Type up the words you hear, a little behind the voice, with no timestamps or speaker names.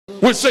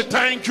We say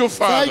thank you,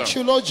 Father. Thank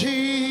you, Lord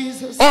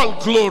Jesus. All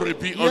glory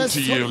be Yes, unto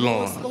you,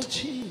 Lord. yes, Lord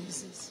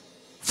Jesus.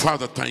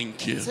 Father,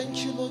 thank you.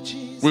 Thank you, Lord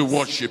Jesus. We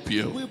worship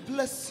you. We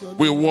bless your name.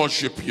 We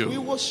worship you. We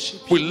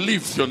worship We you.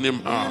 lift your name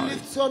We high.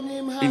 lift your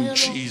name high, In Lord.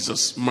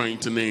 Jesus'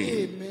 mighty name.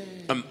 Amen.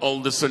 And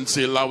all the saints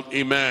say loud,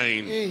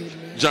 amen. Amen.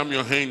 Jam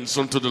your hands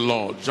unto the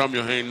Lord. Jam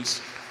your hands.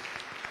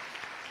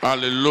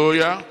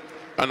 Hallelujah.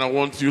 And I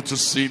want you to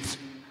sit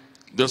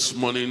this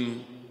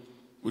morning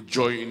with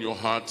joy in your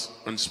heart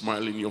and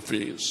smile in your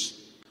face.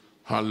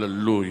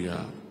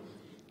 Hallelujah.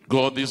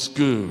 God is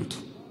good.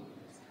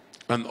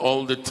 And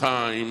all the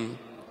time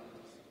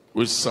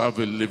we serve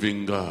a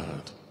living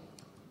God.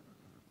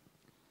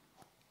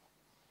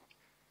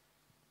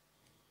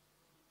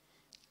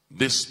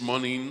 This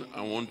morning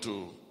I want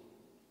to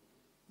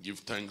give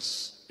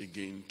thanks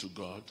again to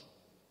God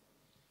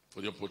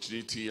for the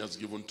opportunity He has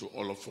given to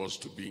all of us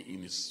to be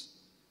in His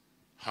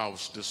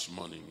house this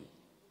morning.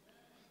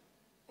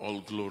 All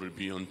glory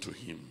be unto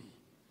Him.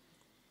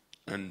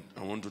 And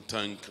I want to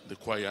thank the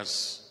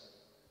choirs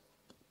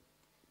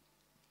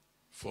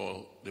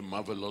for the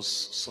marvelous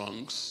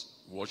songs,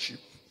 worship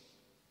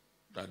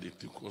that they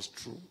took us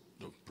through,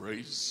 the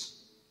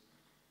praise.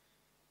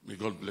 May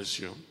God bless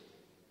you.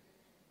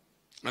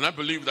 And I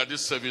believe that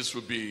this service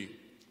will be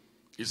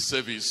a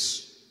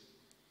service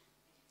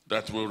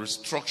that will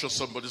restructure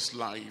somebody's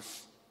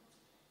life,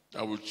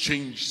 that will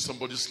change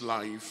somebody's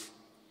life,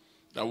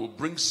 that will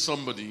bring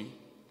somebody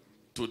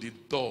to the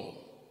door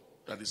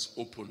that is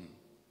open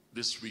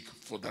this week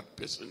for that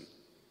person.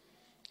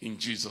 In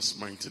Jesus'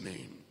 mighty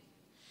name.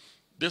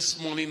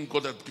 This morning,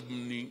 God has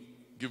given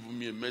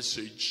me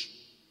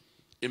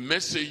a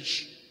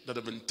message that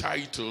I've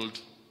entitled,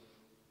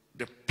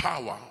 The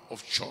Power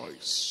of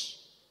Choice.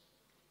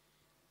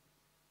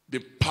 The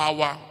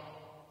power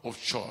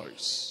of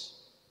choice.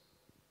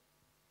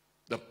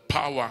 The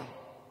power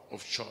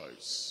of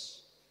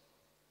choice.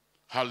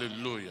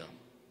 Hallelujah.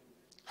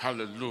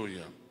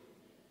 Hallelujah.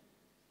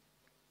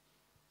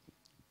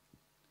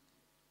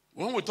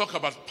 When we talk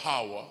about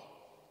power,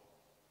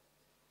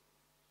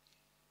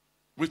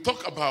 we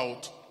talk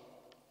about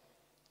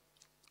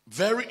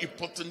very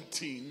important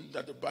thing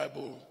that the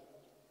Bible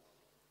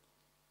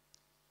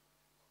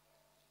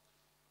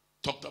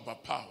talked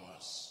about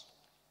powers.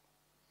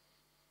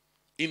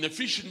 In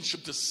Ephesians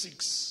chapter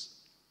 6,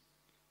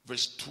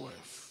 verse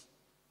 12,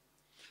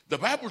 the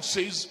Bible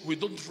says we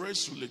don't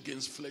wrestle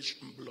against flesh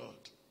and blood.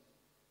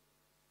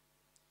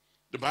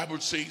 The Bible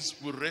says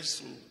we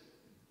wrestle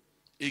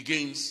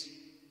against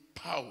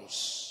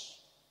powers.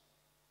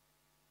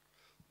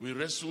 We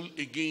wrestle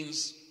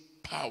against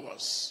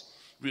powers.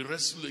 We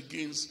wrestle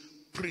against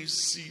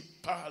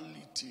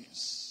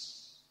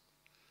principalities.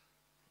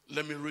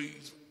 Let me read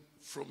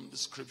from the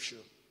scripture.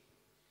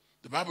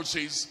 The Bible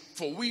says,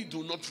 for we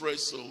do not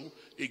wrestle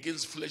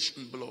against flesh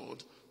and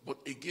blood, but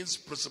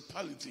against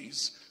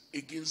principalities,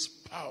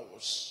 against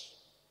powers.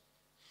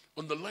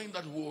 Underline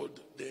that word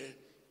there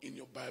in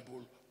your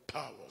Bible,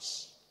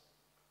 powers.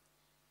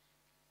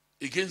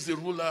 Against the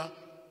ruler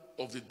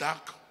of the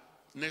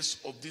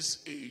darkness of this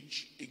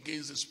age,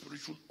 against the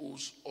spiritual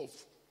host of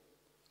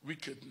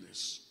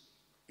wickedness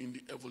in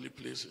the heavenly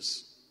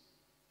places.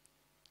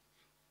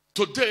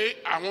 Today,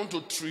 I want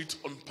to treat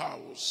on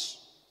powers.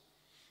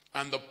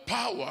 And the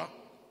power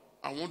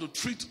I want to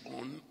treat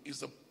on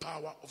is the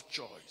power of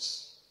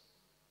choice.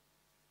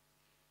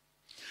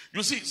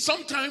 You see,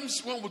 sometimes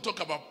when we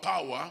talk about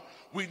power,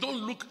 we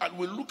look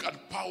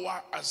at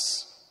power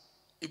as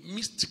a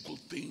mystical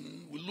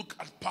thing. We look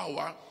at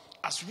power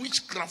as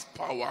witchcraft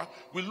power.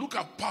 We look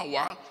at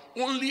power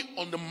only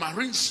on the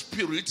marine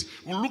spirit.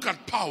 We look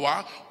at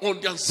power on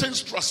the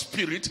ancestral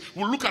spirit.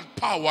 We look at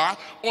power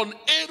on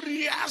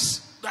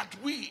areas that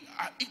we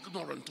are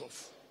ignorant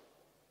of.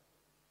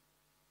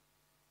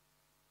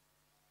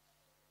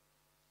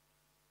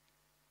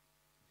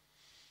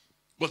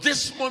 But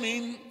this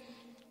morning,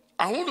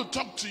 I want to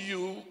talk to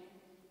you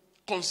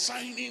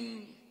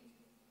concerning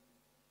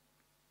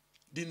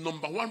the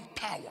number one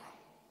power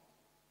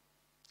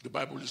the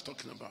Bible is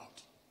talking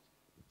about.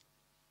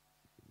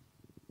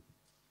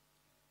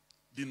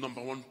 The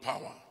number one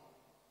power.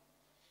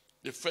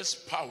 The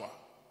first power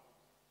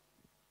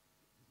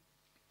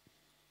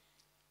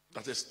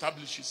that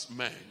establishes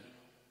man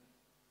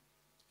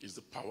is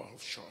the power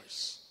of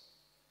choice.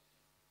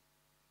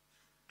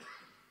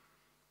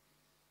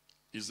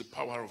 Is the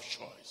power of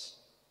choice.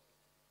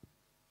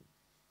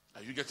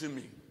 Are you getting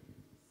me?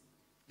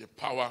 The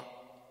power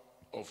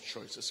of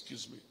choice.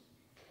 Excuse me.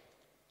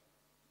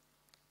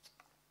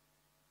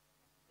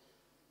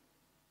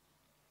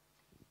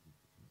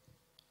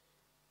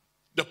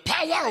 The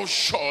power of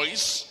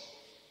choice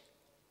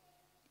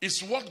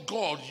is what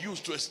God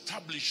used to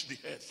establish the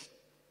earth.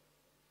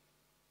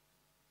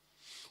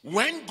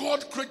 When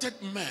God created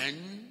man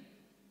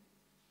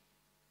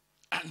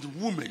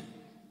and woman,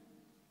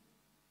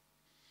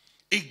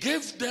 He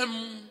gave them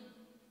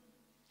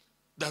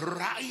the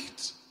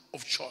right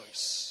of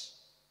choice.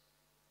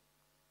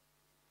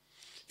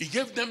 He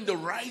gave them the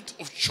right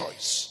of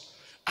choice.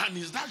 And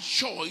it's that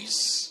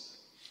choice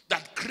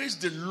that creates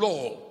the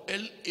law,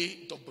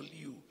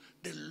 L-A-W,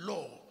 the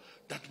law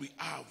that we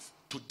have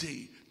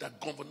today that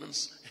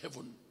governs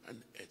heaven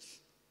and earth.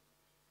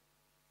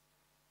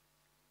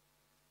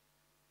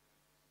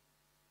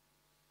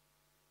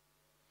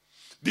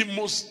 The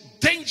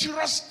most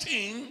dangerous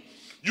thing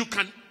you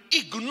can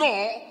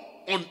ignore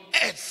on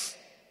earth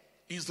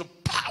is the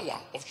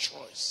power of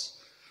choice.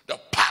 The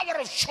power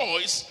of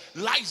choice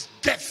lies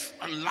death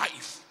and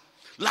life,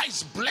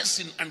 lies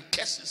blessing and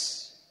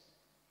curses.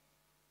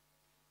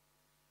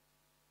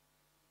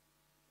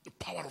 The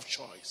power of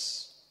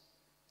choice.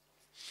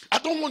 I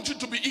don't want you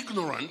to be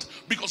ignorant,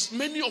 because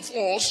many of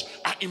us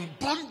are in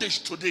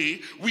bondage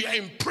today. We are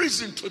in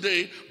prison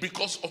today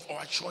because of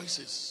our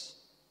choices.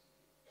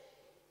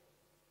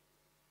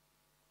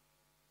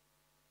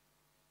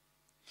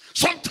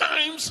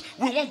 Sometimes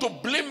we want to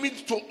blame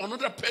it to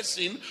another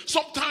person.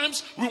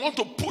 Sometimes we want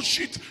to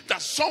push it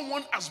that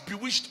someone has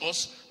bewitched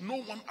us.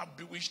 No one has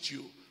bewitched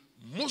you.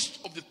 Most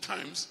of the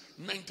times,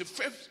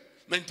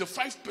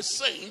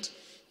 95%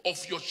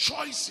 of your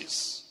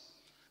choices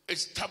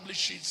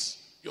establishes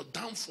your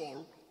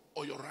downfall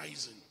or your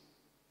rising.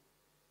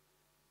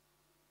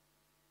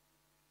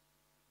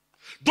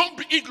 Don't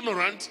be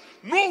ignorant.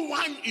 No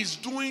one is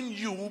doing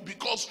you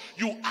because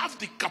you have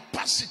the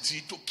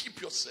capacity to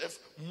keep yourself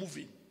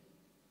moving.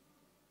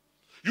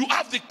 You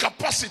have the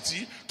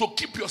capacity to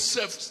keep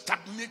yourself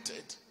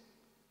stagnated.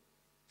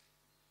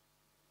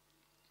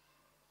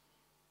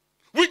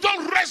 We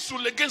don't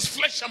wrestle against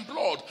flesh and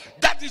blood.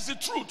 That is the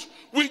truth.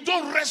 We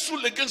don't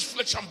wrestle against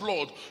flesh and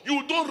blood.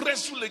 You don't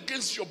wrestle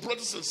against your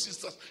brothers and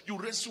sisters. You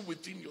wrestle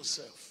within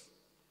yourself.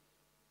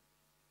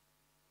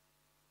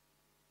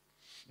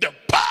 The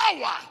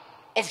power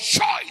of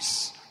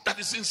choice that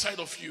is inside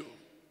of you.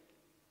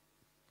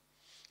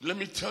 Let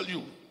me tell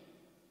you,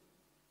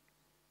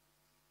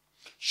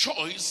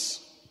 choice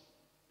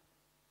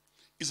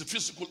is a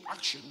physical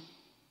action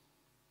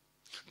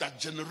that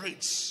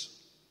generates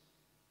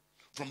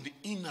from the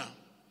inner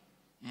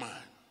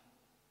man,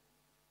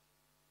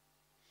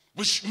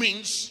 which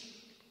means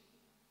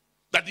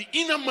that the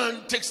inner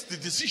man takes the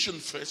decision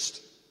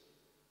first,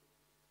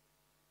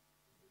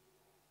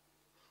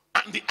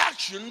 and the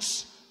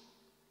actions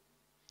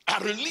are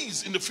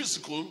released in the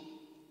physical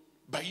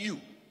by you.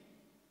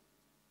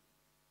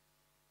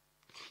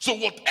 So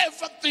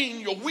whatever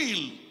thing your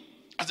will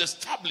has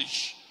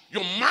established,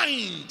 your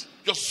mind,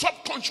 your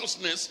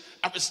subconsciousness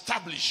have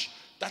established,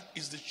 that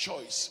is the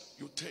choice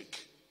you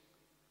take.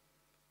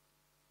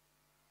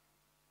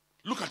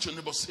 Look at your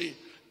neighbor, say,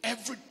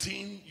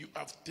 everything you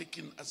have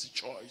taken as a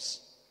choice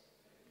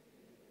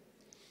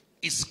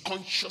is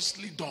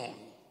consciously done.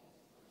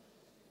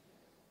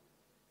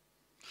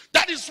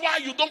 That is why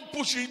you don't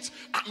push it,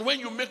 and when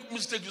you make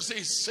mistake, you say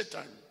it's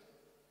Satan.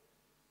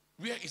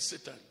 Where is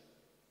Satan?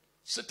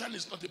 Satan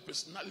is not a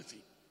personality.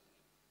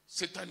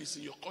 Satan is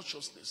in your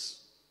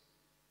consciousness,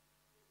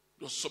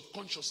 your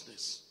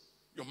subconsciousness,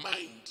 your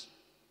mind.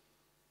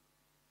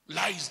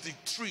 Lies the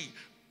tree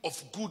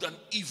of good and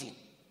evil.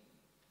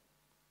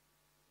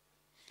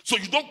 So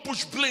you don't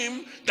push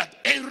blame that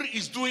Henry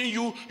is doing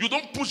you. You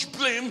don't push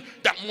blame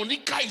that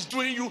Monica is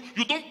doing you.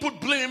 You don't put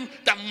blame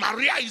that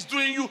Maria is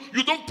doing you.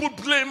 You don't put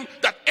blame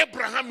that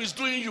Abraham is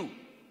doing you.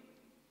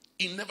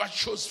 He never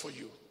chose for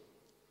you.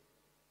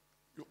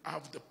 You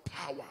have the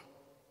power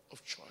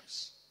of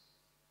choice.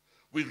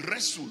 We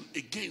wrestle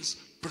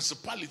against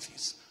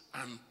principalities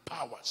and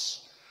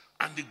powers.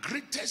 And the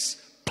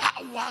greatest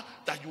power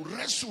that you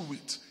wrestle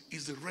with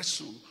is the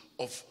wrestle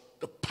of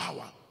the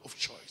power of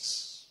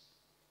choice.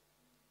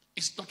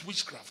 It's not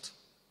witchcraft.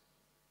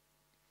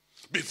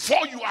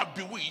 Before you are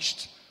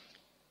bewitched,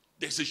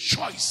 there's a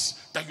choice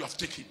that you have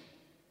taken.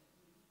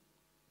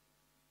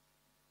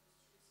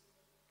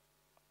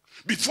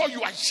 Before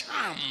you are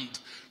charmed,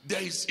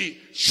 there is a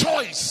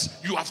choice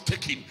you have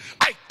taken.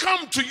 I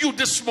come to you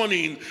this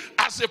morning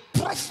as a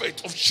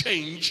prophet of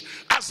change,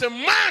 as a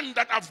man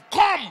that have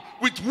come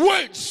with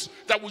words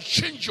that will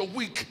change your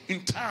week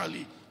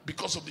entirely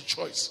because of the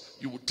choice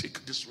you will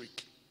take this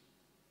week.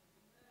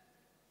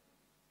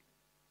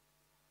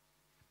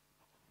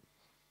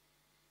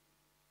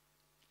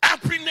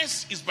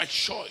 Happiness is by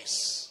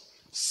choice.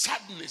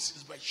 Sadness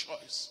is by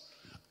choice.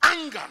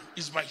 Anger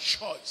is by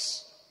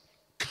choice.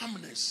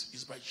 Calmness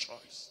is by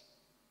choice.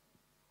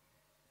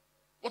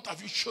 What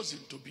have you chosen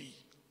to be?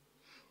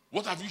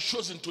 What have you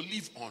chosen to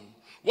live on?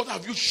 What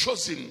have you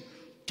chosen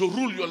to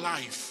rule your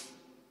life?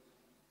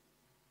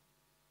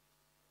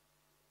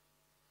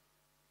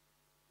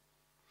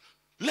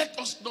 Let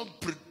us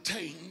not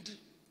pretend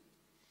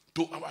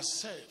to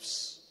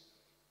ourselves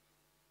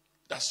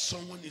that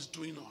someone is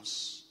doing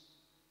us.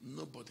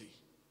 Nobody.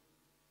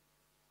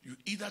 You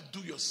either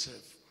do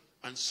yourself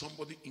and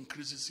somebody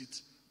increases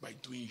it by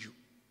doing you.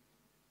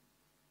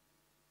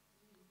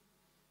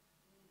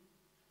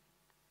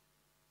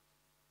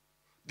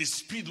 The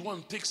speed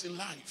one takes in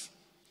life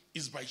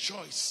is by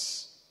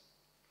choice.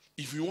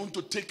 If you want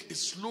to take a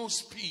slow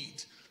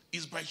speed,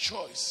 it's by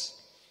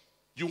choice.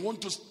 You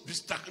want to be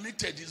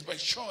stagnated, it's by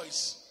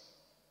choice.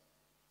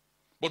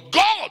 But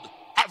God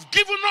has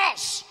given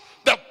us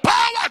the power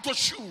power to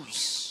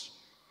choose.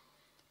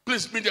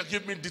 Please, media,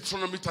 give me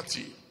Deuteronomy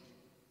 30.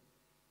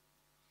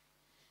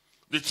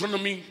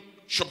 Deuteronomy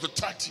chapter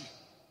 30.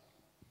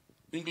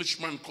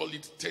 Englishman call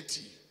it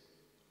 30.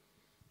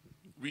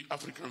 We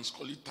Africans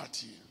call it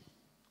 30.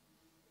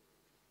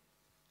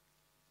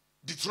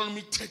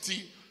 Deuteronomy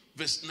 30,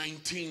 verse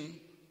 19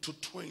 to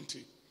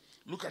 20.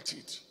 Look at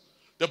it.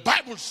 The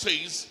Bible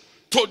says,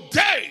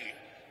 today,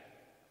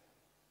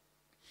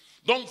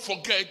 don't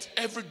forget,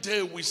 every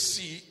day we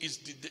see is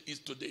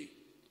today.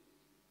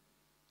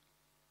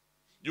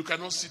 You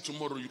cannot see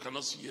tomorrow, you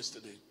cannot see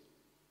yesterday.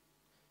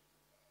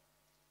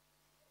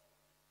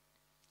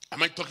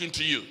 Am I talking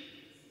to you?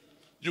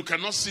 You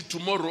cannot see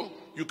tomorrow,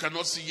 you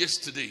cannot see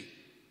yesterday.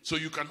 So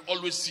you can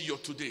always see your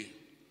today.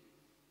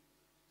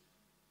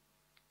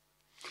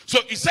 So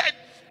he said,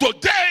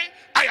 today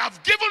I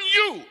have given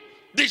you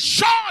the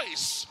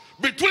choice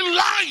between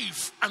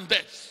life and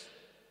death.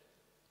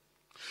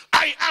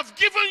 I have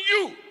given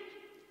you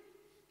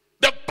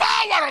the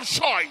power of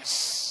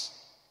choice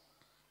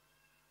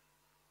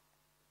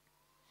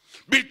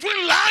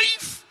between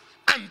life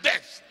and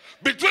death,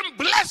 between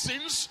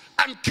blessings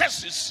and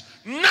curses.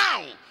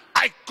 Now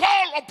I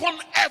call upon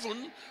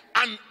heaven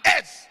and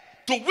earth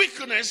to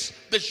witness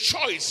the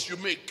choice you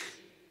make.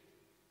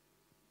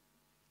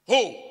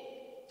 Oh,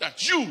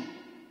 that you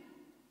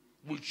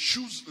will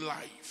choose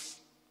life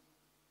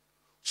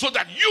so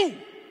that you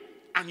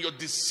and your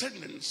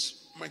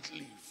descendants might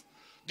live.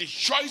 The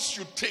choice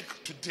you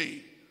take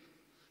today,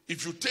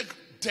 if you take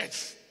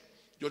death,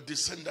 your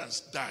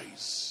descendants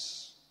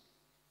dies.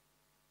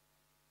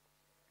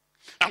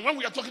 And when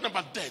we are talking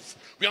about death,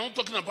 we are not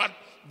talking about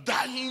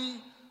dying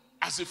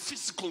as a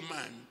physical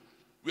man.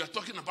 We are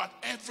talking about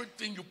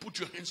everything you put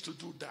your hands to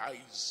do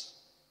dies.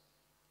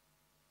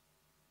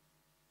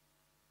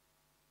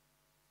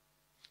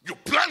 You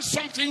plant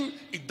something,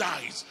 it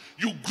dies.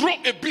 You grow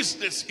a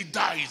business, it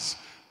dies.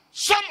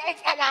 Some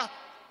of our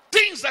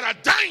things that are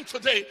dying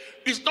today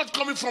is not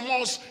coming from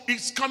us,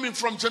 it's coming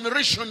from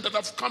generations that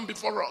have come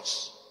before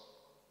us.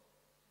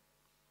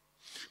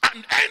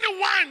 And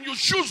anyone you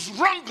choose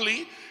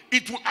wrongly,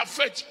 it will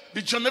affect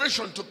the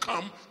generation to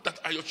come that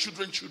are your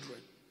children's children.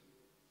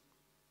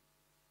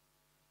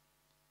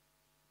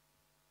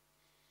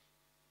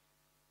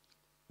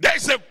 There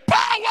is a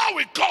power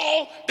we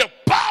call the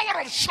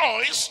power of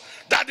choice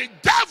that the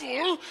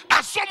devil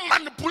has so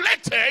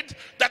manipulated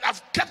that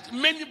have kept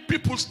many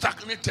people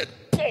stagnated,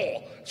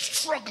 poor,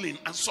 struggling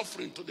and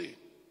suffering today.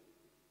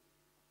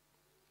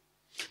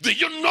 Do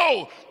you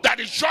know that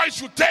the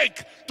choice you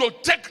take to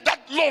take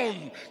that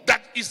loan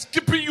that is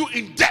keeping you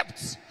in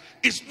debt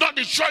is not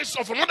the choice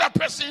of another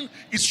person,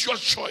 it's your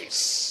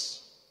choice.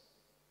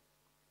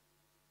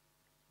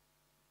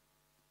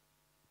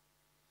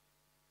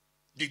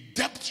 The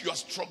debt you are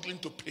struggling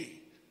to pay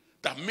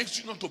that makes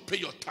you not to pay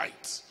your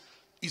tithes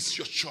is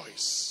your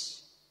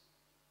choice.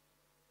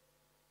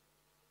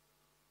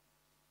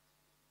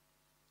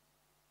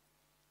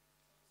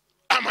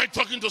 Am I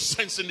talking to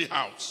sense in the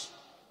house?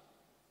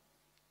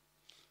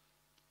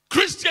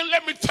 Christian,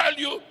 let me tell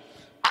you,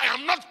 I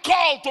am not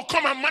called to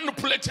come and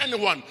manipulate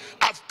anyone.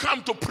 I've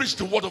come to preach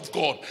the word of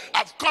God.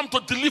 I've come to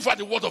deliver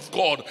the word of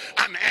God.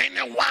 And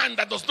anyone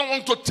that does not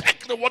want to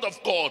take the word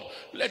of God,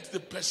 let the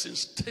person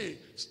stay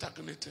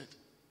stagnated.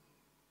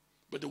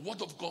 But the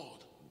word of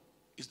God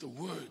is the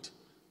word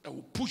that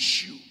will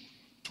push you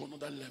to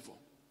another level.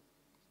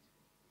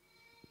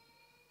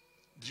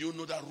 Do you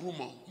know that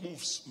rumor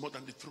moves more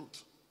than the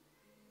truth?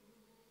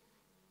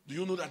 Do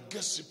you know that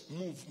gossip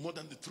moves more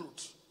than the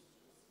truth?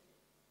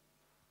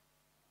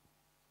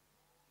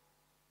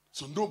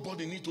 So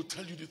nobody needs to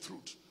tell you the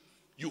truth.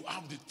 You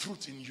have the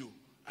truth in you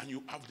and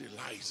you have the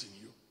lies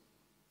in you.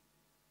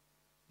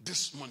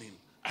 This morning,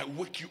 I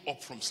wake you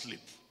up from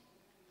sleep.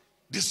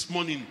 This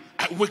morning,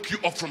 I wake you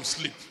up from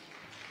sleep.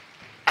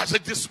 I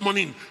said this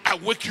morning, I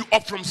wake you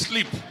up from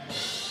sleep.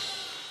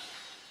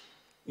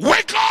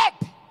 Wake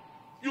up,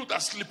 you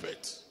that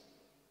sleepeth.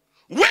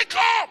 Wake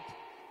up,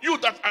 you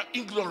that are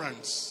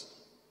ignorant.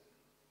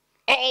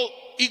 All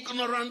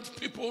ignorant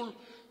people,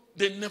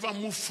 they never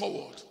move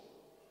forward.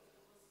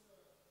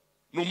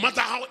 No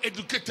matter how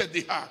educated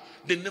they are,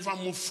 they never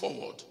move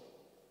forward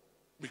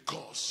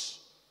because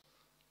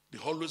they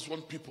always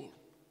want people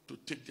to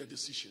take their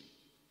decision.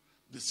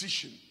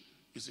 Decision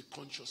is a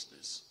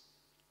consciousness.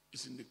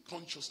 It's in the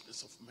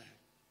consciousness of man.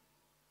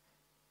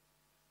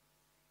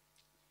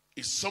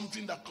 It's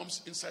something that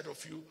comes inside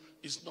of you.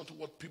 It's not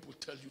what people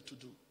tell you to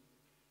do.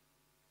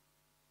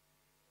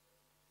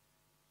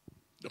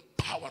 The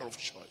power of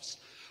choice.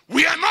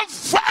 We are not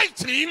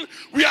fighting,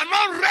 we are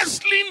not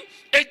wrestling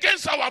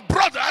against our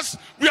brothers,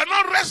 we are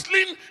not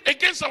wrestling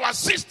against our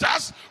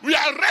sisters, we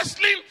are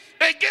wrestling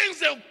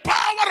against the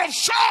power of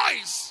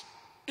choice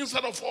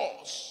inside of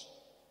us.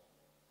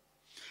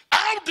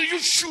 How do you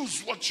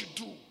choose what you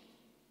do?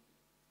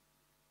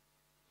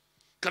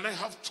 Can I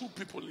have two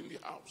people in the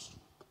house?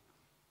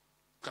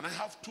 Can I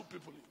have two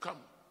people? Come,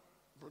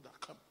 brother,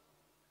 come.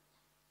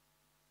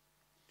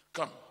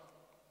 Come,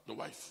 the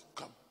wife,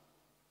 come.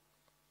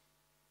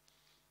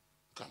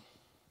 Come.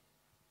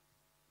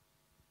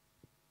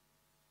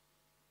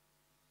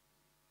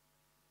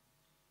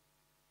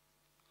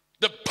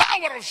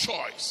 power of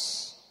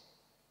choice.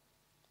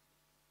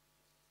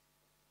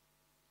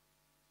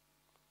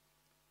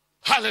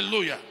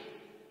 Hallelujah.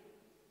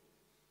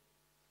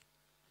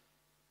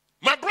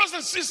 My brothers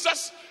and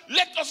sisters,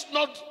 let us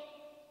not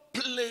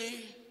play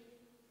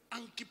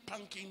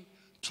hanky-panky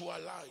to our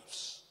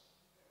lives.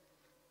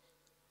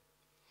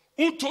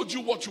 Who told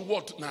you what you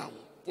want now?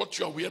 What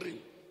you are wearing?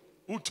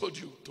 Who told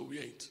you to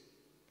wear it?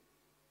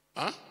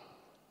 Huh?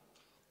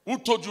 Who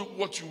told you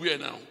what you wear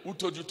now? Who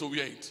told you to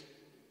wear it?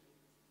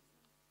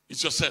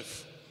 It's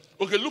yourself.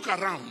 Okay, look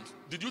around.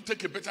 Did you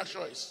take a better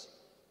choice?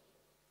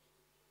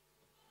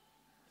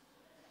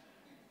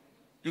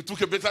 You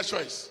took a better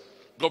choice.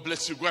 God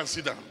bless you. Go and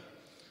sit down.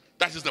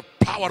 That is the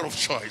power of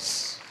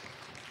choice.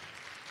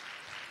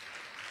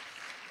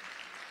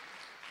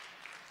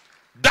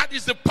 That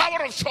is the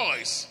power of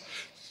choice.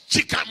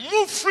 She can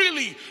move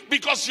freely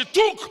because she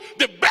took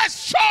the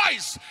best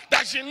choice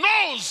that she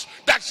knows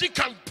that she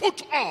can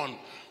put on.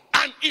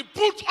 And he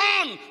put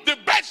on the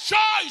best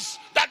choice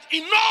that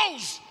he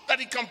knows that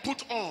he can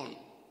put on.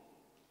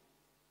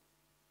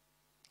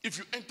 If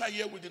you enter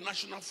here with the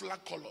national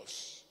flag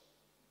colors,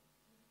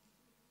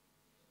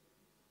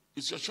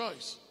 it's your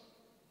choice.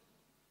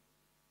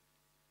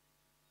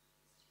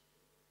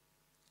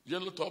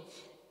 Yellow top,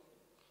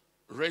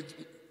 red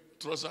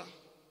trouser,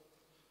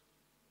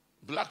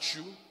 black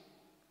shoe,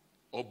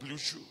 or blue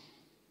shoe.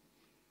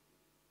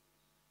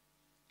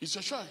 It's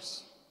your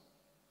choice.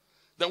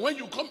 Then when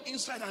you come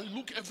inside and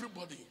look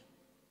everybody,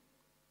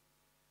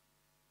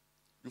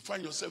 you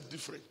find yourself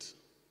different.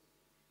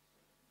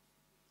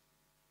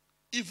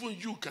 Even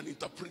you can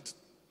interpret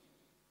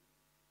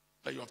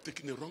that you have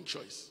taken a wrong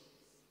choice.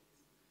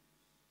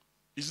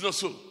 Is it not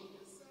so?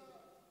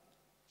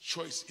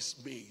 Choice is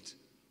made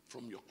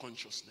from your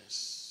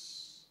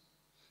consciousness.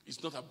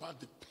 It's not about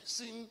the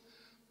person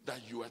that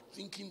you are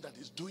thinking that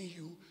is doing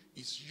you.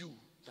 It's you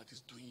that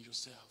is doing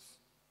yourself.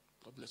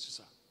 God bless you,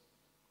 sir.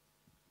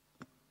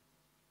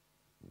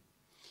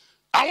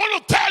 I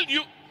want to tell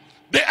you,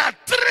 there are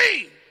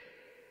 3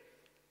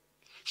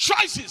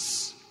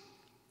 choices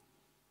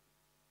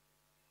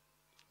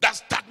that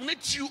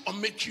stagnate you or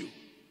make you.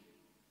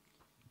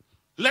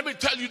 Let me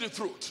tell you the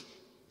truth.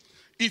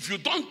 If you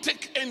don't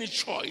take any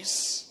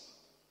choice,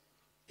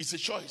 it's a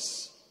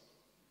choice.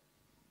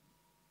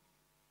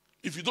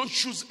 If you don't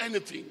choose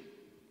anything,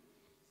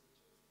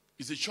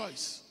 it's a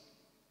choice.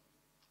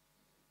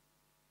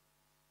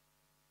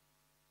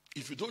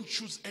 If you don't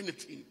choose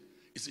anything,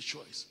 it's a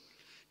choice.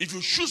 If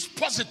you choose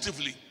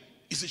positively,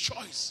 it's a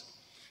choice.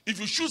 If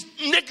you choose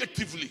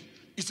negatively,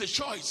 it's a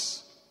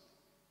choice.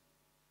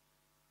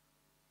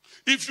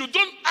 If you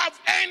don't have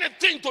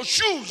anything to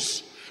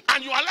choose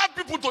and you allow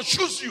people to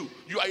choose you,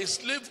 you are a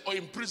slave or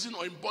in prison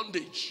or in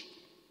bondage.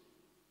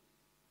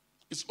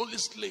 It's only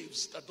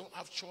slaves that don't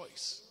have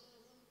choice.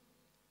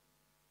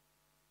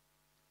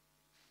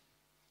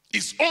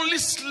 It's only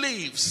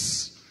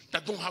slaves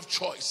that don't have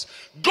choice.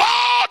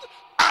 God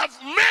has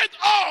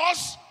made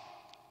us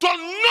to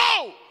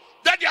know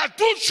that there are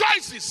 2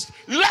 choices,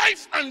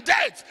 life and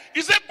death.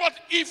 He said, but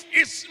if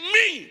it's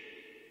me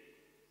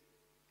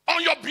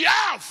on your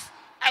behalf,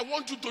 I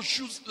want you to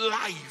choose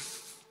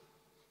life.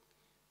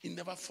 He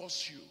never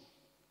forces you.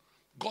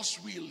 God's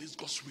will is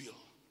God's will.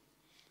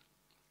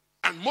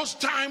 And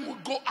most time we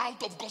go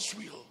out of God's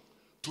will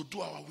to do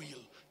our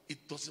will.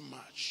 It doesn't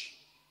match.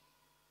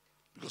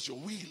 Because your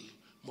will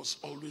must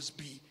always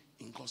be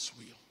in God's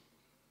will.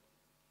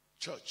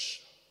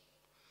 Church,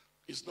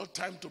 it's not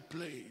time to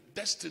play.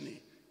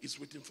 Destiny is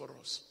waiting for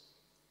us.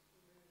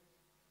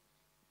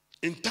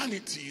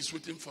 Eternity is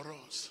waiting for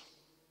us.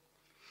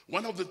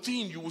 One of the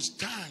things you will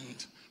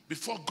stand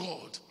before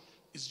God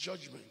is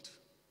judgment.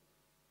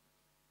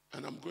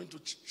 And I'm going to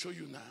show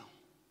you now.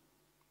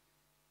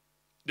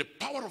 The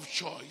power of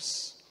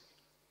choice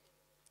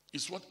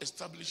is what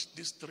established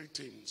these 3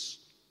 things.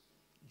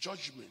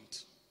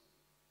 Judgment,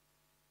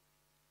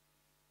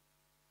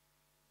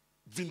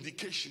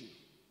 vindication,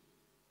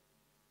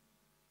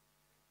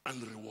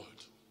 and reward.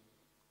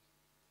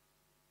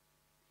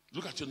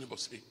 Look at your neighbor,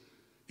 say,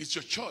 it's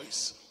your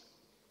choice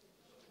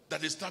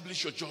that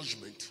establishes your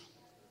judgment.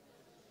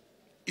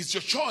 It's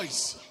your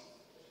choice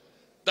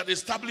that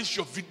establishes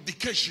your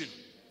vindication.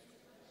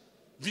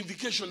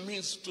 Vindication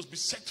means to be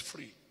set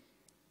free.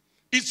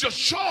 It's your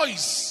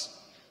choice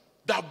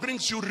that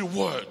brings you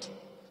reward.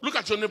 Look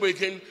at your neighbor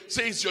again.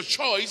 Say, it's your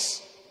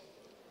choice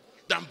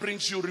that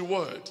brings you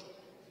reward.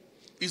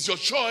 It's your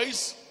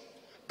choice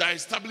that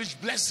establishes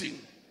blessing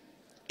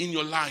in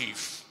your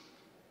life.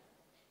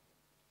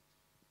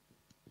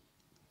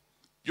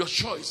 Your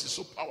choice is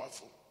so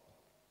powerful.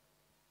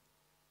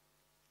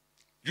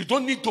 You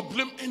don't need to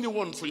blame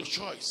anyone for your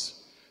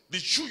choice. The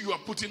shoe you are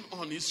putting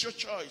on is your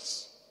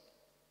choice.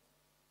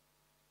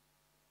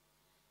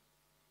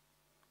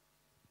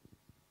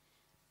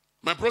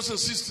 My brothers and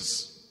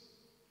sisters,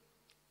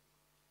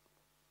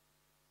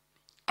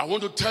 I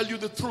want to tell you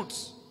the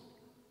truth.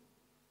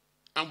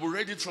 And we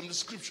read it from the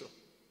scripture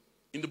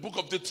in the book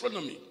of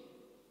Deuteronomy,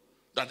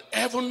 that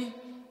heaven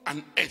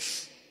and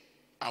earth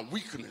are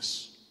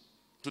witness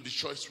to the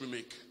choice we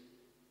make.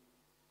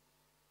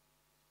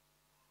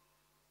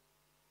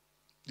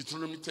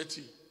 Deuteronomy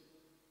 30,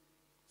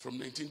 from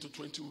 19 to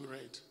 20 we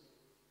read.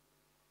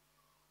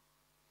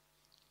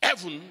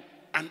 Heaven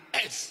and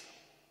earth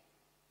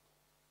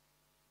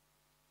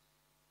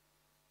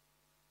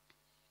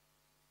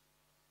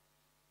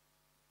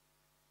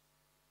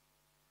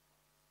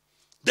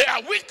they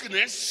are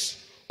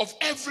weakness of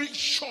every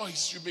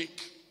choice you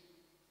make.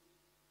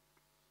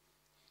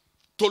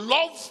 To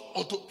love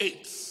or to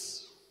hate.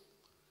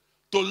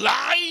 To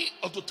lie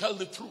or to tell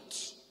the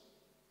truth.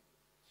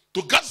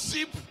 To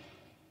gossip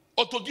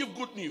or to give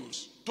good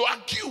news. To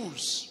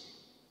accuse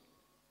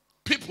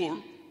people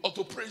or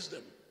to praise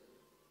them.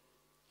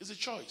 It's a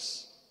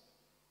choice.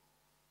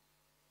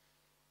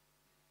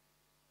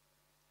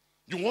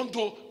 You want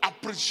to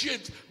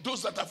appreciate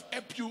those that have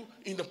helped you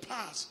in the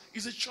past.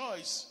 It's a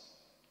choice.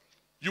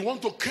 You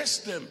want to curse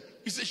them.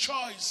 It's a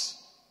choice.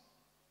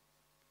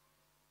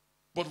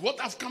 But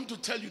what I've come to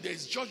tell you, there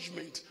is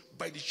judgment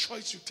by the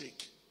choice you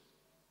take.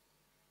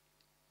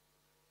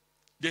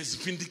 There's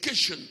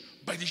vindication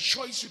by the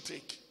choice you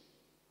take.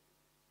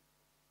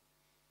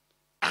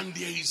 And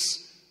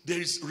there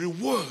is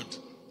reward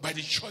by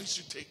the choice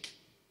you take.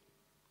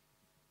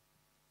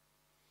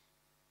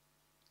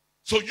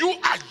 So you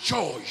are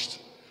judged,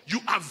 you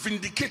are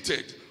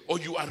vindicated, or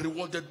you are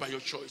rewarded by your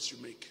choice you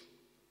make.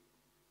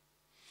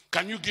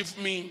 Can you give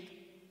me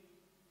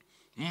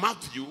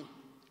Matthew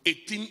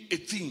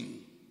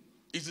 18:18?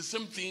 It's the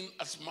same thing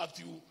as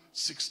Matthew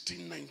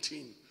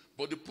 16:19,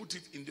 but they put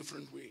it in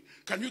different way.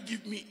 Can you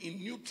give me in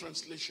New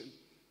Translation?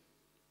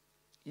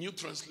 New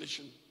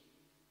Translation.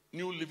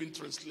 New Living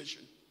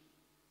Translation.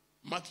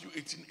 Matthew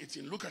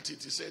 18:18. Look at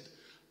it. He said,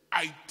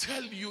 I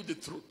tell you the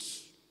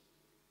truth.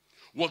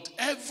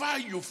 Whatever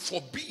you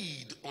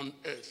forbid on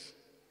earth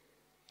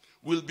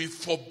will be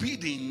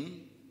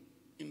forbidden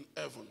in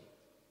heaven.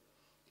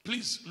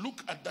 Please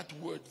look at that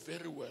word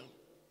very well.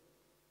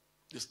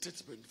 The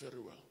statement very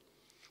well.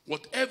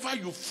 Whatever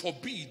you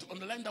forbid,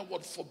 underline that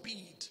word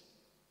forbid.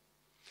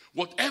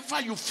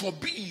 Whatever you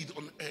forbid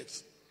on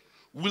earth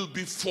will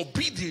be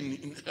forbidden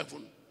in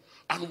heaven.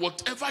 And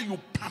whatever you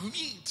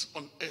permit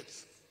on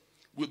earth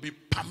will be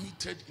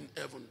permitted in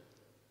heaven.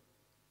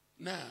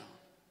 Now,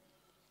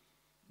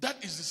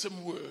 that is the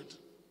same word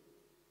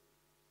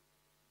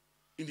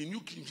in the New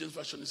King James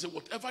Version. It says,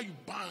 whatever you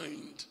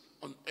bind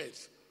on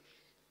earth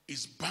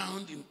is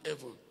bound in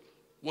heaven.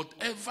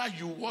 Whatever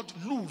you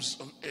lose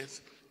on earth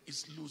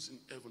is loose in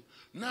heaven.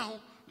 Now,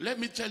 let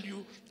me tell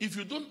you, if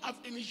you don't have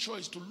any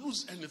choice to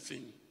lose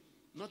anything,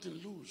 nothing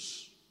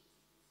lose.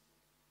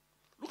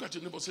 Look at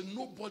your neighbor and say,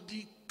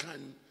 nobody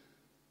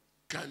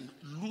can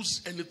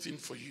lose anything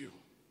for you.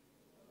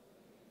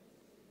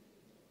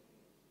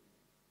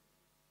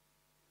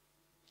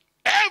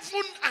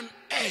 Heaven and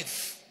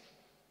earth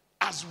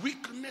has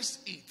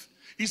witnessed it.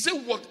 He said,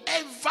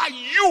 whatever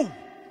you.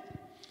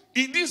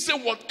 He didn't say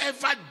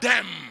whatever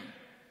them.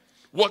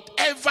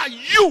 Whatever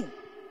you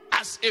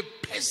as a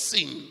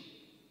person.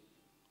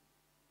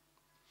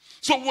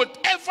 So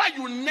whatever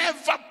you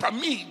never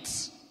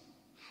permit,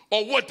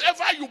 or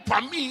whatever you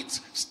permit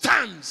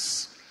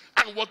stands.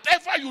 And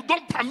whatever you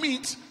don't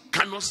permit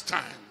cannot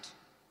stand.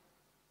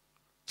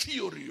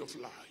 Theory of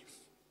life.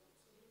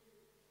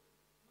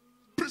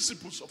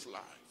 Principles of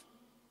life.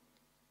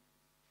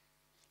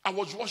 I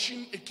was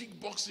watching a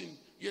kickboxing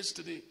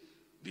yesterday.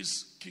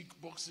 This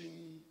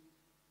kickboxing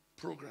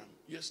program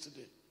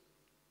yesterday.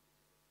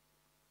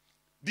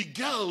 The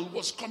girl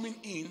was coming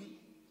in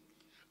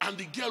and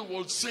the girl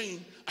was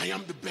saying, I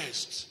am the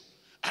best.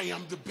 I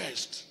am the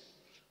best.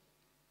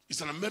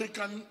 It's an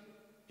American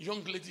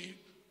young lady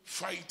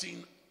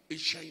fighting a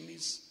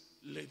Chinese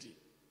lady.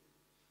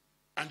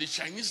 And the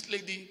Chinese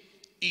lady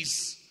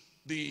is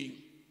the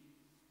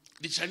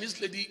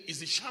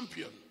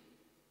champion,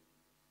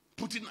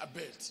 putting a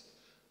bet.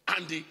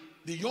 And the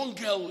young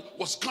girl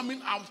was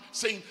coming out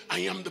saying, I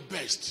am the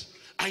best.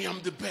 I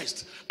am the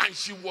best. And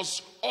she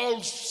was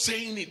all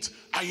saying it.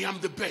 I am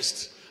the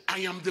best. I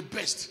am the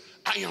best.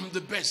 I am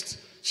the best.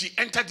 She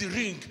entered the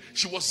ring.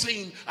 She was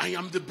saying, I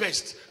am the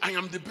best. I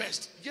am the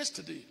best.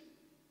 Yesterday.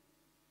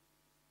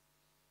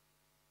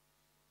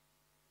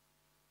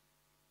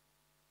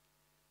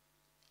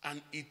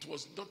 And it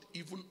was not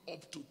even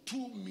up to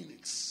 2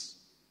 minutes.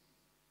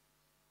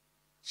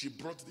 She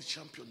brought the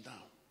champion down.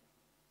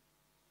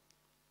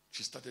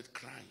 She started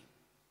crying.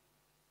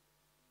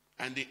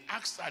 And they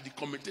asked her, the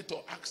commentator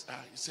asked her,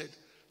 he said,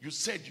 you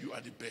said you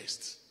are the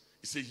best.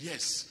 He said,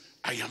 yes,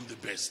 I am the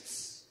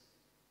best.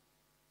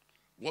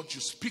 What you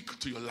speak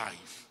to your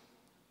life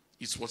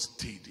is what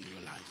stayed in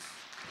your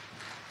life.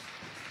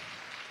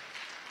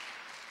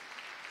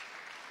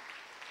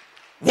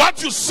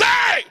 What you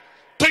say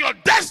to your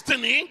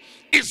destiny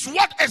is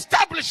what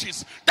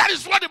establishes. That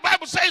is what the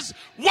Bible says.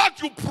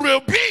 What you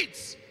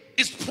prohibit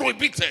is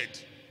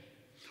prohibited.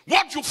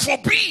 What you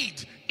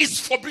forbid is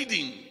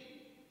forbidden.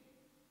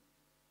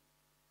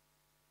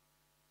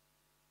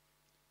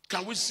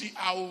 Can we see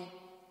how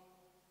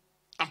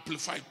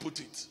Amplified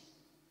put it?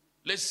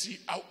 Let's see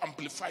how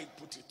Amplified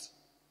put it.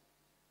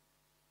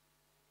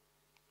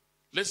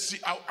 Let's see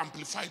how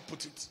Amplified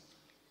put it.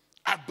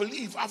 I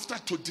believe after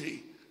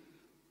today,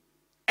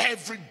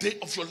 every day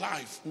of your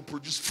life will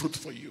produce fruit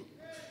for you.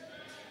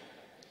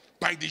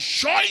 By the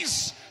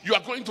choice you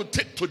are going to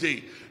take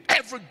today,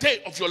 every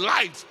day of your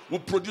life will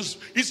produce.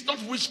 It's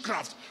not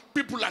witchcraft.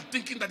 People are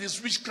thinking that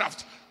it's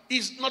witchcraft.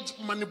 It's not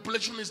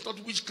manipulation, it's not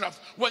witchcraft.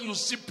 When you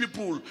see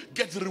people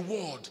get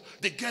reward,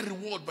 they get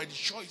reward by the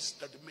choice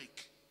that they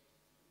make.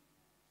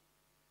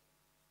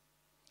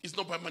 It's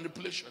not by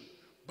manipulation,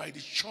 by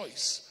the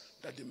choice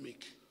that they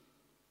make.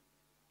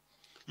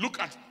 Look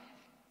at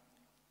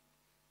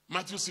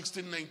Matthew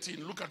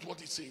 16:19. Look at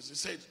what it says. It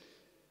said,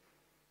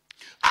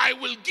 I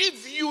will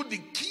give you the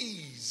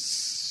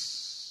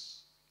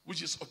keys,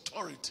 which is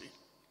authority,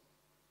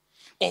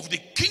 of the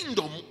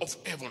kingdom of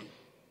heaven.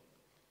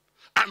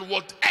 And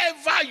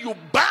whatever you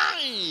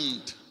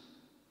bind,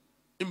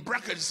 in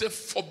brackets it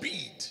says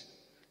forbid,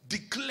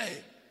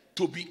 declare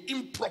to be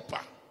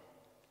improper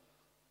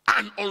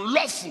and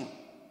unlawful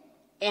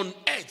on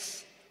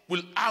earth,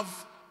 will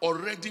have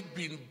already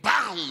been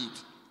bound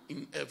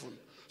in heaven.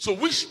 So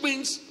which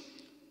means,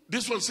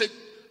 this one said,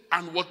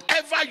 and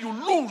whatever you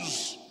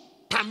lose,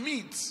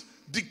 permit,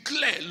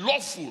 declare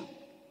lawful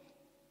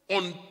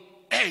on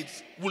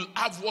earth, will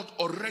have what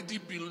already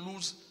been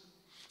loosed.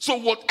 So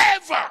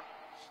whatever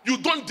you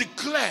don't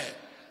declare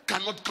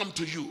cannot come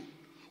to you.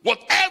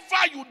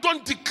 Whatever you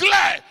don't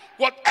declare,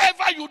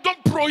 whatever you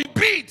don't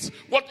prohibit,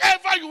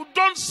 whatever you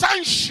don't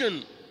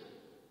sanction,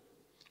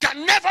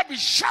 can never be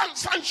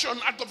sanctioned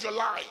out of your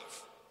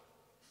life.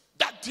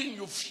 That thing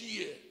you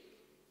fear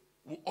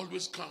will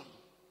always come.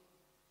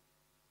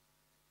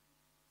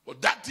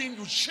 But that thing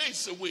you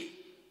chase away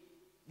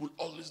will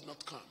always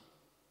not come.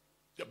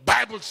 The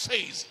Bible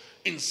says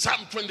in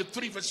Psalm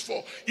 23 verse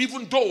 4,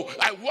 even though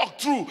I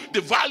walk through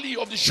the valley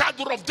of the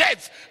shadow of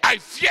death, I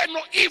fear no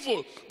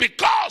evil,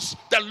 because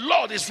the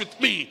Lord is with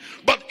me.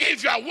 But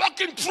if you are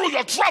walking through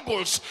your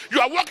troubles, you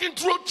are walking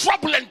through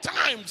turbulent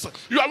times,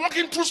 you are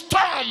walking through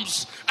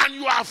storms, and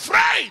you are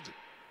afraid,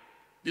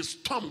 the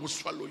storm will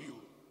swallow you.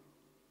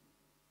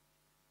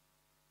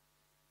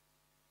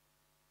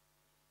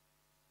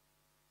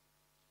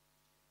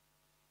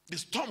 The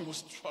storm will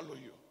swallow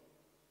you.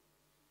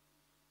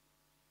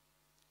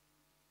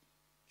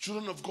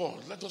 Children of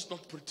God, let us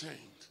not pretend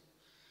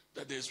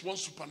that there is one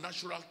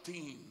supernatural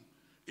thing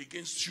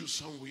against you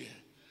somewhere.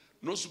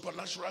 No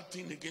supernatural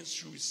thing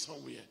against you is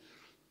somewhere.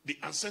 The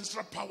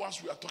ancestral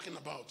powers we are talking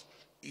about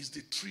is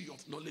the tree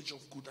of knowledge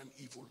of good and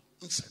evil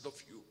inside of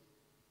you.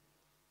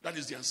 That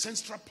is the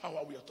ancestral power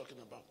we are talking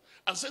about.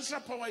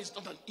 Ancestral power is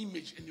not an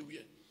image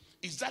anywhere.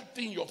 It's that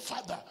thing your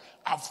father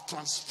have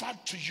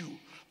transferred to you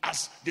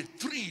as the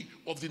tree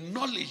of the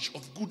knowledge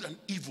of good and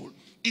evil.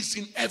 It's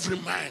in every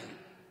man.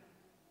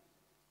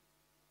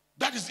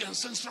 That is the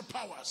ancestral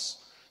powers.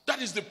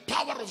 That is the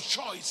power of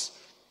choice.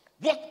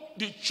 What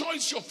the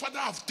choice your father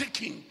have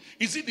taken,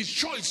 is it the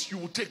choice you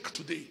will take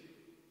today?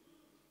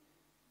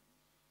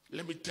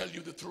 Let me tell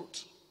you the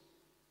truth.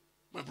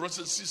 My brothers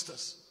and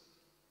sisters,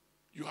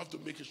 you have to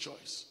make a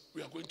choice.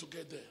 We are going to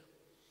get there.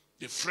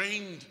 The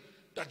friend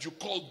that you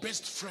call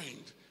best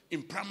friend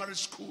in primary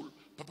school,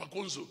 Papa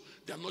Gonzo,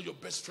 they are not your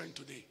best friend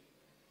today.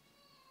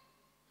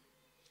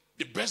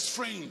 The best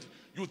friend,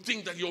 you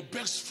think that your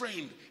best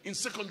friend in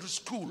secondary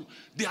school,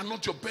 they are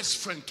not your best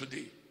friend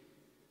today.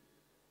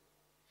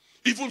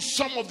 Even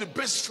some of the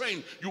best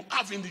friends you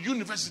have in the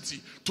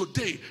university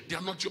today, they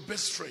are not your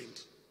best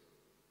friend.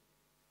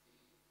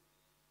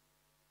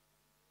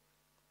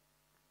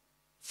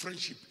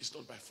 Friendship is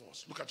not by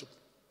force. Look at your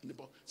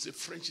neighbor. Say,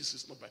 friendship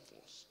is not by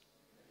force.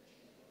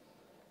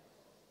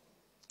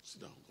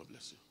 Sit down. God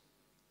bless you.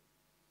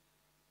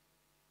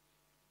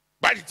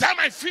 By the time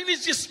I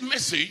finish this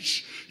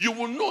message, you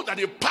will know that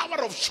the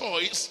power of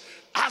choice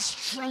has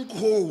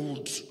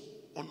stronghold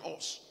on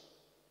us.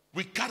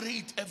 We carry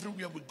it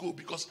everywhere we go,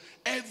 because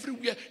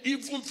everywhere,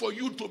 even for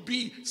you to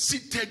be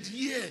seated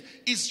here,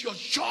 is your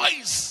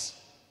choice.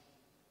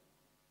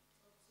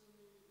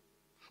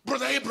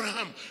 Brother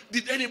Abraham,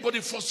 did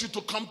anybody force you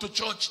to come to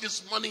church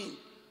this morning?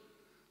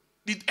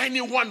 Did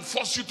anyone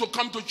force you to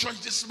come to church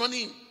this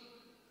morning?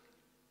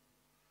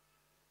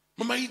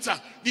 Mama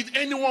Ita, did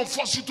anyone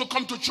force you to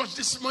come to church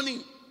this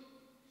morning?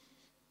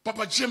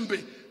 Papa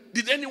Jembe,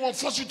 did anyone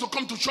force you to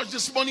come to church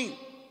this morning?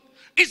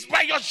 It's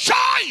by your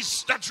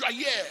choice that you are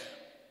here.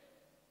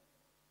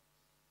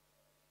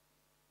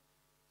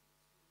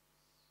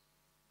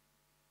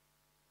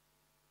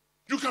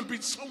 You can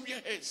be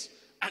somewhere else,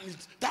 and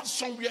that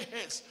somewhere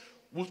else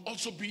will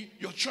also be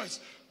your choice.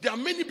 There are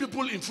many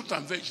people in fruit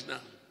and veg now,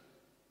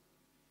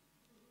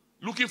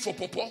 looking for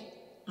pawpaw,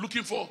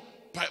 looking for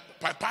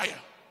papaya,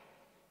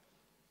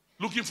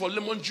 looking for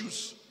lemon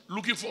juice,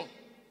 looking for...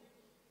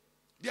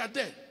 They are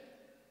there.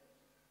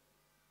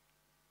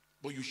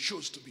 But you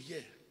chose to be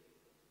here.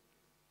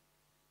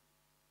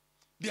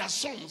 There are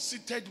some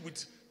seated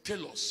with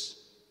tailors.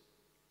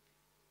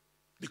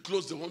 The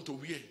clothes they want to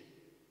wear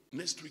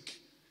next week,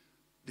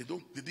 they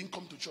didn't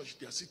come to church.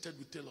 They are seated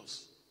with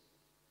tailors.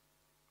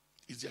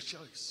 It's their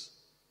choice.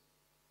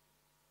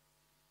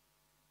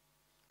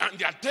 And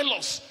there are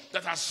tailors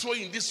that are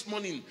sewing this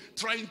morning,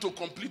 trying to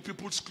complete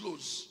people's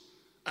clothes,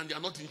 and they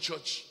are not in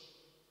church.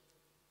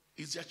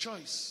 It's their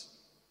choice.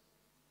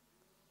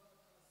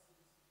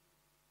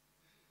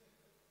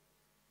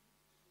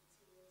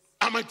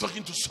 Am I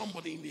talking to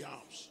somebody in the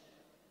house?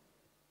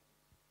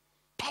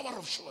 Power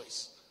of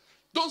choice.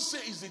 Don't say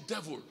it's the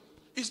devil.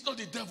 It's not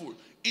the devil.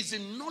 It's the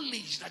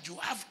knowledge that you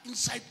have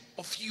inside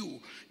of you,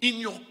 in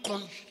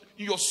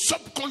your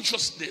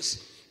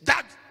subconsciousness.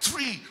 That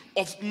tree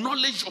of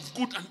knowledge of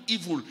good and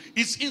evil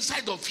is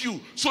inside of you.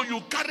 So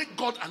you carry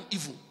God and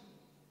evil.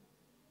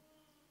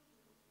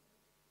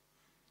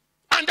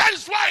 And that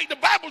is why the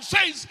Bible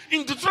says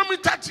in Deuteronomy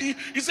 30,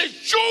 it says,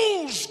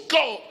 choose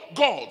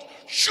God,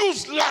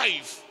 choose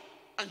life,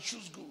 and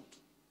choose good.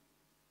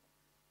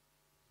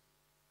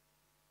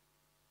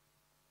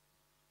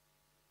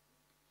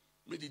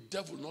 May the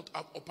devil not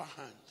have upper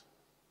hand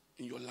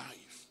in your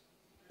life.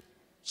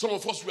 Some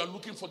of us, we are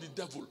looking for the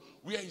devil.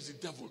 Where is the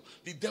devil?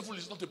 The devil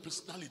is not a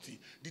personality.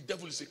 The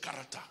devil is a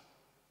character.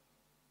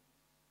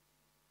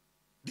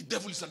 The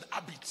devil is an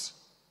habit.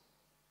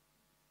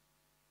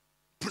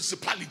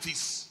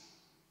 Principalities.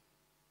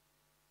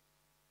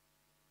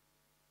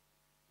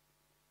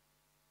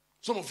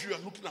 Some of you are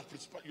looking at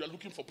you are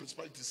looking for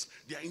principalities.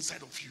 They are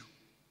inside of you.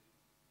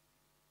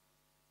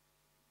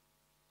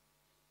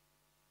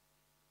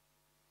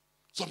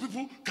 Some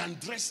people can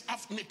dress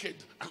half naked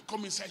and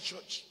come inside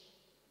church.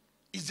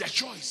 It's their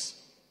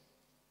choice.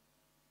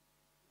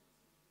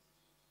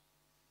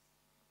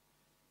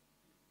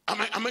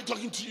 Am I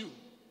talking to you?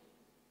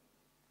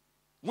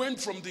 When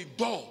from the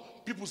door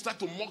people start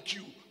to mock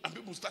you and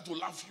people start to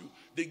laugh you,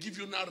 they give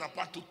you now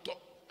rapa to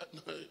talk,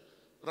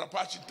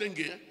 rapa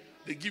chitenge.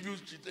 They give you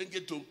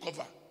chitenge to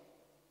cover.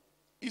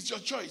 It's your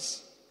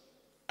choice,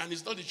 and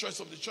it's not the choice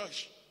of the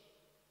church.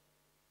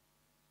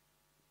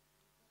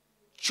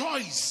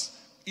 Choice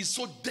is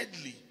so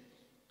deadly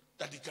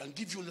that it can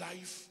give you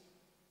life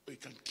or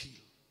it can kill.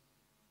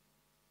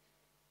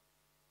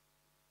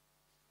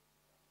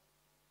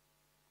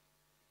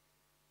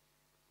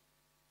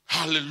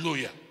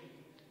 Hallelujah.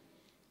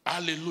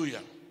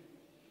 Hallelujah.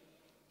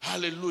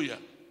 Hallelujah.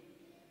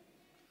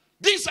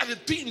 These are the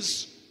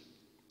things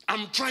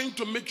I'm trying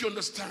to make you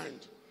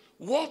understand.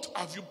 What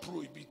have you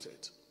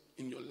prohibited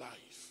in your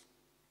life?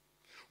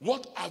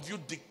 What have you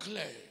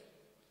declared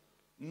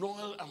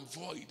null and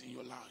void in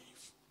your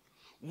life?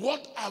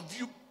 What have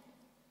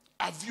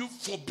you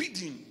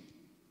forbidden?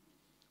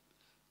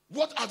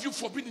 What have you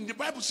forbidden? The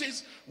Bible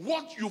says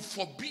what you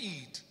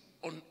forbid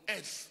on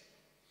earth,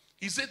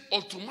 he said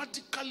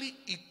automatically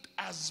it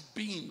has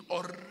been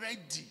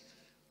already,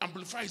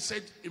 Amplified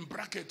said in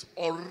bracket,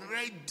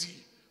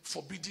 already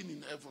forbidden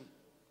in heaven.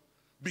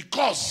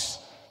 Because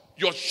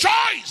your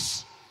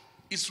choice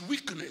is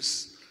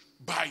weakness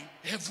by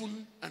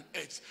heaven and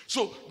earth.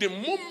 So the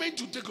moment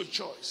you take a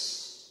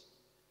choice,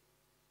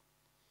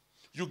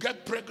 you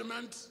get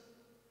pregnant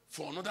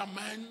for another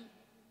man,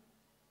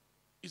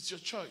 it's your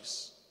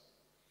choice.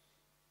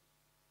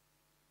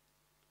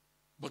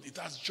 But it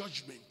has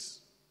judgment.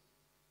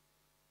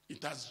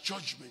 It has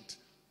judgment.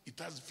 It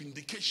has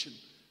vindication.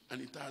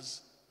 And it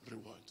has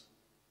reward.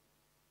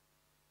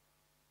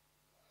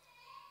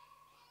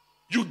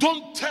 You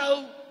don't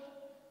tell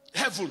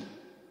heaven.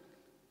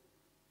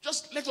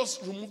 Just let us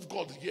remove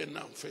God here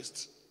now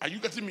first. Are you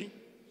getting me?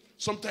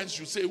 Sometimes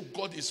you say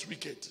God is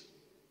wicked.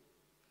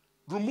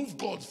 Remove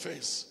God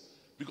first.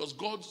 Because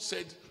God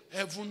said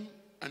heaven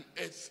and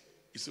earth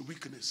is a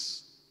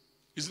weakness.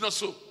 Is it not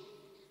so?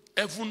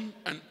 Heaven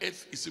and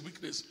earth is a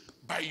weakness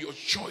by your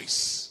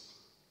choice.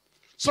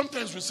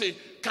 Sometimes we say,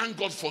 can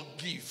God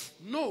forgive?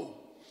 No.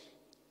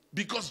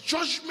 Because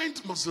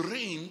judgment must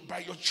reign by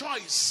your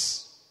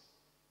choice.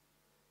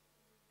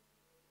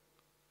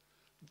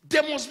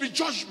 There must be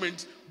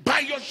judgment by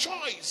your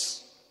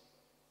choice.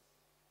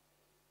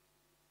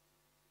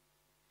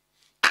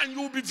 And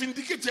you will be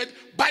vindicated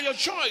by your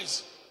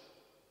choice.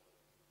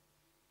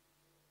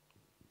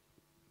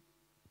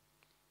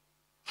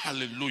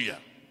 Hallelujah.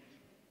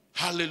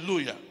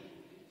 Hallelujah.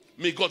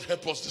 May God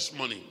help us this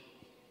morning.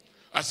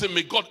 I say,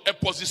 may God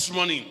help us this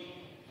morning.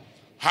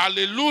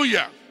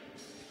 Hallelujah.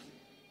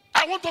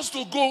 I want us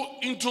to go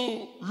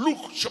into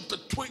Luke chapter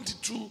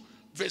 22,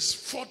 verse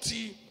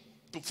 40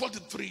 to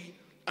 43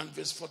 and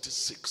verse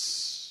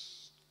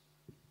 46.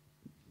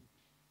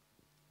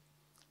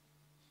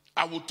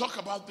 I will talk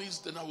about this,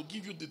 then I will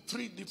give you the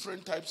three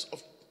different types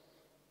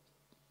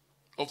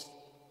of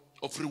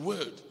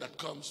reward that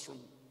comes from.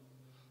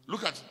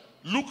 Look at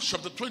Luke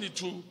chapter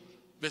 22,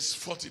 verse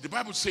 40. The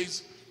Bible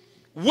says,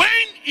 when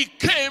he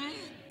came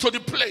to the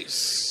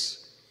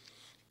place,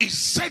 he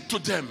said to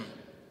them,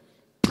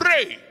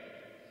 pray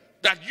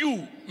that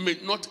you may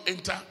not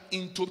enter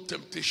into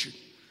temptation.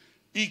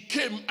 He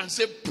came and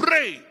said,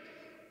 pray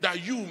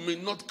that you may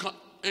not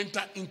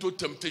enter into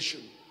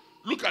temptation.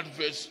 Look at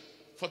verse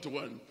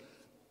 41.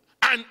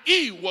 And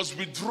he was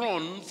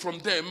withdrawn from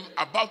them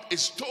about a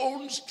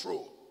stone's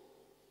throw.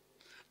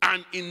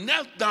 And he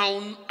knelt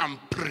down and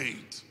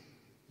prayed.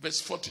 Verse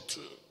 42.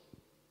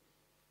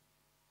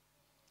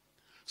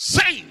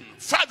 Saying,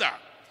 Father,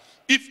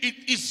 if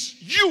it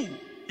is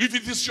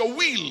your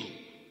will,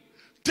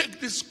 take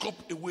this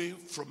cup away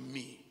from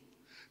me.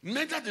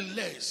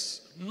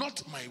 Nevertheless,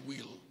 not my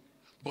will,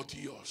 but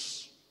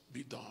yours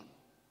be done.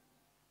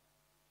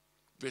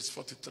 Verse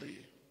 43.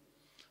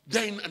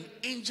 Then an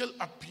angel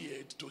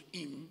appeared to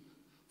him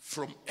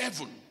from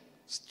heaven,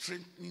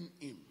 strengthening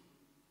him.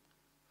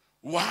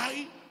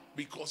 Why?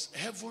 Because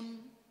heaven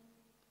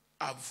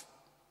have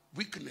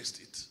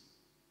witnessed it.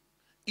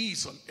 He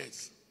is on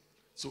earth.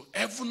 So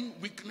heaven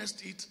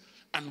witnessed it.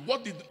 And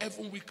what did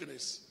heaven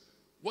witness?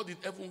 What did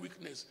heaven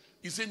witness?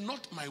 He said,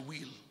 not my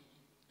will,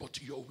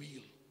 but your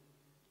will.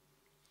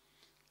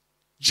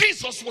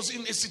 Jesus was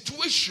in a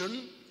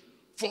situation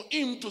for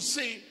him to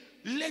say,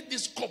 let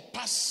this cup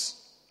pass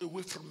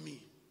away from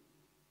me.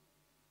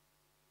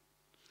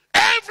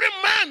 Every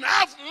man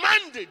have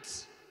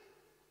mandate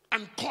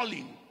and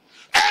calling.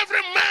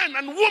 Every man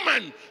and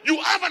woman,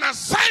 you have an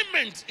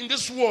assignment in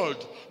this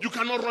world. You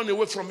cannot run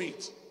away from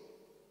it.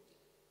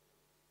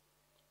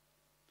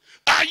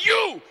 Are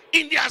you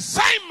in the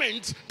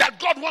assignment that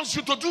God wants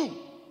you to do?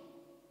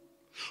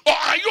 Or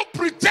are you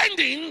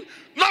pretending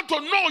not to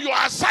know your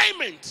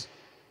assignment?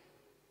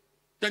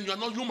 Then you are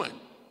not human.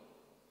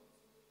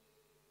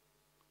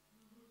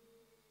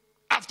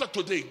 After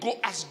today, go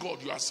ask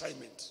God your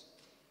assignment.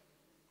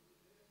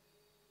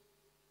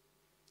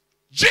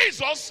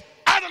 Jesus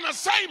had an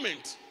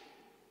assignment.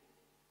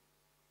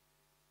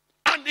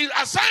 And the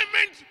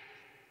assignment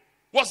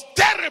was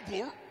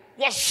terrible,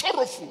 was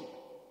sorrowful.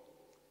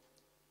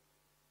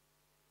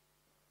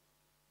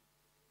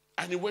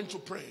 And he went to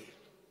pray.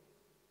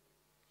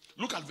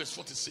 Look at verse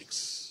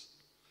 46.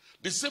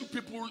 The same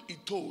people he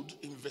told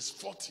in verse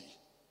 40,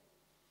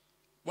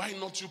 why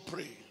not you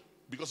pray?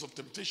 Because of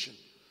temptation.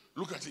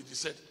 Look at it. He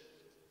said,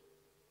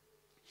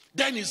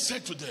 then he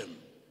said to them,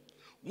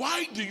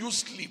 why do you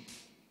sleep?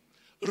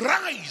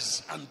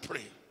 Rise and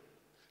pray,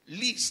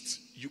 lest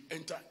you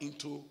enter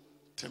into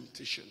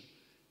temptation.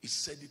 He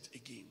said it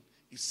again.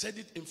 He said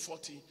it in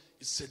 40.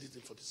 He said it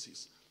in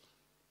 46.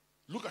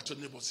 Look at your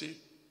neighbor. Say,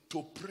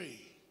 to pray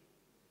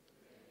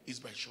is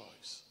by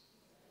choice.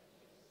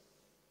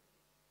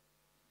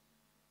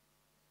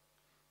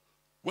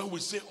 When we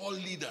say all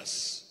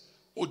leaders,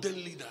 ordained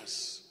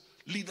leaders,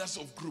 leaders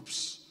of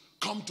groups,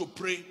 come to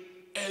pray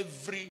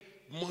every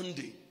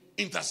Monday,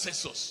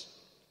 intercessors.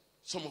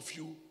 Some of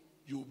you,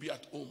 you will be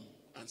at home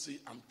and say,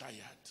 I'm tired.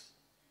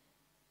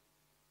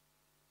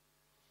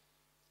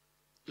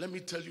 Let me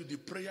tell you, the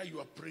prayer you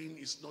are praying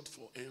is not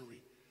for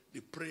Henry.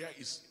 The prayer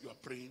you are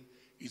praying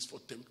is for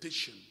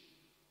temptation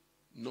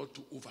not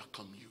to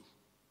overcome you.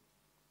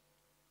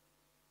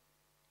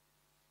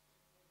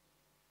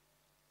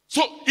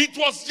 So it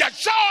was your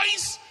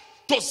choice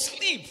to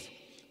sleep.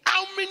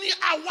 How many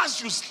hours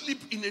you sleep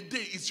in a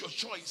day is your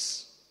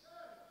choice.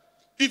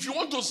 If you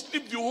want to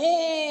sleep the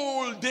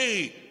whole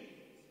day,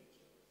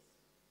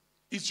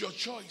 it's your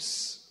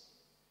choice.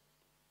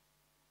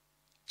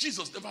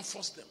 Jesus never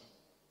forced them.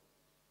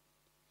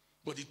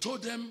 But he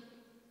told them,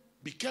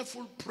 be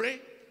careful, pray,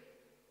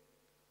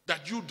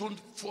 that you don't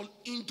fall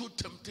into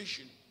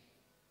temptation.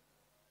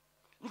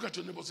 Look at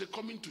your neighbor, say,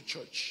 coming to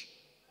church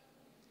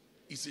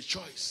is a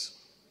choice.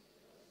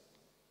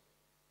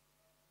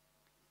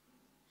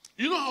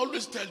 You know, I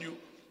always tell you,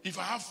 if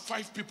I have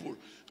 5 people,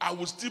 I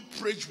will still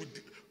preach with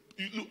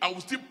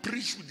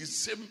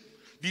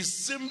the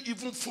same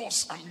even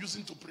force I'm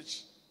using to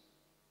preach.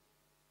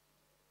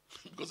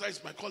 Because that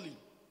is my calling,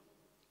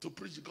 to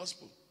preach the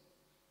gospel.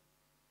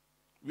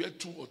 Where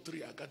 2 or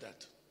 3 are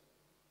gathered,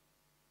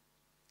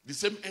 the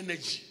same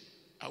energy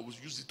I will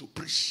use it to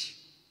preach.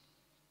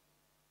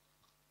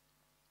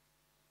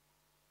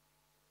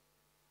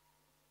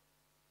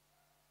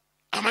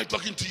 Am I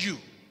talking to you?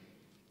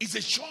 It's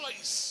a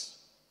choice.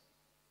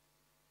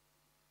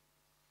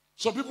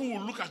 Some people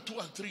will look at 2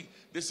 and 3.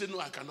 They say, no,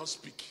 I cannot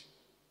speak.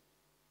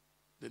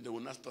 Then they will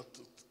not start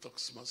to talk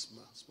small.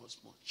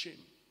 Shame.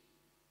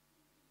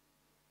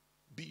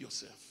 Be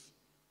yourself.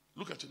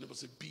 Look at your neighbor and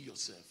say, be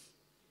yourself.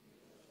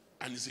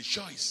 And it's a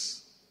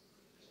choice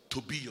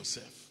to be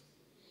yourself.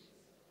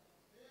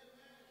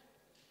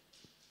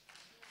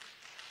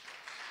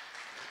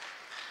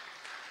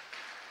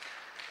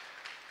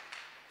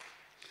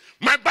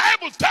 My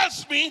Bible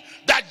tells me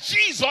that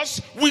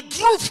Jesus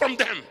withdrew from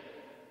them.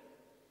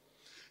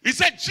 He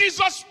said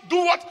Jesus do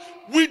what?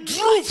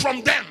 Withdrew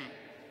from them.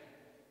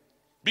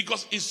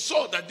 Because he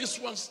saw that these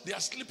ones, they are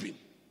sleeping.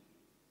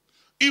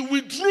 He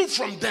withdrew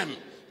from them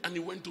and he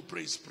went to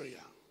pray his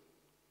prayer.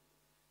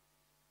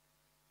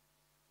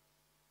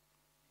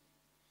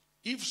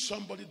 If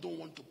somebody don't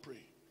want to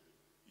pray,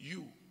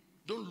 you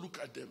don't look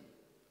at them.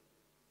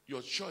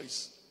 Your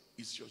choice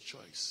is your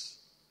choice.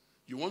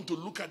 You want to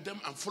look at them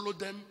and follow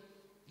them,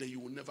 then you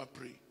will never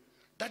pray.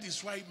 That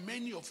is why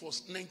many of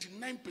us,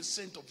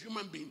 99% of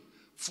human beings,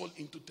 fall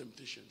into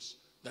temptations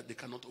that they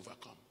cannot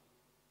overcome.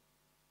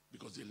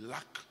 Because they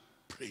lack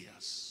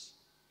prayers.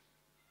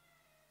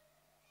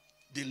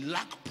 They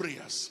lack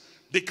prayers.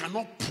 They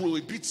cannot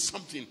prohibit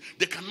something.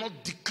 They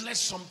cannot declare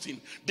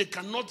something. They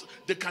cannot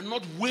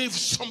wave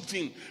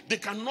something. They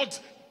cannot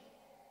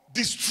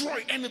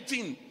destroy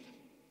anything.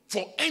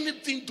 For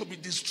anything to be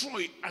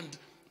destroyed and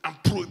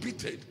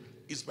prohibited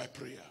is by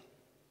prayer.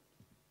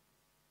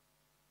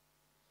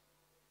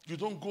 You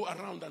don't go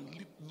around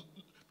and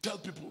tell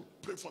people,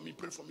 pray for me,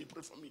 pray for me,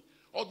 pray for me.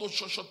 All those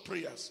short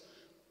prayers,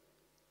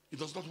 it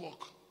does not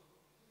work.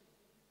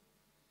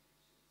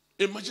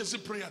 Emergency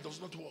prayer does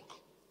not work.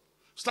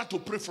 Start to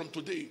pray from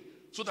today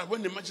so that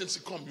when the emergency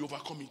comes, you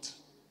overcome it.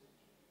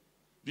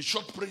 The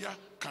short prayer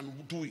can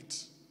do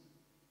it.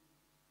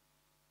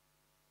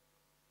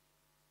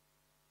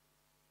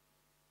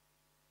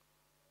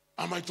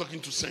 Am I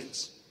talking to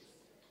saints?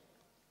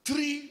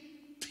 3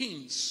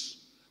 things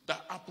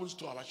that happens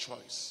to our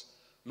choice.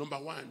 Number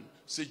 1,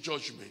 say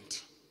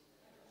judgment.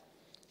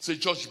 Say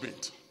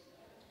judgment.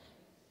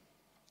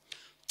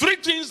 3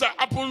 things that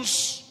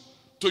happens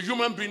to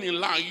human being in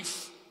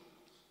life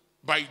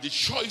by the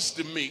choice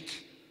they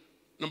make.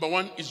 Number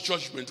 1 is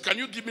judgment. Can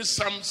you give me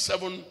Psalm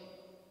 7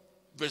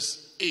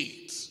 verse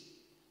 8?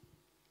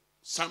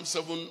 Psalm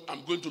 7,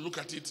 I'm going to look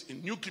at it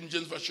in New King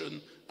James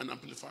Version and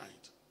Amplified.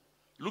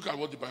 Look at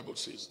what the Bible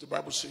says. The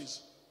Bible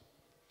says,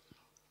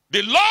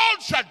 the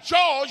Lord shall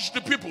judge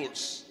the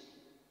peoples.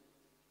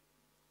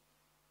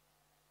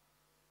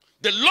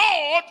 The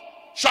Lord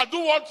shall do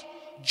what?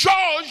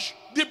 Judge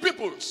the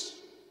peoples.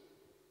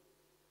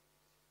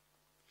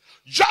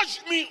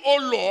 Judge me,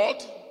 O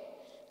Lord,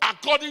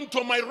 according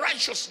to my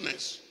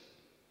righteousness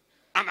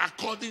and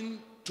according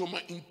to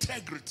my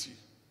integrity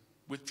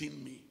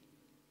within me.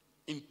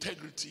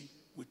 Integrity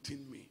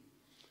within me.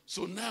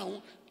 So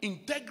now,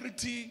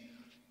 integrity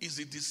is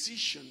a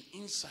decision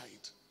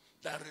inside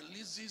that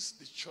releases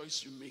the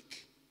choice you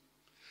make.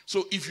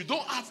 So if you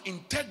don't have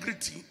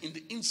integrity in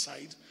the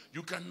inside,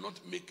 you cannot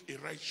make a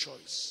right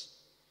choice.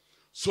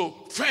 So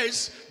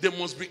first, there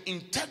must be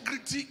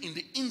integrity in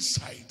the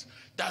inside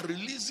that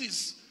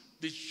releases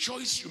the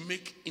choice you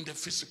make in the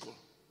physical.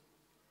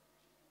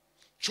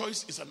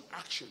 Choice is an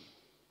action,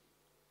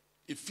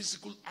 a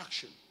physical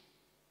action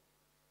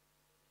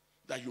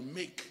that you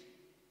make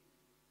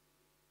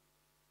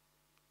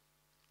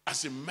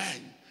as a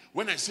man.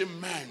 When I say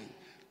man,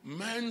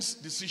 man's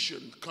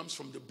decision comes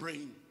from the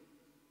brain.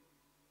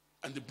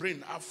 And the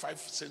brain have 5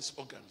 sense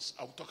organs.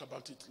 I'll talk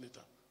about it later.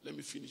 Let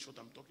me finish what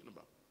I'm talking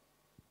about.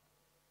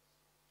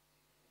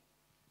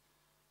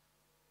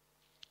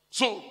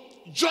 So,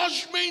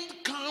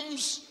 judgment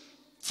comes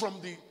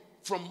from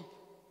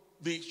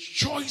the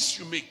choice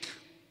you make.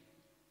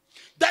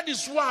 That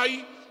is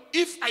why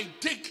if I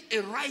take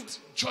a right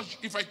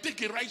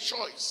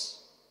choice,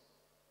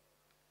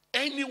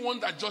 anyone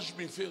that judges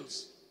me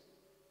fails.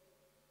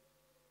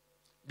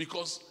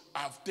 Because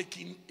I've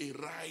taken a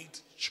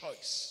right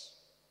choice.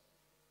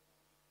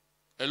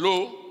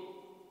 Hello?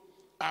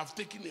 I've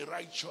taken a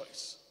right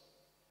choice.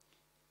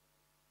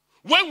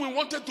 When we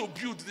wanted to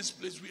build this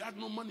place, we had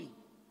no money.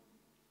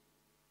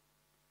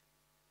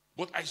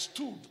 But I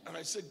stood and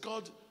I said,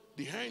 God,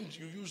 the hand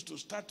you used to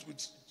start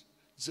with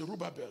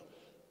Zerubbabel,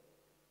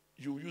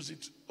 you use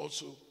it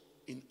also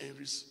in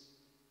Eri's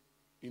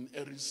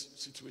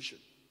situation.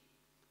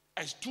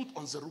 I stood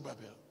on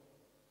Zerubbabel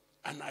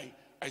and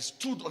I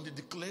stood on the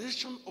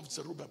declaration of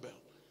Zerubbabel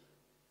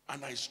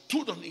and I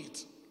stood on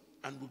it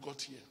and we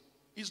got here.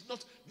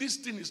 This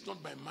thing is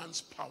not by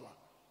man's power,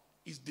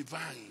 it's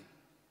divine.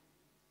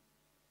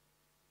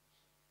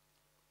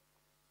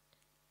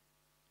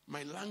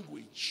 My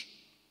language,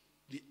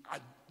 the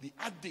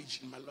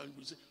adage in my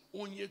language is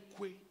onye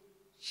kwe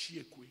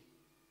chiekwe.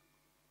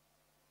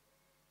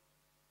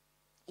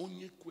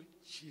 Onye kwe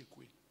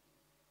chiekwe.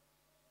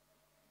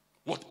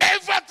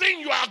 Whatever thing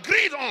you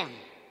agreed on,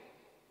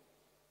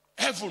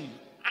 heaven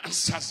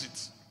answers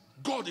it.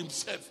 God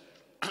himself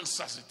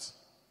answers it.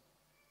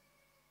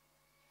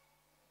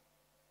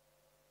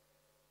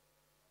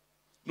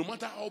 No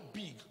matter how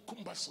big,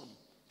 cumbersome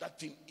that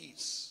thing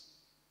is,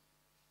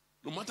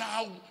 no matter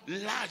how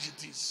large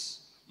it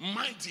is,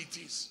 mighty it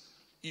is,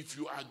 if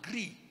you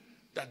agree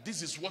that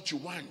this is what you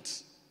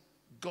want,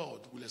 God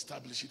will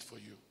establish it for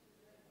you.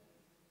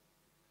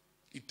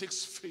 It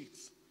takes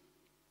faith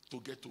to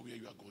get to where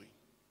you are going.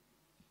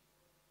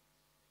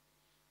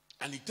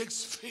 And it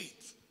takes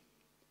faith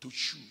to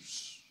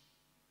choose.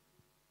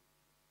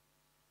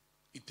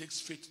 It takes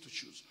faith to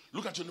choose.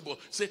 Look at your neighbor.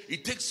 Say,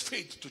 it takes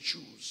faith to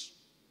choose.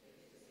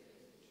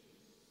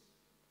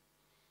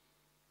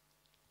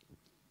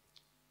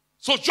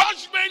 So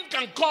judgment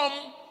can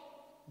come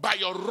by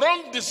your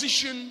wrong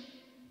decision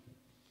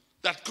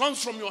that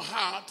comes from your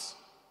heart,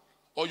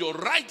 or your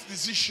right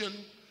decision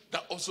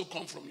that also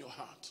comes from your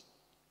heart.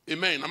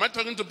 Amen. Am I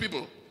talking to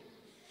people?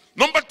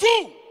 Number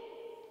 2,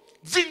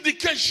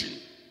 vindication.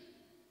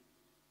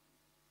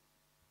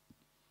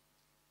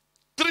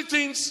 3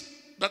 things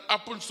that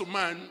happens to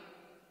man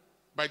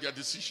by their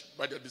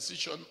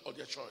decision or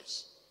their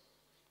choice.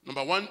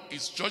 Number 1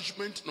 is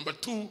judgment. Number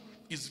 2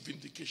 is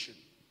vindication.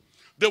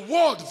 The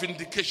word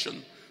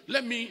vindication,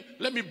 let me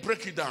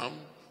break it down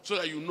so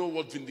that you know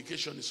what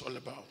vindication is all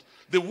about.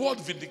 The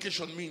word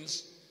vindication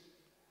means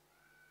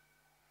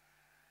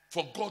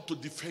for God to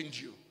defend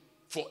you,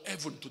 for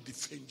heaven to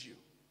defend you.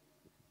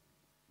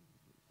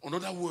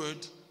 Another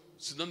word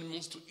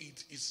synonymous to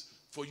it is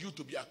for you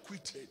to be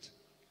acquitted.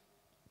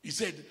 He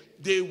said,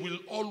 they will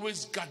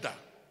always gather.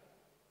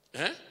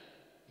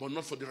 but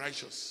not for the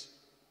righteous.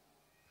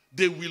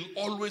 They will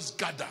always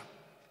gather,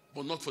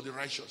 but not for the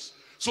righteous.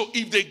 So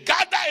if they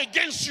gather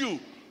against you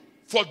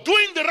for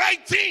doing the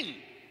right thing,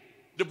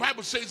 the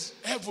Bible says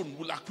heaven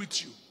will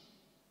acquit you.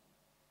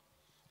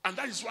 And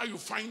that is why you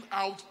find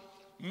out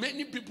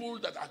many people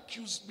that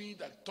accuse me,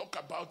 that talk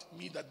about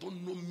me, that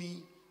don't know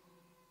me,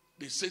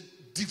 they say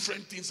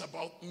different things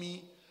about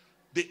me.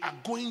 They are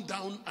going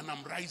down and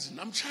I'm rising.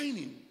 I'm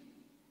shining.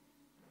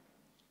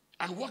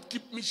 And what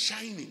keeps me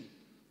shining?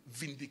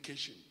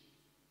 Vindication.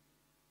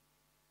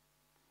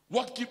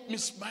 What keeps me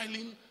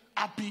smiling,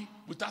 happy,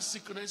 without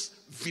sickness?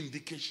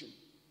 Vindication.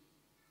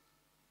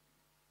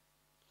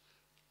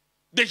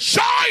 The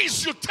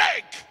choice you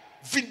take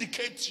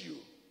vindicates you.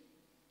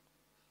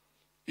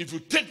 If you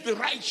take the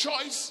right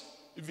choice,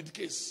 it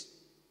vindicates.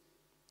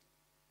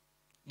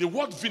 The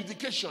word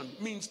vindication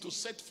means to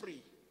set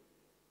free.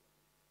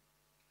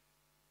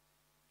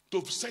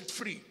 To set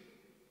free.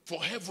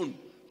 For heaven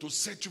to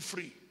set you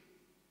free.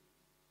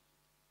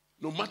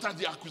 No matter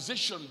the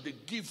accusation they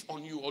give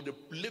on you or the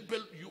label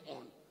you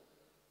on,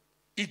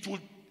 it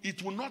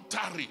will not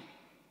tarry.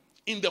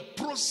 In the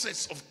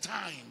process of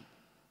time,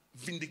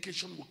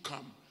 vindication will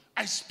come.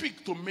 I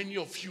speak to many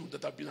of you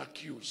that have been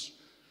accused.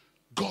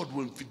 God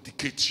will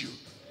vindicate you.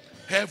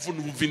 Heaven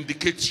will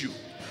vindicate you.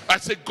 I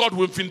say God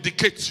will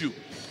vindicate you.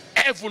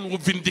 Heaven will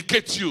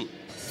vindicate you.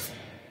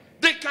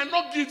 They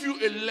cannot give you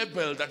a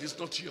label that is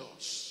not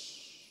yours.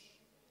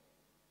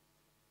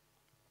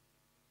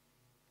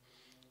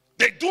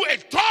 They do a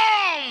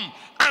thorn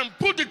and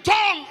put the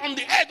thorn on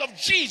the head of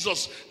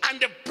Jesus and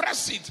they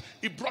press it.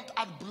 It brought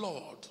out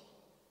blood.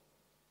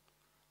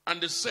 And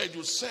they said,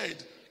 you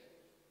said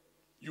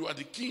you are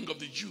the king of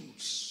the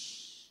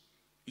Jews.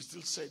 He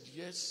still said,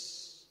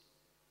 yes,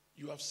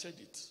 you have said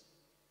it.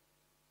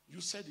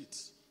 You said it.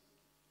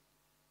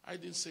 I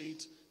didn't say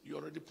it. You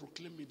already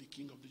proclaimed me the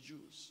king of the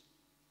Jews.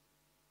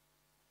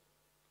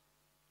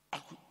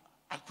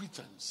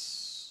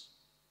 Acquittance.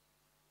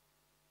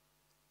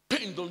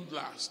 Pain don't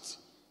last.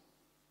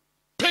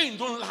 Pain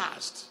don't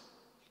last.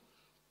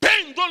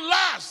 Pain don't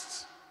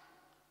last.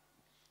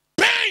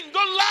 Pain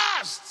don't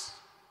last.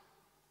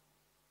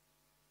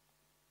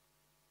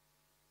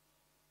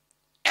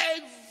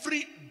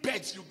 Every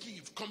bet you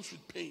give comes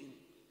with pain.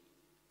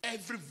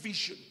 Every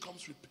vision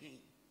comes with pain.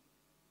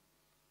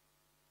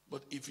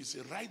 But if it's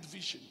a right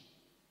vision,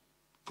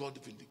 God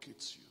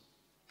vindicates you.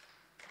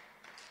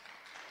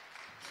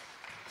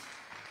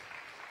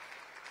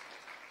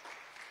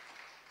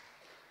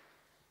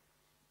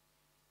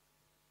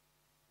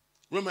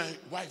 When my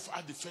wife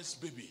had the first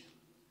baby,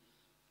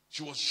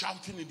 she was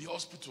shouting in the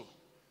hospital.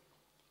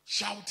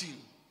 Shouting,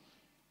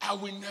 I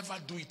will never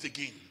do it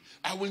again.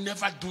 I will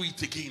never do it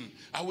again.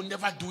 I will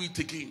never do it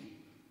again.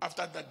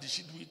 After that, did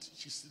she do it?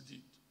 She still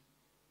did.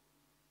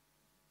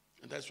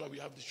 And that's why we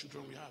have the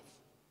children we have.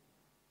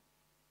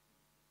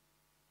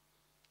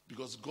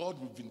 Because God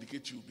will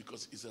vindicate you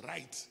because it's a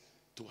right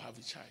to have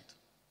a child.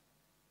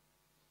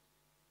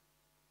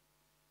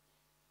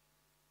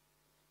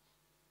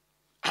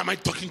 Am I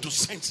talking to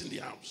saints in the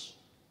house?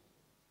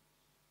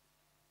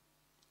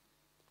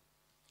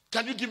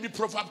 Can you give me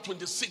Proverbs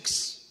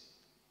 26?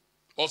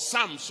 Or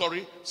Psalm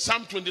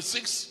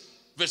 26,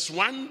 verse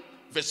 1,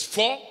 verse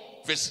 4,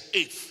 verse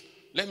 8.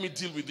 Let me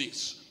deal with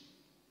this.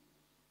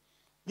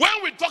 When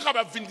we talk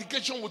about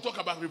vindication, we talk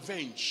about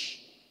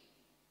revenge.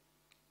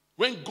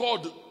 When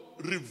God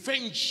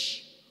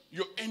revenge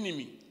your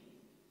enemy,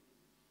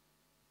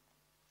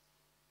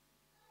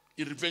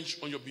 he revenge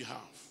on your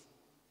behalf.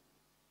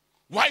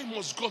 Why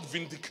must God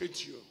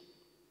vindicate you?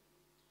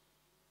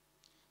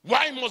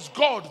 Why must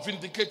God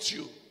vindicate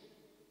you?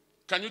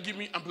 Can you give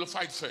me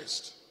Amplified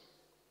first?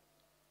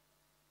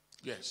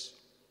 Yes.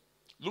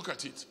 Look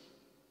at it.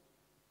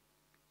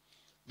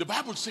 The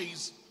Bible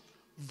says,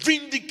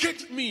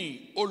 vindicate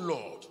me, O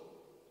Lord,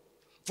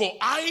 for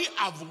I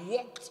have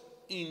walked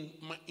in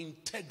my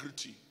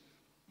integrity,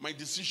 my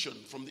decision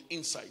from the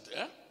inside.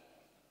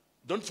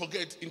 Don't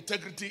forget,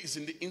 integrity is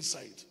in the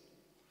inside.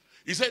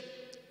 He said,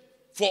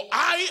 for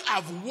I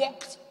have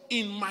walked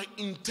in my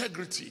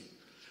integrity.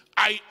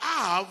 I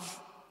have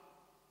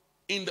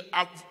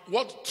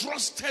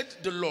trusted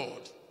the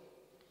Lord,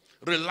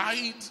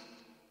 relied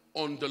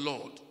on the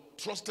Lord,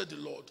 trusted the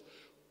Lord,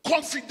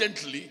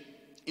 confidently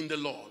in the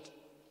Lord.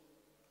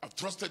 I've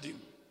trusted him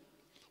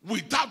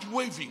without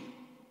wavering,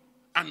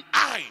 and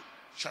I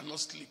shall not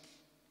sleep.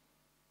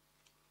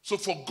 So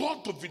for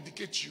God to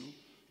vindicate you,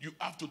 you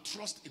have to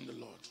trust in the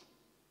Lord.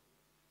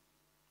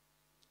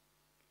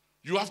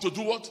 You have to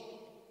do what?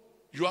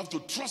 You have to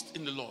trust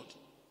in the Lord.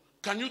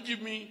 Can you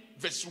give me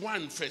verse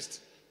 1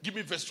 first? Give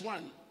me verse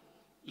 1.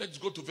 Let's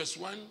go to verse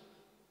 1.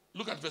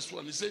 Look at verse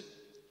 1. He said,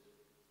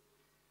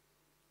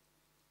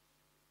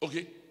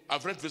 okay,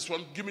 I've read verse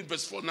 1. Give me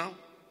verse 4 now.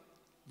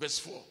 Verse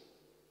 4.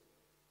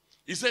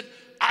 He said,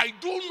 I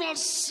do not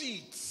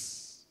sit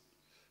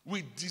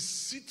with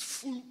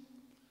deceitful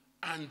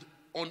and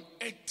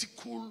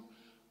unethical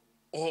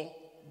or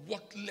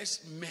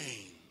worthless men.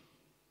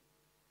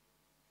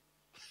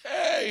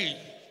 Hey!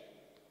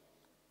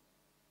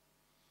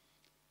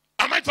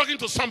 Am I I talking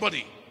to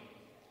somebody?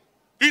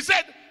 He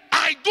said,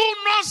 I do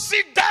not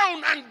sit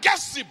down and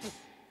gossip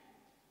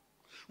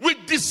with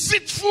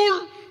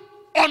deceitful,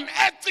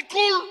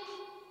 unethical,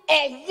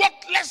 or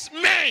worthless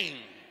men,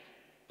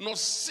 nor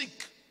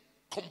seek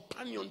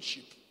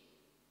companionship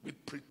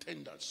with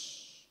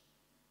pretenders,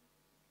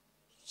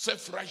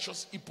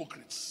 self-righteous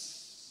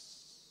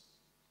hypocrites.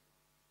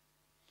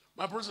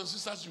 My brothers and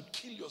sisters, you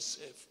kill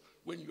yourself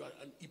when you are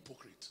an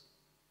hypocrite.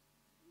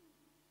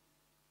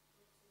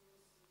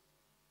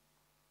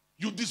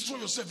 You destroy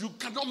yourself. You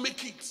cannot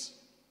make it.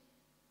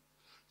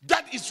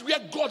 That is where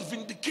God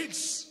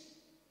vindicates.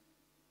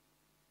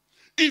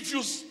 If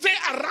you stay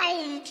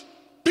around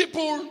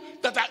people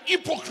that are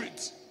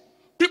hypocrites,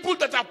 people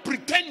that are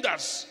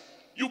pretenders,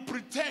 you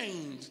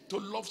pretend to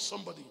love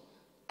somebody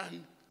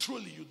and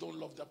truly you don't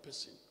love that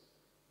person.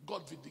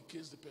 God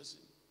vindicates the person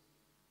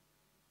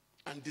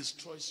and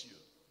destroys you,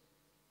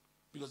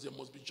 because there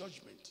must be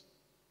judgment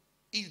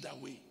either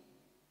way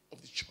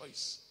of the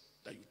choice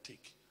that you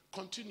take.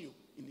 Continue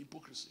in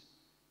hypocrisy.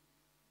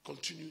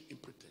 Continue in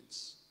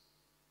pretense.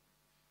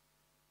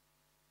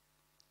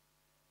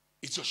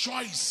 It's your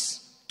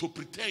choice to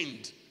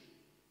pretend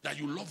that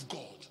you love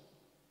God.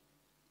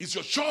 It's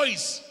your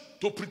choice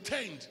to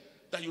pretend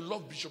that you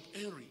love Bishop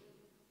Henry,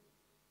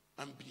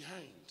 and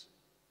behind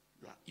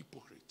you are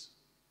hypocrite.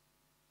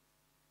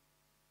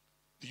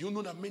 Do you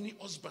know that many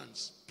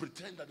husbands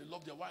pretend that they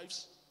love their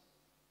wives?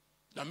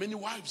 That many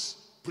wives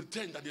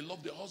pretend that they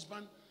love their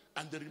husband,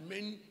 and they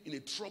remain in a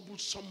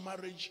troublesome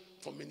marriage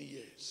for many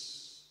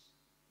years.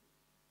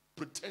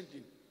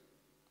 Pretending.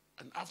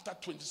 And after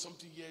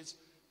 20-something years,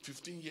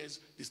 15 years,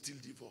 they still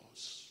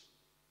divorce.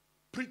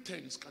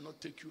 Pretense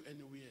cannot take you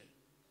anywhere.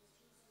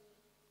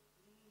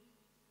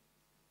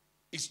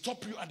 It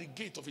stops you at the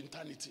gate of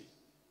eternity.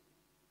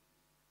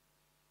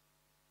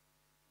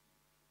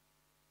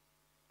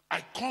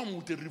 I come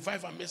with a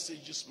revival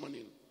message this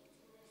morning.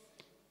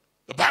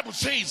 The Bible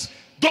says,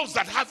 those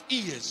that have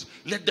ears,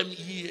 let them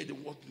hear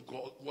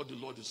what the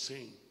Lord is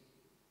saying.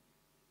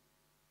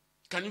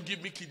 Can you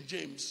give me King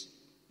James,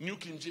 New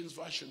King James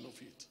version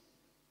of it?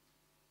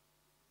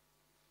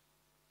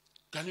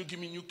 Can you give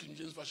me New King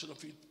James version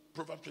of it?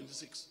 Proverbs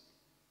 26,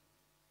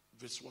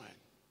 verse 1.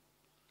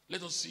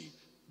 Let us see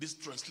this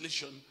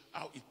translation,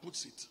 how it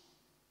puts it.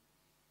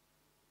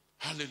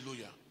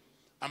 Hallelujah.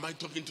 Am I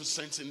talking to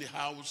saints in the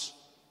house?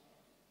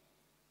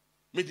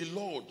 May the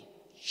Lord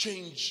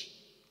change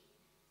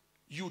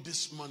you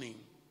this morning.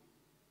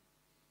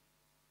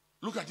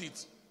 Look at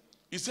it.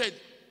 He said,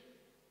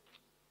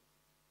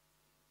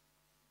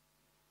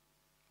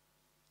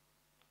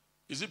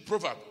 is it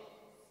Proverb?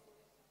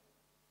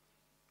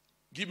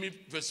 Give me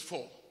verse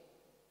 4.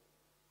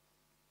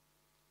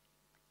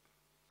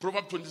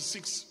 Proverb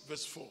 26,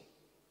 verse 4.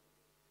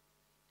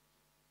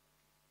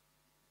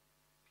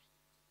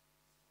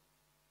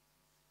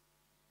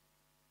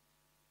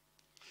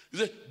 He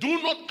said,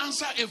 do not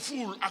answer a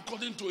fool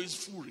according to his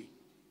fury,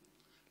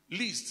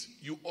 lest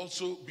you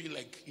also be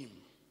like him.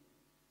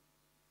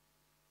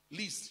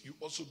 Lest you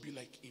also be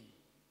like him.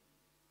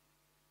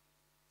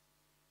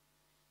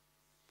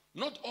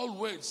 Not all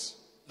words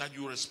that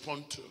you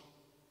respond to.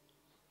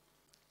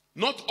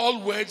 Not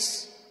all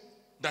words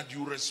that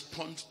you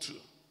respond to.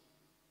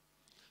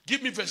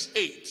 Give me verse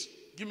 8.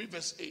 Give me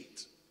verse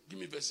 8. Give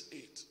me verse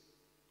 8.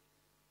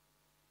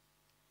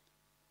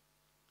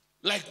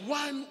 Like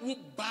one who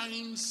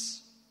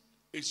binds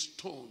a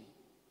stone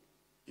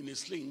in a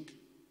sling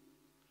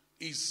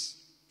is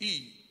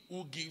he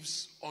who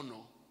gives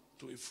honor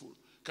to a fool.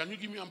 Can you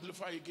give me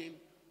Amplify again?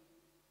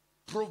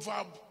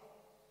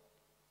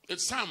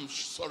 Psalm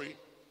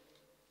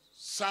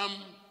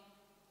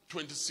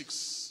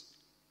 26.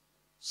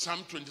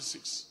 Psalm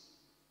 26.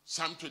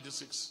 Psalm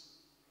 26.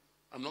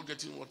 I'm not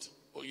getting what?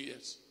 Oh,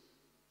 yes.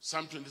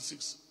 Psalm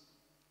 26.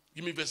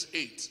 Give me verse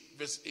 8.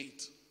 Verse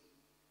 8.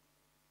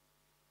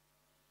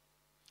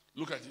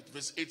 Look at it.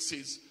 Verse 8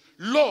 says,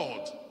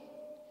 Lord,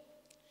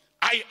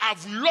 I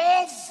have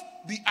loved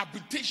the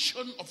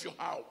habitation of your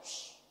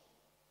house.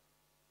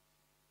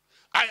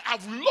 I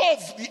have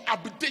loved the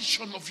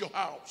habitation of your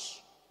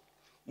house.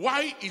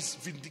 Why is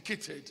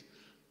vindicated?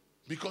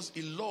 Because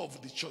he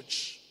loved the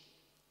church.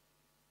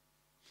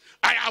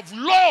 I have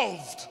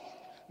loved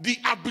the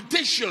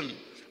habitation.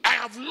 I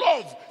have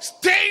loved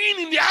staying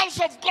in the house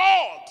of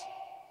God.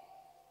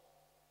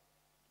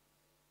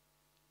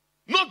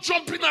 Not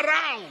jumping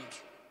around.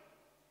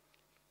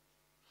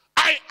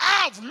 I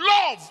have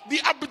loved the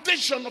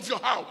habitation of your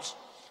house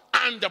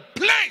and the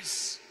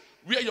place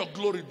where your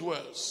glory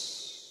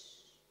dwells.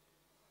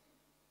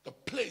 The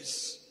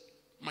place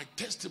my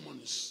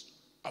testimonies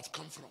have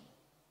come from.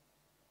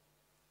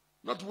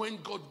 Not when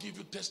God gives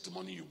you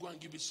testimony, you go and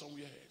give it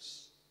somewhere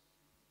else.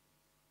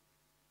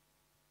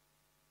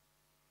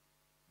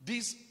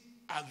 These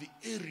are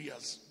the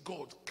areas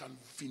God can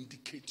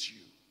vindicate you.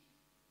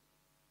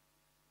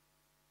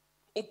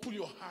 Open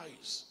your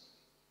eyes.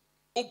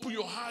 Open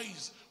your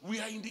eyes. We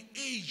are in the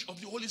age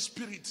of the Holy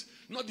Spirit,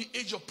 not the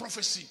age of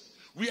prophecy.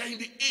 We are in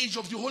the age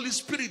of the Holy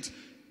Spirit.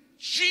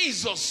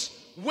 Jesus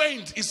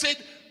went, he said,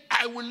 I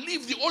I will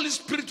leave the Holy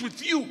Spirit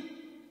with you.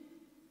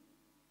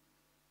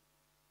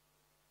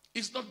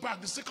 It's not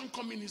back. The second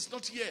coming is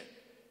not here.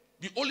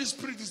 The Holy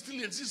Spirit is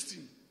still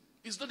existing.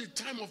 It's not the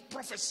time of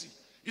prophecy.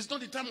 It's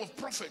not the time of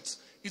prophets.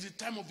 It's the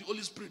time of the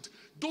Holy Spirit.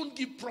 Don't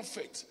give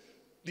prophet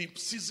the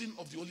season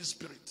of the Holy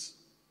Spirit.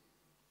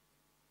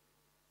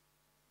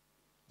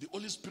 The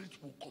Holy Spirit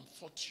will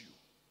comfort you.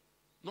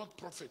 Not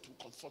prophet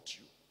will comfort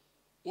you.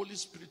 Holy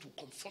Spirit will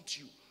comfort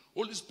you.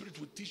 Holy Spirit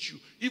will teach you.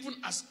 Even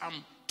as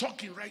I'm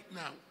talking right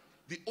now,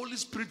 the Holy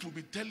Spirit will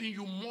be telling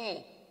you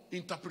more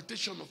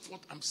interpretation of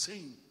what I'm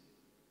saying.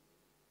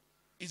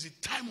 It's the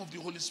time of the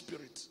Holy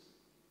Spirit.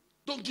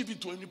 Don't give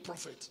it to any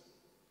prophet.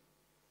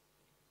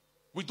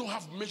 We don't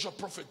have major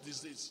prophet these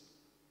days.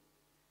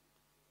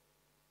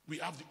 We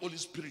have the Holy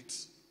Spirit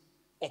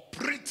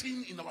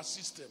operating in our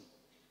system.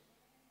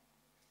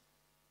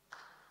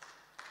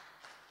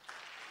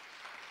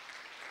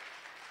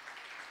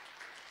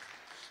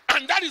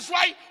 And that is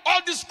why all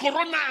this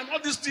corona and all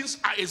these things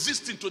are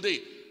existing today.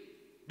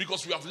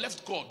 Because we have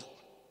left God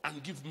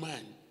and give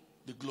man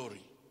the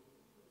glory.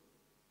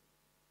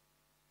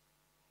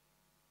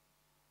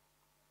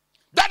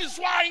 That is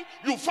why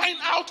you find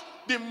out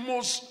the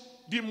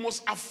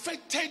most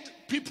affected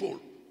people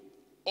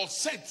or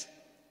set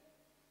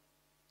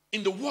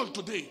in the world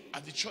today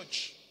are the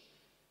church.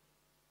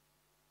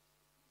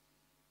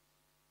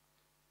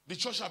 The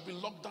church have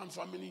been locked down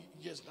for how many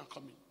years now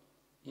coming?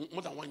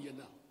 More than 1 year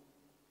now.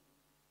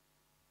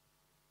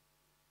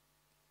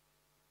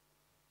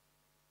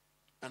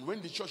 And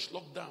when the church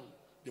locked down,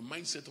 the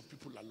mindset of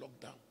people are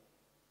locked down.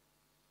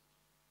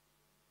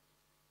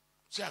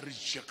 So I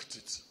reject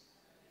it.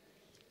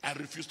 I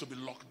refuse to be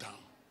locked down.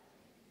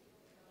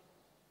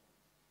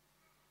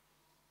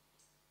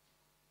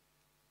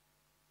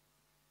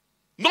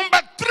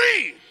 Number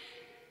 3,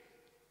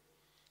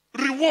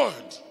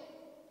 reward.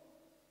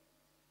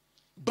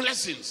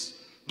 Blessings.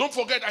 Don't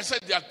forget, I said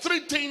there are 3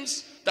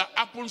 things that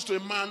happens to a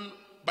man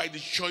by the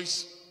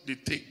choice they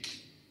take.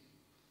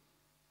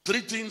 3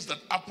 things that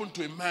happen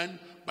to a man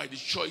by the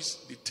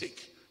choice they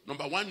take.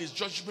 Number 1 is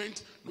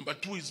judgment. Number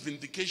 2 is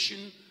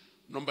vindication.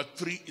 Number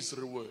 3 is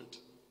reward.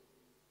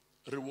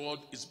 Reward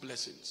is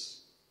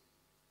blessings.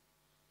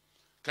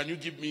 Can you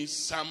give me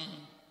Psalm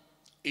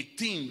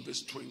 18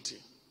 verse 20?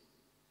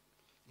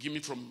 Give me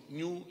from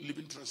New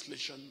Living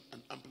Translation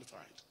and Amplified.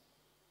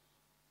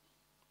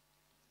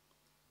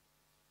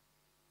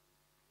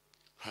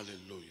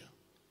 Hallelujah.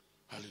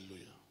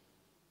 Hallelujah.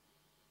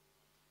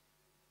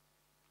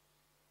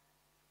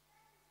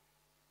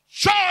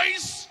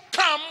 Choice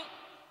come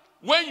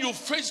when you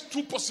face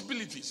 2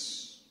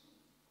 possibilities.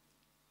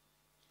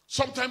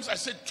 Sometimes I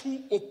say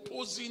 2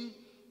 opposing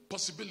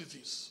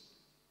possibilities.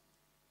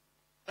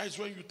 That is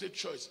when you take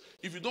choice.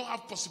 If you don't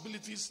have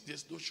possibilities,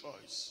 there's no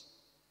choice.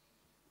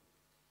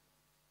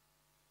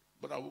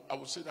 But I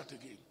will say that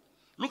again.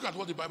 Look at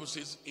what the Bible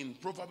says in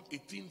Proverbs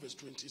 18 verse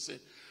 20. It says,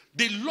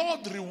 the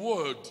Lord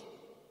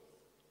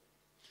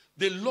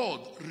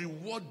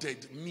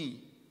rewarded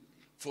me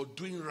for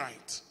doing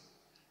right.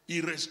 He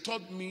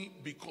restored me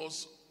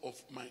because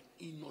of my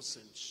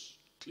innocence.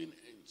 Clean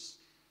hands.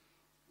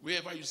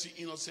 Wherever you see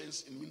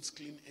innocence, it means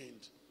clean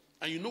hand.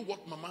 And you know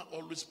what Mama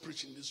always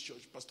preach in this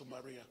church, Pastor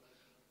Maria?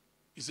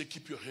 He said,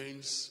 keep your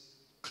hands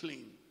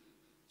clean.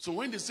 So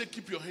when they say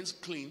keep your hands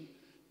clean,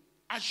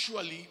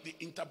 actually the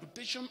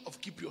interpretation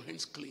of keep your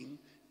hands clean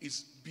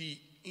is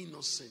be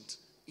innocent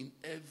in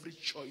every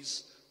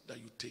choice that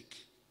you take.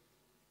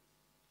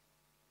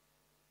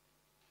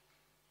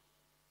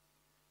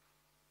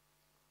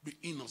 Be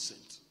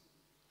innocent.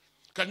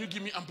 Can you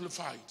give me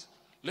Amplified?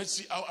 Let's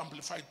see how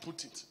Amplified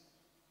put it.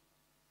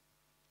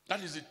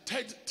 That is the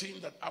 3rd thing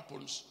that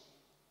happens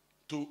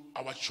to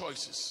our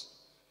choices.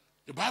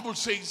 The Bible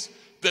says,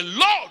 the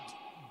Lord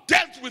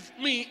dealt with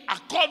me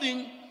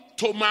according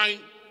to my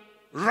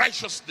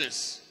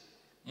righteousness.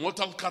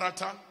 Moral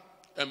character,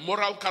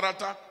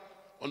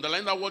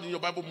 underline that word in your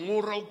Bible,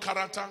 moral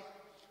character,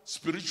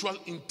 spiritual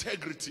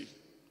integrity,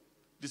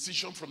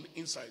 decision from the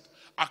inside.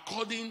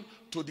 According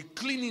to the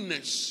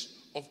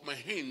cleanliness of my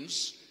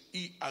hands,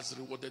 he has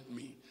rewarded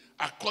me.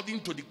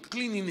 According to the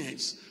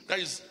cleanliness, that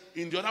is,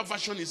 in the other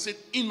version, it said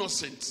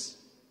innocence.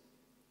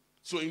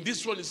 So in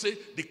this one, it said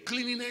the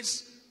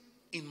cleanliness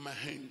in my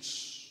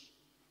hands.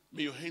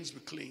 May your hands be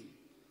clean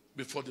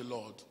before the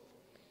Lord.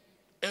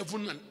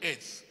 Heaven and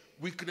earth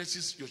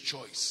witnesses your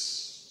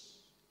choice.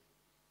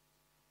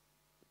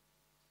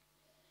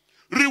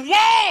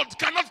 Reward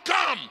cannot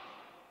come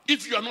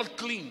if you are not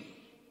clean.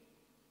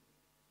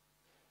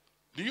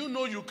 Do you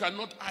know you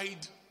cannot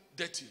hide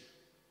dirty?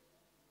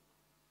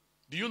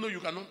 Do you know you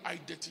cannot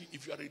hide dirty?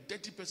 If you are a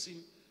dirty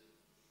person,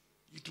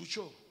 it will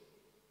show.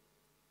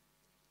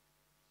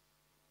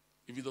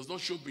 If it does not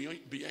show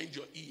behind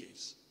your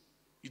ears,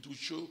 it will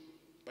show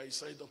by the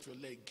side of your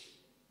leg.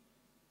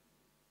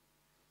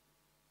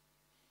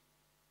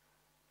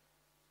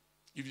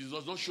 If it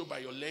does not show by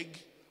your leg,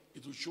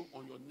 it will show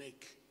on your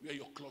neck where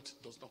your cloth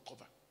does not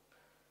cover.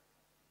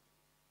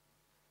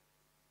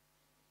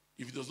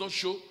 If it does not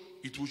show,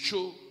 it will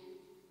show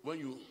when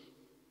you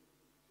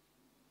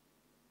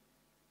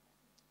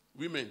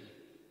Women,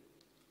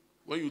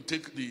 when you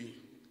take the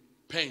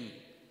pen,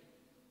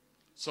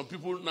 some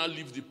people now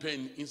leave the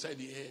pen inside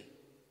the hair.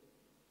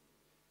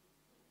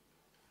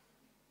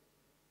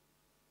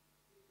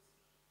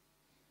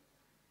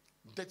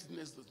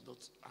 Dirtiness does not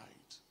hide.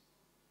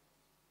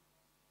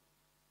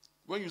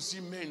 When you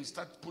see men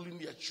start pulling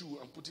their shoe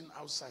and putting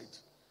outside,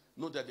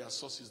 know that their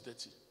source is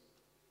dirty.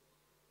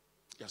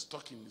 Their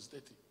stocking is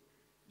dirty.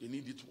 They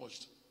need it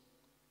washed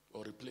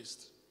or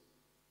replaced.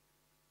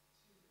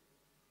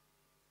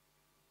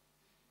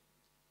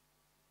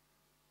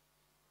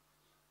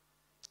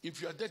 If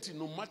you are dirty,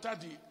 no matter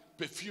the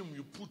perfume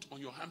you put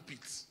on your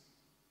armpits,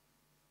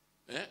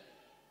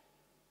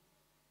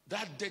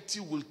 that dirty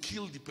will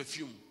kill the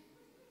perfume.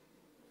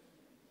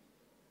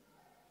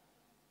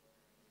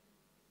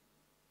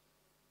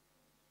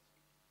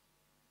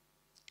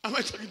 Am I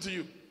talking to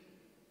you?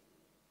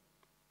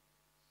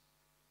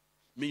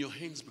 May your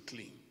hands be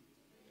clean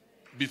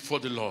before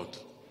the Lord.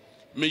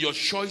 May your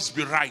choice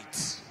be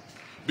right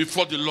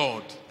before the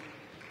Lord.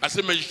 I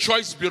say, may your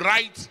choice be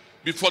right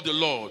before the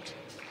Lord.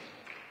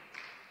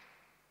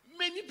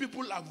 Many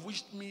people have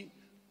wished me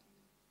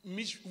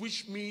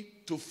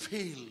to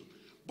fail,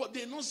 but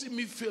they don't see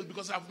me fail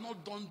because I have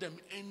not done them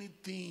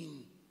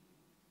anything.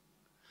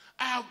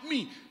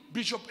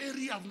 Bishop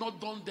Eri, have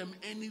not done them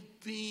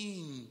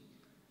anything.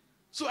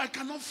 So I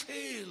cannot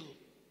fail.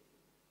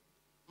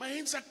 My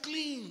hands are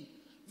clean.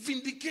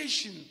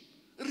 Vindication,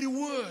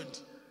 reward.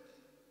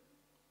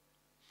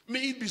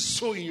 May it be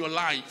so in your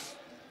life.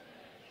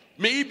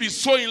 May it be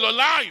so in your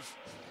life.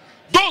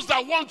 Those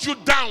that want you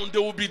down, they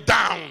will be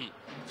down.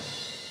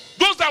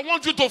 Those that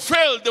want you to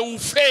fail, they will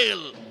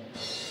fail.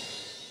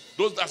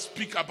 Those that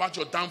speak about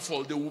your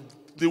downfall, they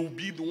will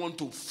be the one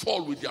to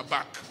fall with their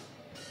back.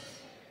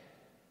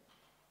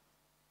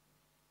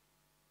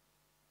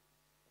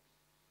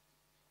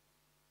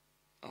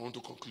 I want to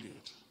conclude.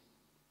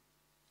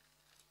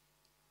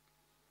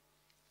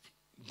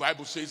 The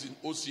Bible says in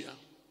Hosea,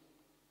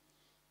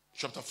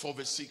 chapter 4,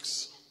 verse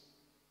 6,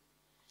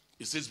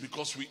 it says,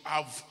 because we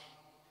have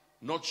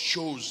not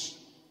chose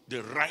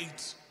the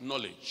right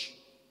knowledge,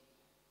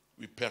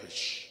 we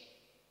perish.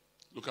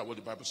 Look at what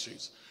the Bible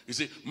says. It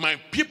says, my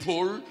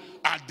people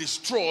are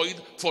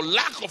destroyed for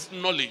lack of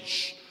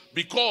knowledge,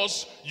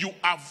 because you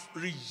have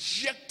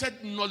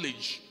rejected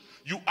knowledge.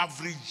 You have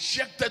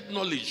rejected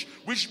knowledge,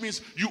 which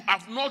means you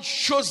have not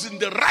chosen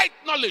the right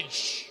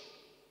knowledge.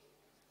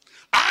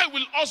 I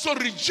will also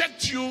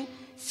reject you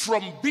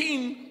from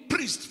being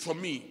priest for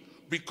me,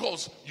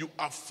 because you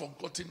have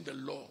forgotten the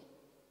law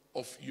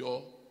of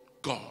your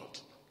God.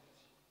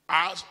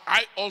 As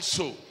I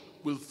also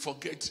will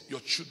forget your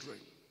children.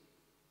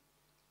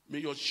 May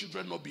your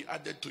children not be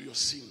added to your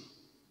sin.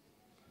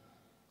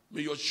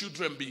 May your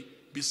children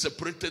be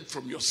separated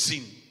from your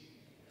sin.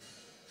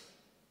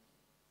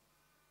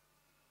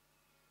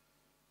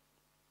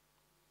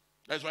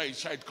 That's why a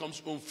child comes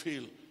home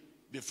fail.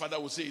 The father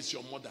will say, it's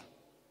your mother.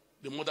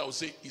 The mother will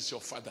say, it's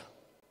your father.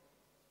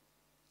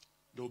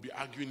 They will be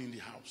arguing in the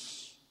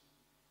house.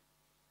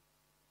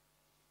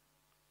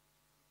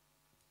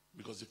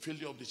 Because the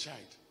failure of the child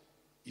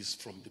is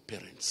from the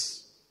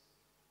parents.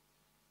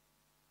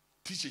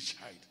 Teach a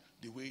child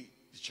the way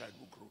the child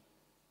will grow.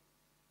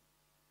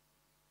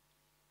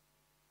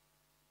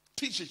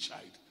 Teach a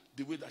child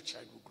the way that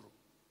child will grow.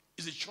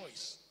 It's a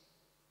choice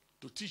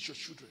to teach your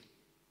children.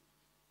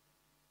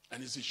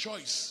 And it's a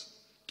choice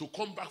to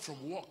come back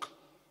from work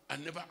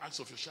and never ask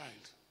of your child.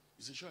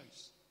 It's a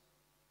choice.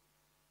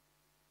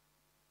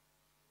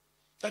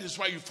 That is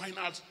why you find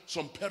out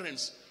some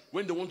parents,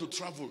 when they want to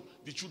travel,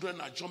 the children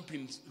are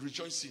jumping,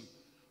 rejoicing.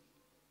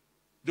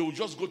 They will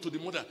just go to the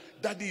mother.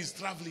 Daddy is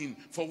traveling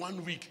for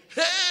 1 week.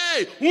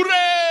 Hey,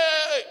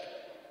 hooray!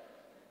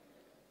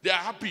 They are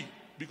happy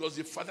because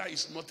the father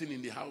is nothing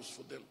in the house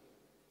for them.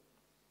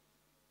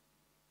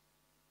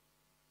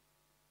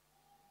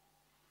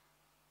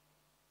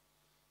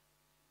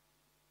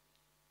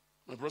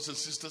 My brothers and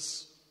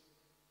sisters,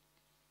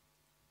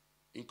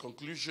 in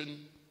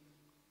conclusion,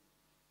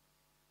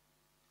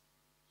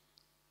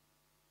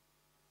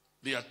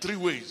 there are 3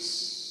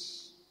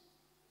 ways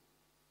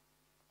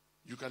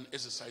you can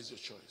exercise your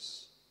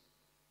choice.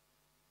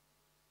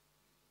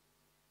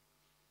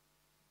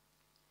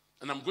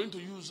 And I'm going to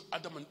use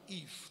Adam and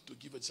Eve to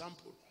give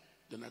example.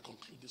 Then I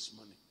conclude this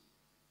morning.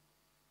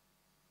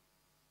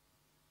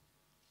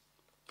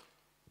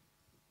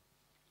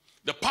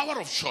 The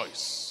power of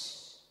choice.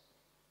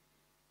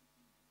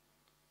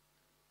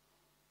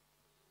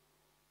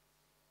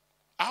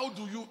 How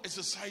do you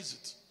exercise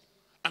it?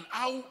 And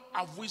how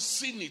have we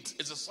seen it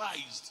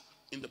exercised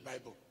in the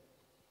Bible?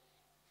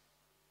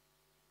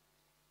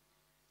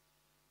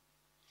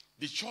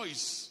 The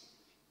choice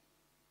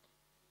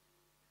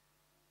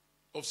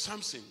of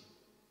Samson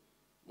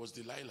was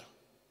Delilah.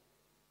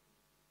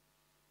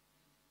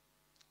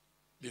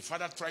 The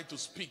father tried to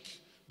speak,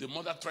 the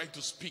mother tried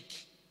to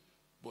speak,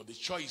 but the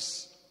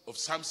choice of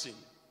Samson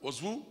was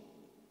who?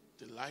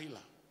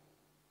 Delilah.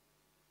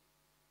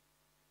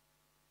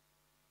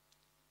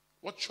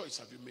 What choice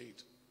have you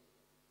made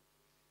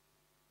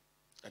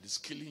that is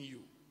killing you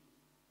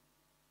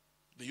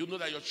Do you know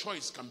that your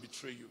choice can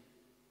betray you?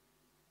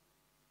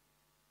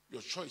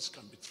 Your choice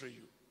can betray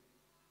you.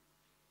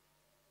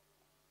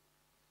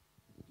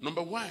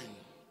 Number one,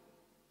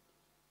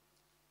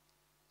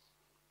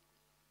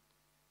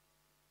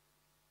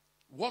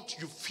 what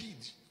you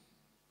feed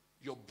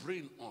your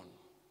brain on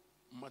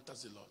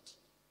matters a lot.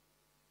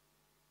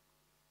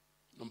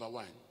 Number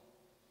one,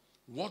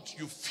 what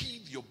you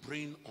feed your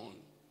brain on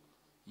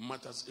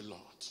matters a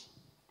lot.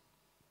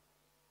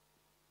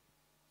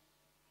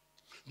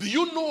 Do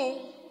you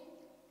know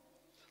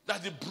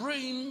that the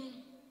brain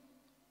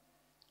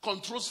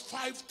controls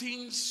 5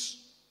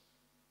 things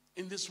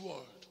in this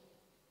world?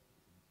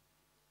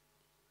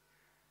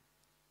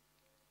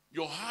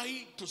 Your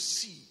eye to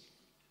see,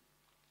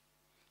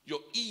 your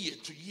ear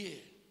to hear,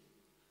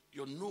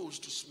 your nose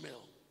to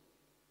smell,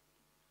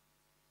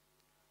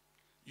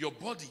 your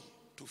body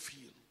to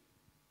feel.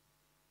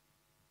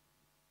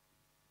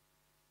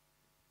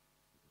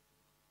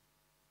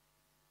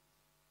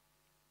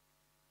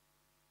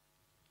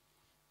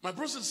 My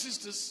brothers and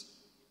sisters,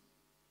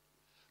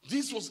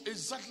 this was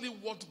exactly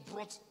what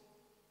brought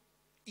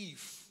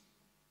Eve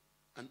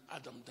and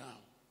Adam down.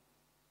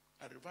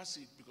 I reverse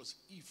it because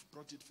Eve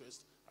brought it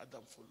first,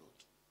 Adam followed.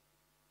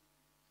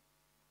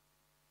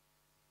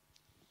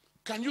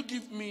 Can you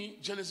give me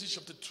Genesis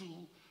chapter 2?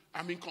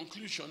 In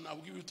conclusion, I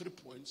will give you 3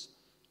 points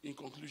in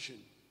conclusion.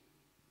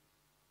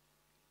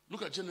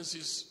 Look at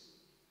Genesis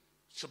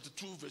chapter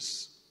 2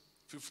 verse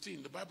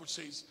 15. The Bible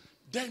says,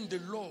 then the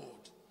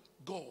Lord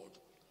God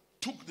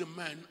took the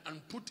man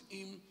and put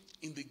him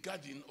in the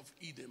garden of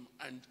Eden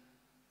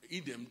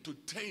to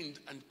tend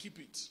and keep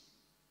it.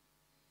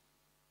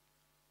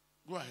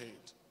 Go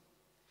ahead.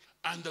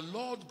 And the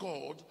Lord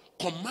God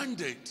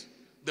commanded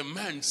the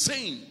man,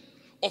 saying,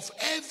 of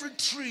every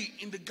tree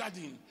in the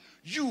garden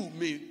you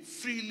may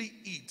freely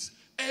eat.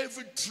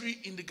 Every tree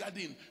in the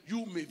garden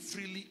you may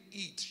freely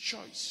eat.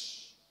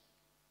 Choice.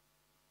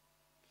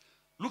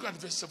 Look at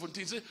verse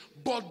 17. It says,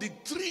 but the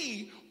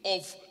tree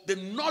of the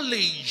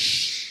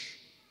knowledge,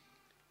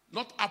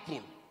 not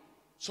apple.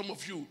 Some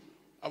of you,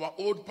 our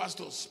old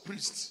pastors,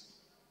 priests,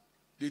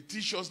 they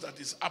teach us that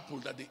it's apple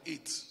that they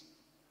ate.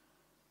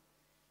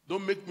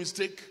 Don't make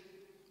mistake.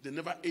 They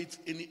never ate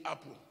any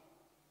apple.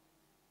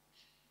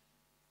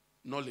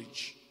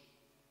 Knowledge.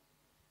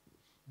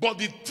 But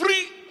the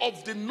tree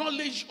of the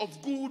knowledge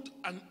of good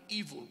and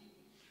evil,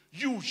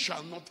 you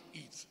shall not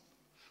eat.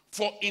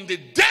 For in the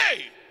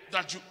day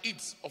that you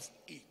eat of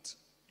it,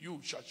 you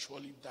shall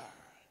surely die.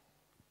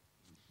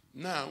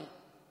 Now,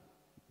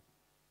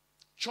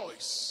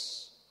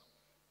 choice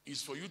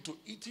is for you to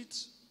eat it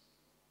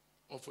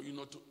or for you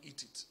not to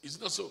eat it. Is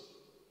it not so?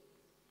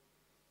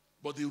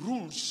 But the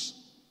rules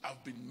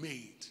have been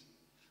made.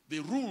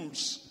 The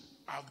rules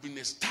have been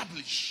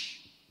established.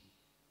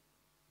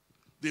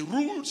 The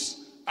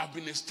rules have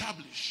been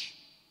established.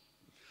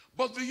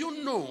 But do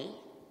you know,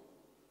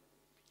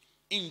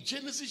 in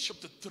Genesis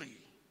chapter 3,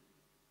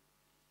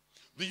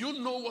 do you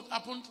know what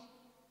happened?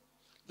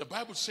 The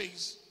Bible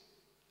says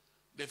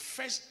the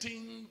first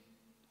thing,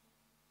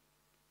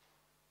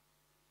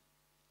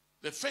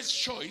 the first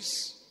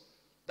choice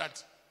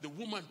that the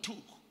woman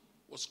took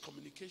was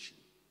communication.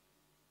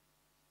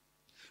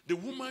 The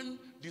woman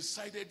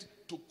decided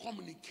to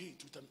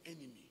communicate with an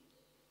enemy.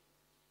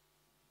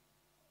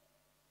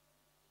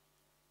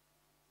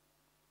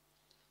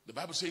 The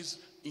Bible says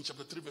in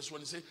chapter 3 verse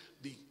 1, it says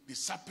the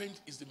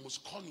serpent is the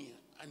most cunning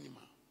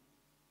animal.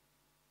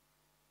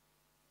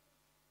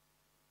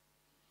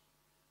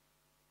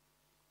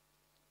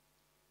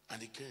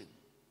 And he came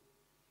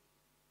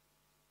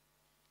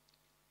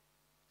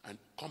and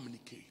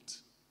communicate.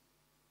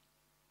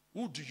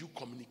 Who do you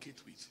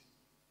communicate with?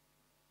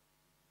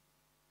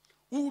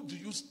 Who do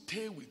you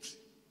stay with?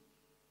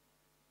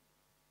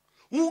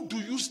 Who do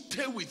you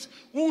stay with?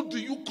 Who do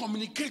you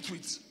communicate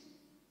with?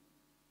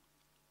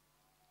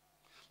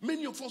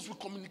 Many of us will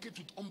communicate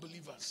with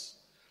unbelievers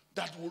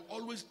that will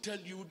always tell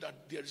you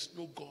that there is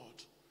no God,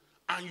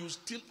 and you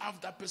still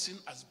have that person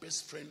as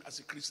best friend as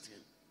a Christian.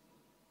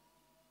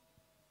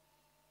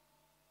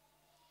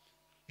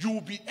 You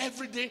will be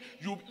every day.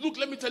 Look,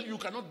 let me tell you, you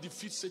cannot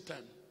defeat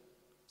Satan.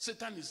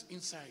 Satan is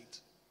inside.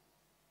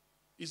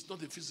 It's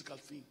not a physical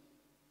thing.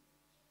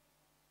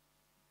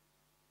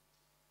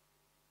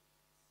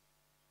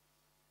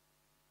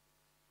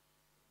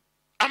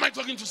 Am I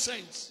talking to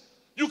saints?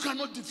 You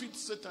cannot defeat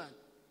Satan.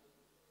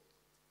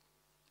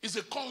 It's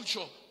a culture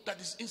that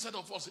is inside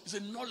of us. It's a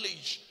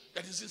knowledge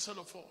that is inside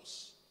of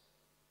us.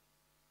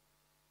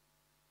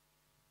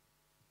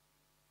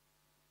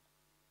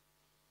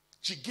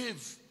 She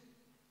gave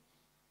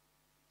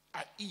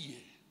her ear.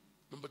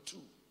 Number 2.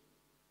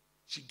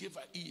 She gave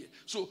her ear.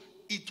 So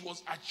it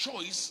was a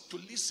choice to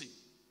listen.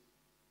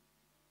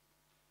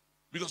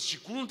 Because she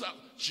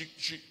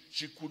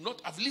could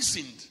not have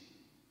listened.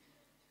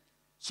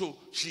 So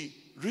she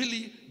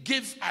really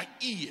gave her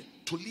ear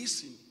to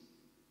listen.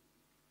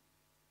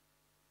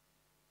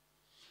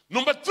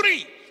 Number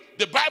 3,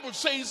 the Bible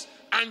says,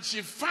 and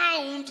she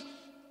found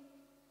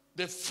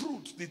the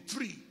fruit, the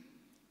tree,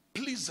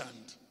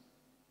 pleasant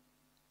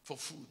for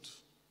food.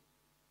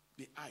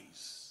 the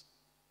eyes.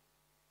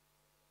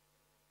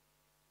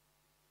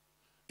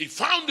 He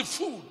found the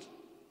food.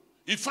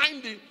 He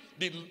found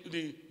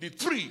the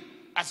tree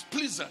as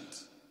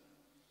pleasant.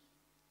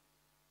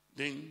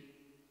 Then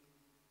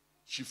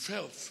she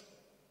felt,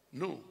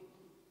 no,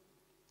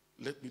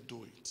 let me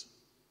do it.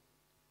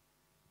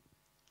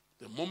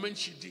 The moment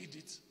she did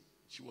it,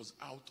 she was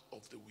out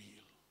of the wheel.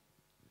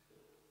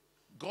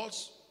 God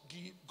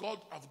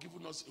have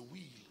given us a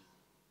wheel.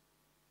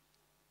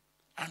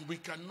 And we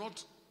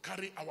cannot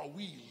carry our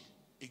wheel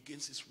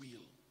against his wheel.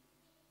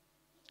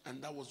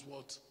 And that was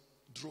what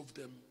drove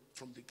them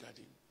from the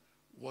garden.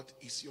 What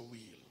is your wheel?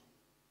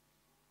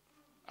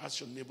 Ask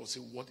your neighbor, say,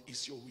 what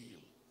is your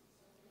wheel?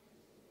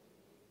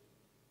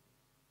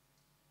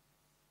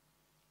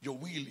 Your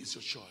will is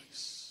your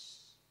choice.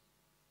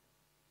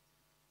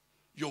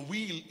 Your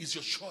will is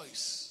your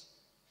choice.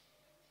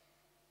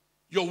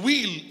 Your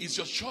will is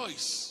your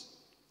choice.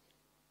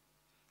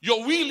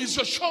 Your will is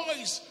your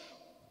choice.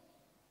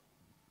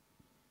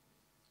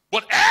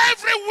 But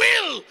every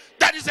will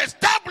that is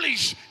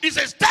established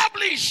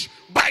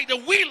by the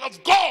will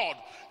of God.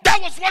 That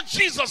was what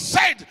Jesus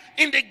said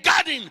in the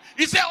garden.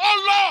 He said,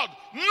 oh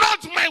Lord,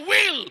 not my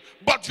will,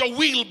 but your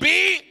will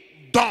be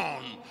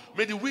done.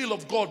 May the will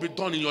of God be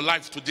done in your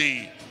life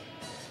today.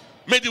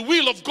 May the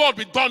will of God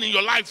be done in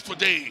your life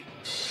today.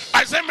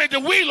 I said, may the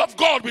will of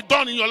God be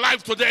done in your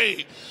life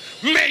today.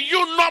 May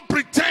you not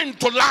pretend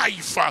to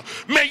life.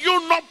 May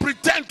you not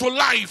pretend to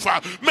life.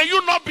 May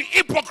you not be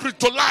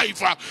hypocrite to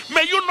life.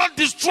 May you not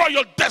destroy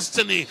your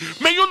destiny.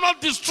 May you not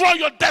destroy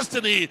your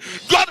destiny.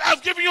 God has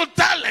given you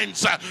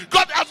talents.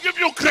 God has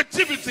given you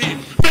creativity.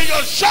 May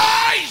your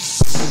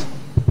choice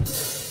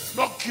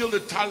not kill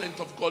the talent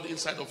of God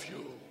inside of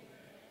you.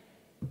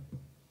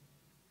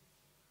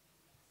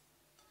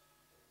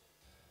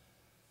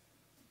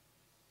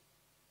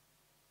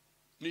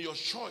 May your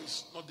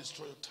choice not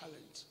destroy your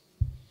talent.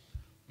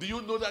 Do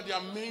you know that there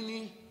are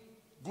many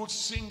good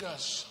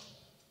singers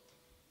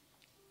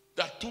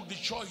that took the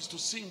choice to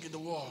sing in the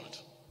world?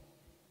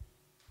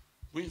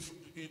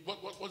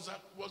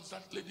 What's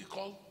that lady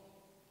called?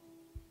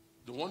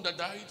 The one that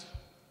died?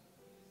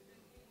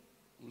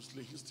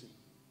 Whitney Houston.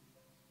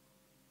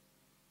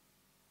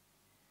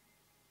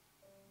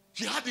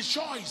 She had the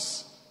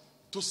choice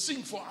to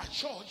sing for her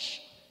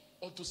church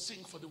or to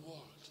sing for the world.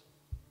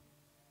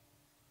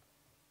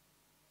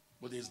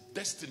 But there's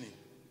destiny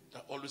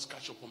that always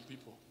catch up on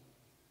people.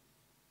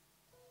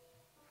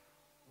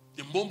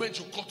 The moment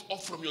you cut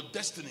off from your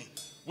destiny,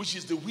 which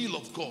is the will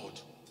of God,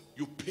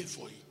 you pay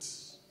for it.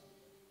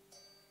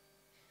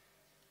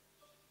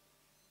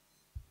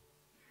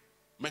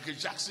 Michael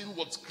Jackson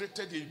was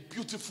created a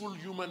beautiful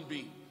human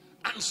being,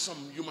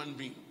 handsome human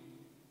being,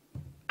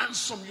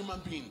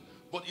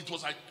 but it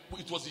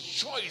was a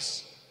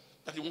choice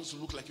that he wants to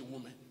look like a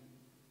woman.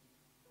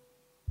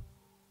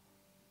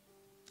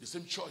 The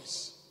same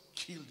choice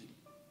killed him.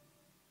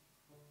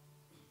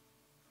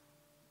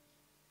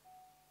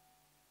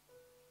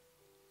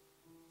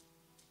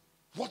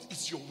 What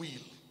is your will?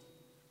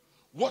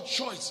 What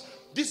choice?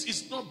 This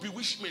is not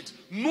bewitchment.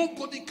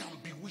 Nobody can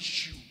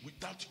bewitch you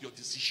without your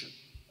decision.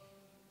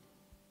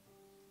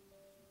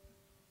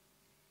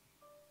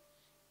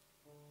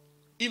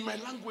 In my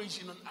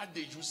language, in an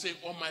adage, we say,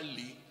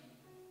 Omali.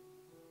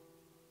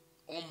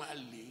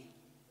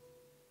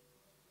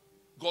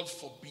 God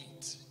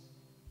forbid.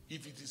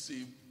 If it is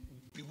a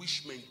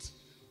bewitchment,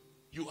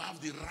 you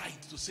have the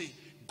right to say,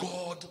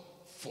 God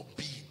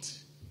forbid.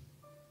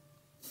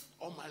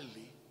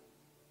 Omali.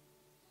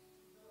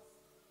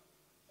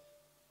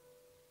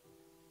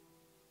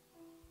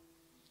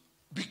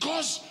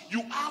 Because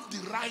you have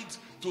the right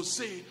to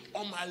say,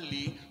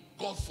 Omali,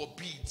 God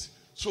forbid.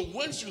 So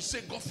once you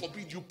say God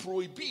forbid, you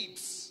prohibit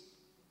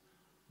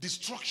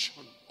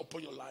destruction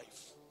upon your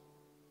life.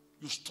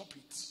 You stop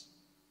it.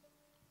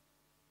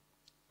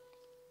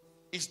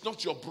 It's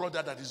not your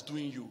brother that is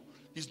doing you.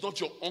 It's not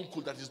your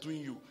uncle that is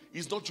doing you.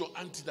 It's not your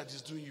auntie that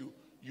is doing you.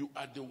 You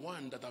are the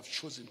one that have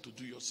chosen to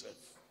do yourself.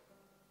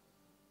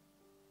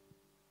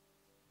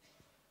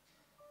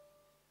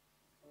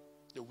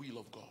 The will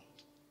of God.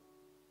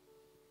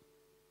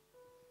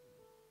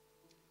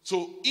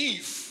 So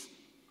if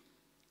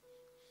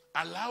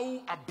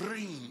allow a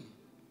brain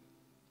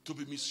to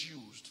be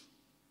misused,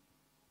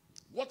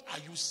 what are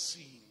you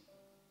seeing?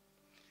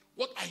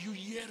 What are you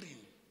hearing?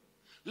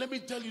 Let me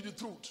tell you the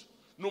truth.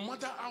 No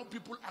matter how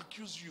people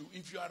accuse you,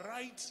 if you are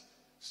right,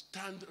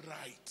 stand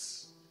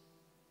right.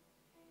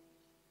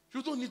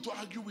 You don't need to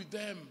argue with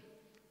them.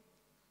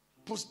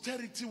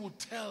 Posterity will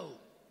tell.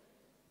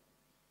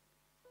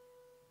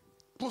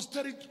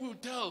 Posterity will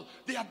tell.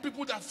 There are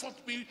people that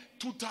fought me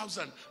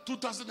 2000,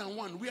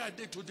 2001. Where are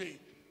they today?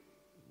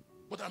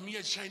 But I'm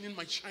here shining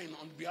my shine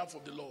on behalf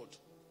of the Lord.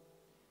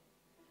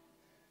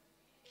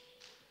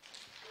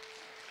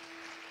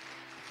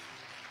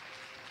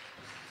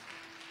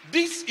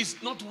 This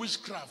is not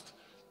witchcraft.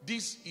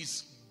 This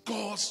is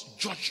God's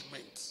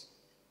judgment.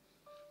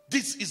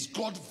 This is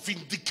God's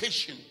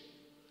vindication.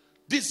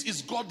 This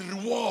is God's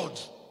reward.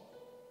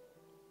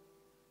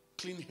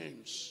 Clean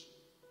hands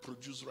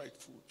produce right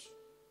food.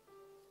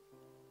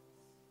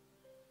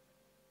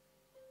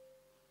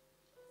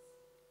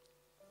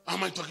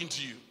 Am I talking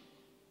to you?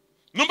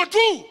 Number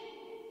two,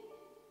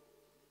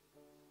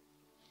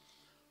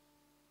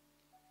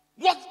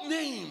 what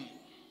name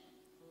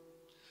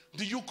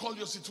do you call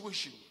your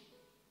situation?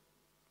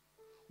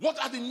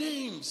 What are the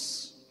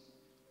names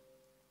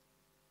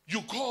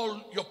you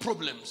call your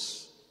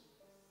problems?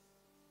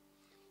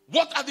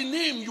 What are the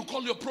names you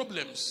call your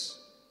problems?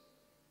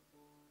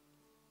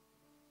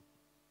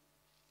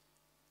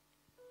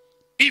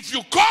 If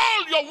you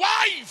call your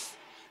wife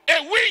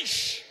a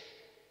witch,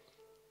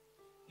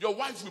 your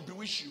wife will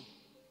bewitch you.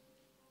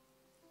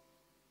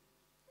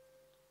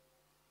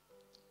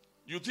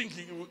 You think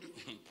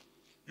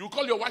you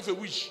call your wife a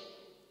witch,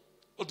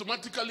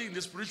 automatically in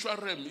the spiritual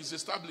realm it's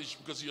established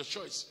because of your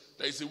choice.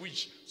 There is a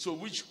witch. So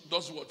witch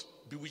does what?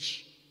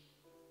 Bewitch.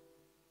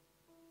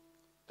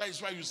 That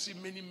is why you see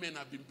many men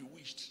have been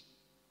bewitched.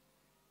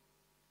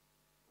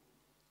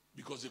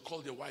 Because they call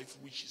their wife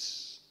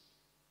witches.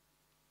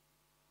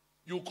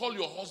 You call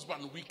your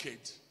husband wicked.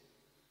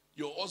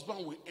 Your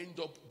husband will end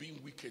up being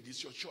wicked.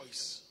 It's your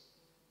choice.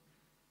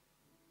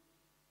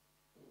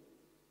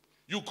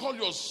 You call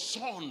your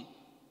son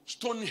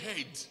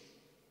stonehead.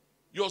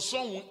 Your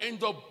son will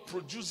end up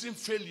producing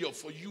failure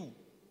for you.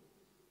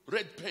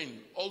 Red pen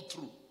all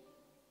through.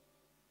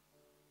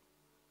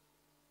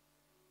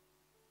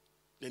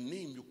 The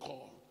name you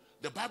call.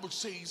 The Bible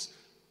says,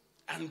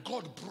 and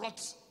God brought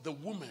the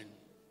woman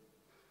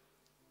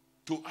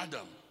to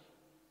Adam.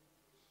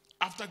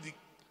 After the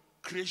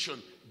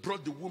creation,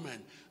 brought the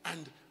woman.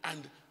 And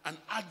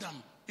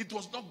Adam, it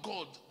was not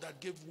God that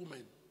gave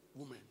woman.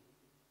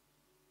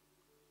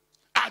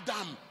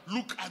 Adam,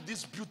 look at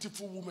this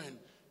beautiful woman.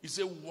 He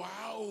said,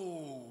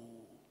 wow.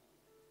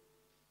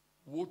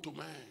 Woe to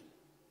man.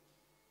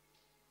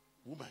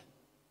 Woman.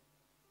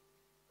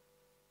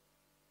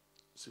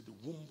 He said, the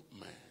womb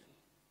man.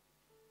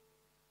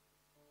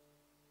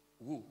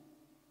 Woe,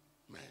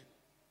 man.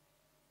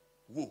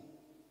 Woe,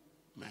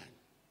 man.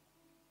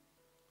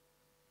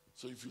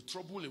 So if you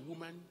trouble a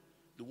woman,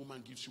 the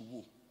woman gives you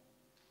woe.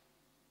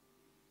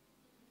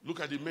 Look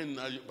at the men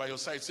by your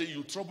side. Say,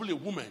 you trouble a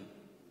woman,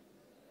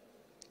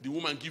 the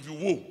woman gives you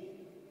woe.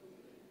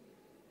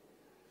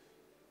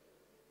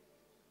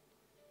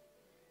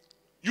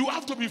 You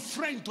have to be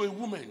friend to a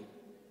woman.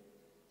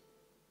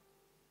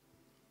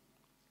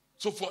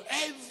 So for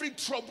every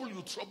trouble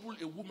you trouble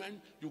a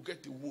woman, you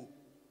get a woe.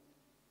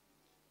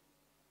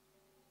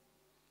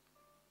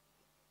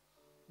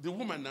 The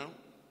woman now,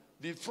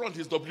 the front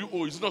is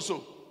W-O, it's not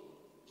so.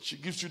 She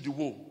gives you the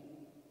woe.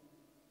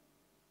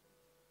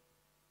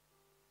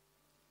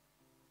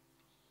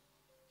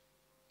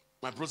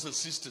 My brothers and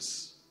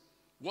sisters,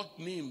 what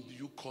name do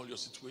you call your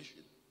situation?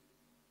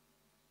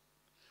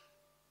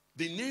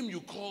 The name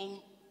you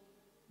call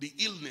the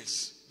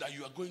illness that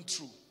you are going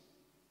through,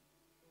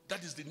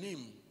 that is the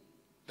name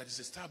that is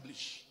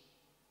established.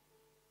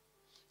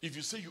 If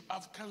you say you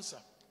have cancer,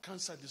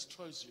 cancer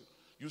destroys you.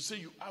 You say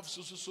you have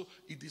so,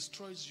 it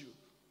destroys you.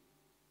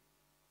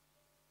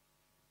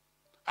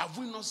 Have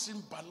we not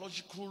seen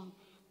biological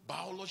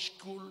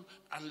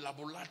and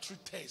laboratory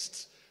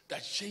tests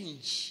that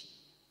change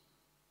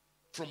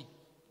from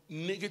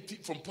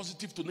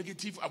positive to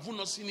negative? Have we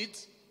not seen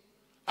it?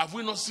 Have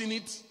we not seen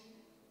it?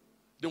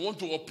 They want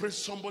to operate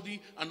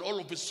somebody and all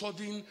of a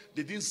sudden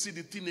they didn't see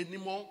the thing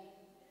anymore.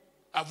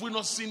 Have we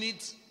not seen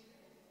it?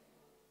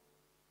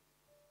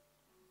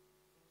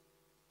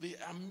 There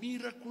are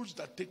miracles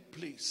that take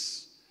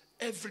place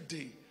every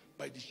day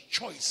by the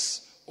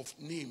choice of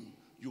name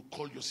you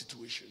call your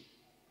situation.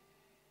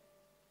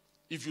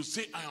 If you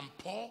say, I am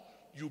poor,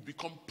 you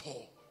become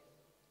poor.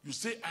 You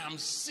say, I am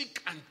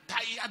sick and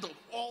tired of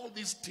all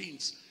these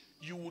things,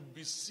 you would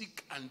be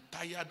sick and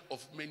tired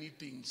of many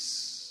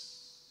things.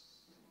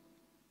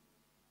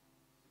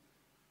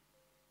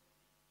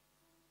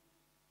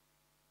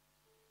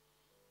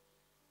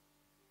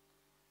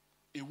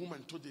 A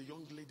woman told a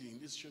young lady in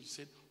this church,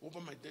 said, over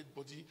my dead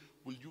body,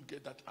 will you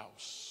get that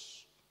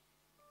house?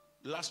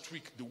 Last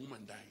week, the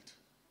woman died.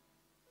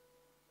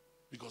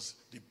 Because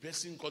the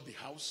person got the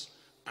house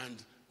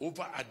and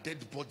over a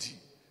dead body.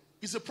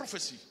 It's a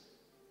prophecy.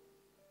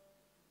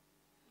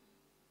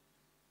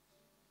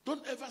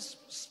 Don't ever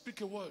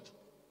speak a word.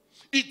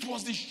 It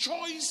was the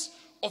choice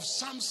of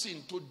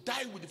Samson to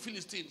die with the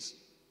Philistines.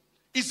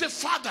 He said,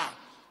 Father,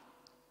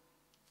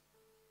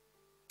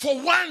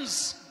 for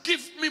once,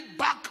 give me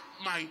back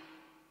my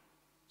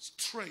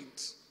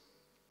strength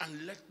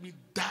and let me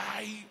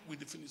die with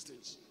the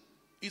Philistines.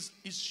 It's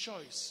his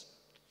choice.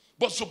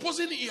 But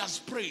supposing he has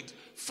prayed,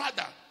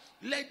 Father,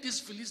 let these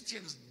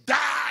Philistines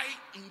die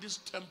in this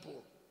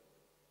temple.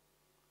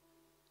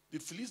 The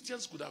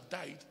Philistines could have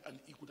died and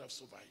he could have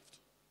survived.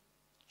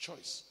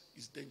 Choice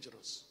is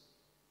dangerous.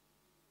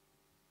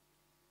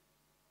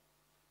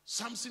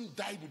 Samson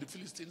died with the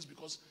Philistines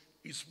because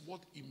it's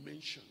what he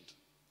mentioned.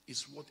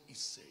 It's what he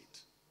said.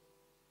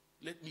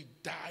 Let me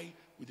die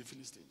with the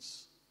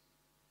Philistines.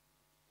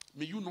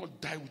 May you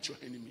not die with your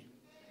enemy.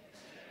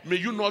 May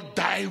you not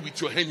die with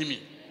your enemy.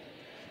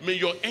 May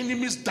your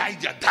enemies die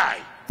their die.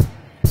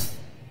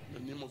 In the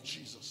name of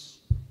Jesus.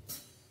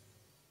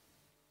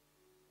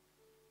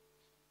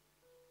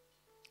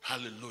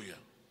 Hallelujah.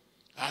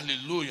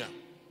 Hallelujah.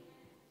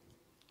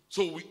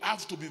 So we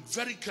have to be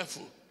very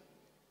careful.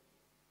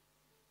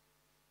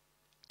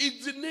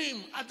 It's the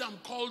name Adam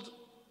called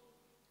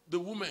the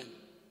woman.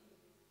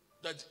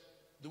 That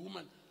the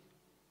woman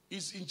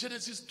is in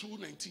Genesis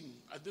 2:19.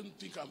 I don't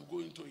think I'm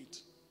going to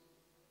it.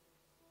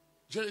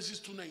 Genesis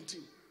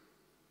 2:19.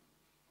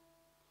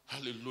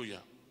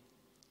 Hallelujah.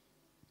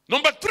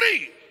 Number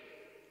 3.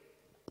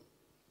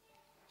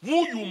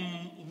 Who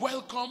you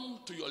welcome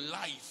to your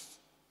life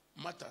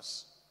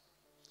matters.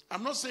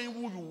 I'm not saying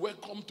who you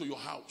welcome to your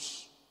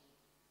house.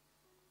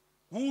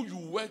 Who you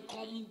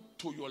welcome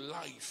to your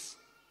life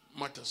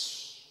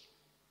matters.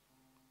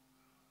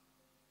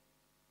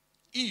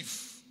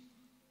 Eve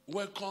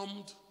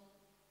welcomed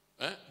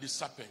the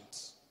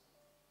serpent,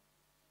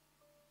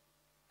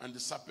 and the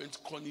serpent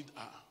cornered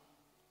her.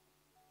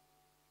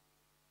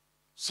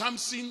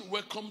 Samson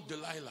welcomed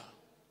Delilah,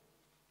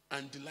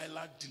 and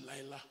Delilah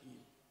him.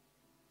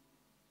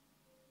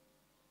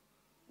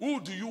 Who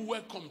do you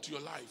welcome to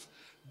your life?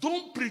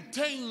 Don't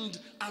pretend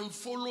and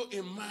follow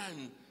a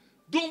man.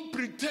 Don't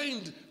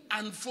pretend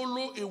and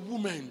follow a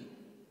woman.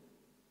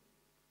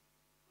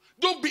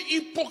 Don't be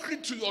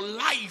hypocrite to your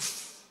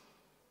life.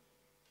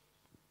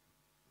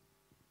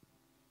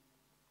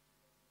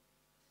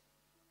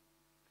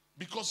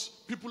 Because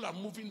people are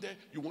moving there,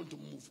 you want to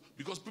move.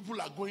 Because people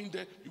are going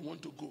there, you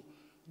want to go.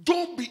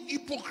 Don't be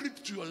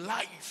hypocrite to your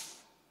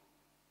life.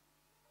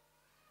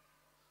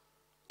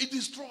 It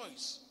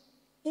destroys.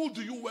 Who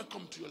do you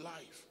welcome to your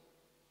life?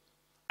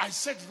 I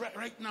said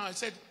right now, I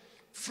said,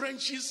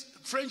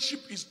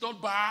 friendship is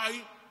not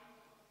by,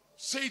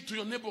 say it to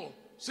your neighbor,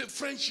 say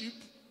friendship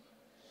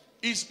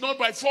is not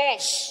by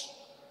force.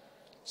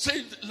 Say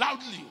it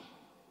loudly.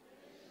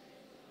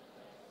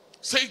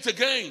 Say it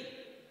again.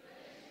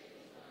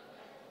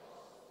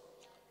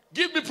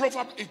 Give me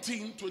Proverbs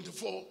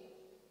 18:24.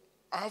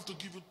 I have to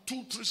give you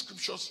 2-3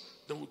 scriptures,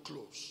 then we'll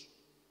close.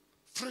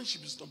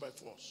 Friendship is not by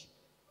force.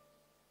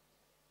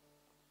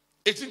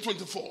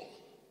 18:24.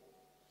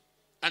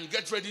 And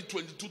get ready,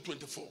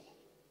 22:24.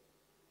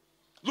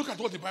 Look at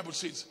what the Bible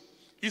says.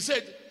 He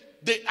said,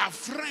 they are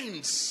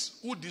friends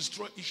who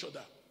destroy each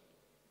other.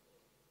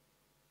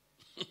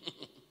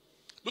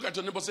 Look at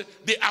your neighbor and say,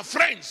 they are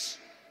friends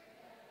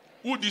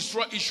who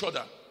destroy each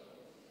other.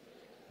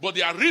 But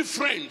they are real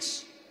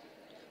friends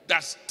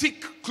that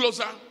stick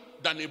closer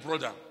than a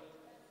brother.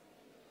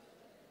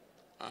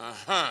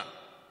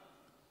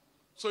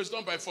 So it's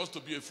not by force to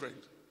be a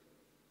friend.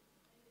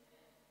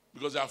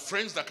 Because there are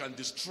friends that can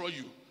destroy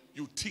you.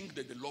 You think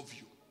that they love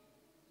you.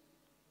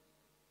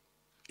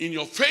 In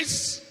your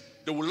face,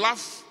 they will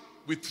laugh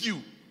with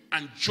you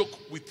and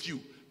joke with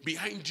you.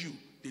 Behind you,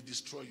 they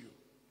destroy you.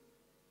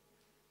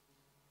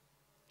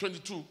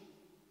 22,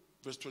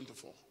 verse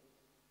 24.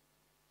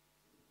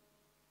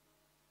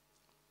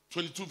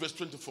 22, verse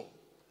 24.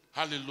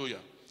 Hallelujah.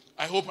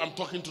 I hope I'm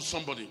talking to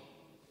somebody.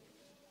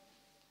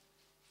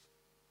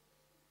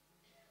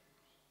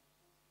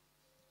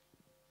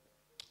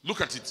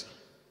 Look at it.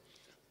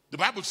 The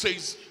Bible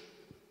says,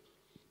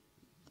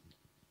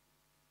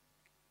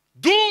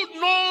 do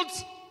not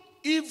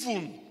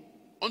even,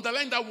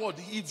 underline that word,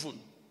 even.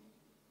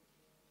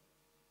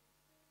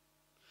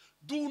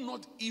 Do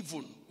not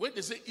even. When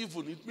they say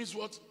even, it means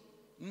what?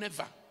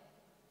 Never.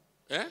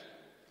 Eh?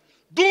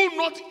 Do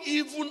not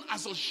even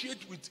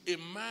associate with a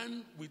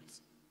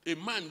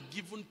man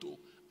given to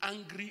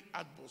angry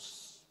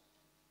outbursts.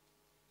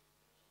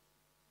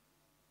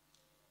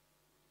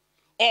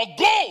 Or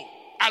go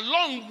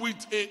along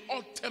with a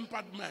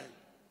hot-tempered man.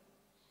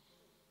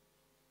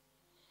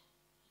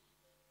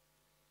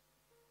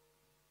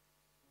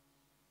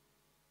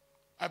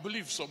 I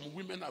believe some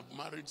women have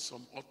married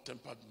some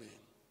hot-tempered men.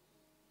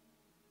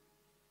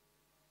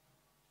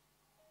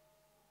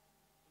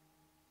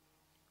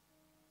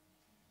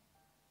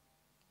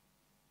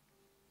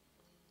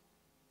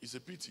 It's a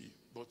pity,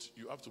 but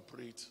you have to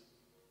pray it.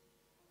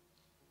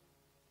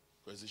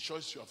 Because it's a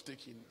choice you have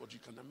taken, but you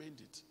can amend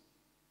it.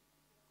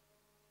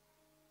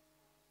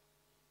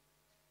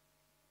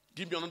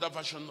 Give me another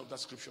version of that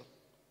scripture.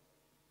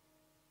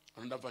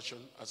 Another version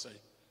as I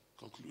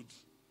conclude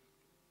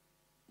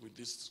with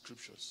these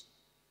scriptures.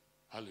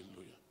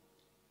 Hallelujah.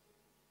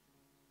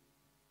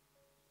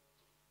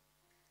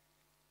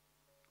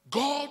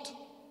 God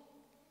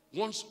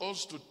wants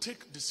us to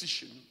take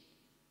decision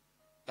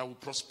that will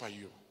prosper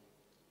you.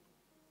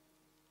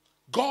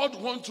 God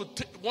wants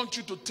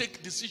you to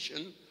take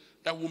decision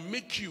that will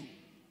make you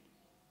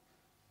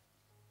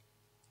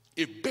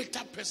a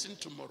better person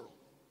tomorrow.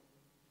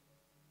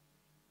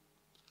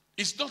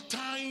 It's not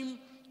time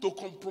to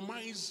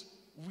compromise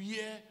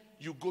where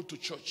you go to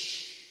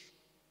church.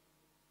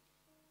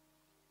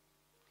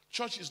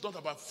 Church is not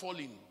about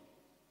falling.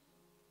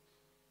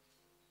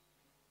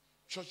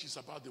 Church is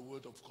about the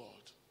word of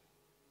God.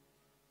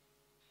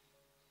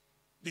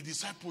 The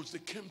disciples, they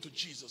came to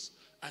Jesus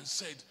and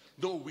said,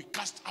 no, we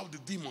cast out the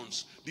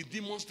demons. The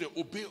demons, they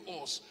obey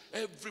us.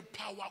 Every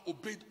power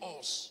obeyed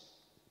us.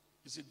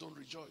 He said, don't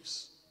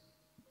rejoice.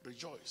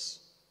 Rejoice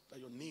that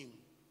your name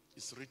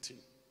is written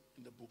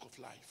in the book of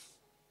life.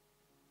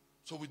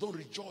 So we don't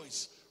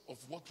rejoice of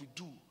what we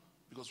do,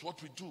 because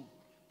what we do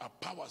are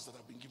powers that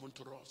have been given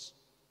to us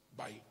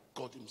by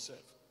God himself.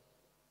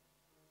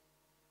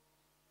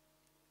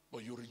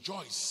 But you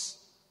rejoice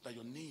that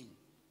your name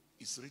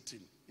is written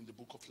in the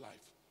book of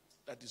life.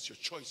 That is your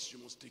choice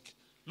you must take.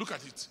 Look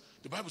at it.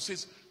 The Bible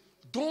says,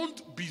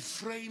 don't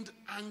befriend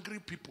angry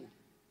people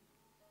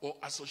or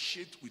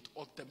associate with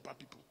hot-tempered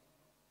people.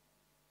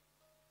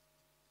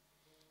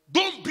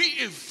 Don't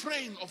be a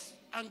friend of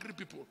angry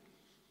people.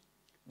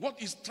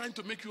 What is trying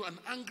to make you an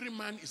angry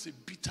man is a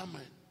bitter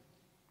man.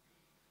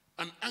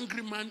 An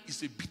angry man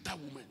is a bitter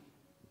woman.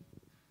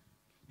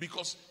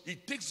 Because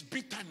it takes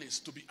bitterness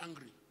to be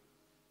angry.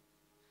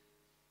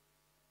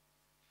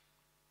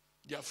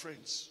 They are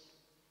friends.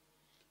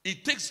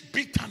 It takes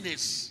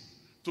bitterness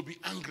to be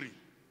angry.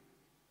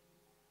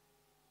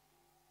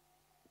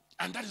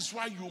 And that is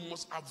why you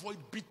must avoid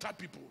bitter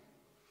people.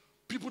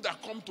 People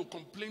that come to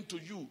complain to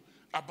you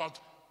about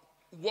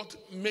what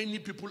many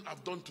people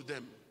have done to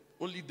them.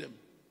 Only them.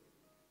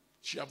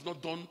 She have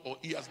not done, or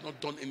he has not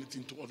done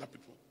anything to other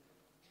people.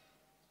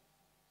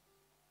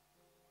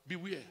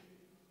 Beware.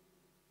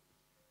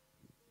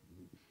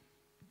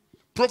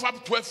 Proverbs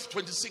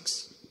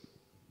 12:26.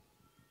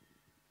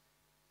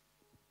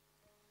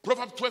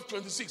 Proverbs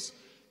 12:26.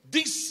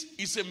 This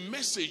is a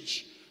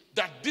message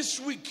that this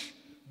week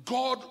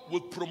God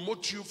will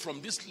promote you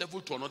from this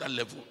level to another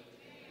level.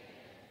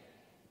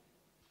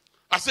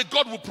 I said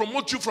God will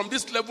promote you from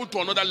this level to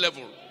another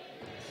level.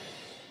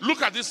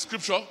 Look at this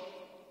scripture.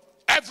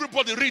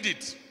 Everybody read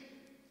it.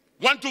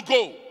 Want to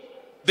go?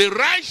 The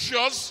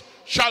righteous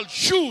shall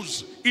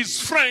choose his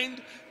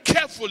friend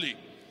carefully,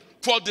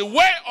 for the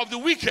way of the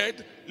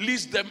wicked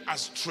leads them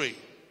astray.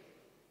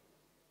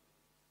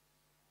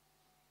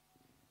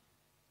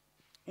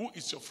 Who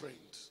is your friend?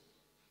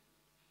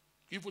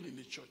 Even in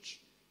the church.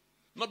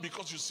 Not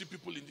because you see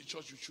people in the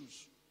church you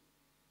choose.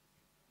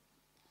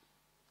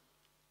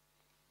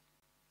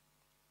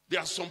 There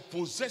are some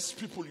possessed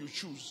people you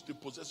choose. They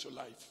possess your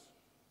life.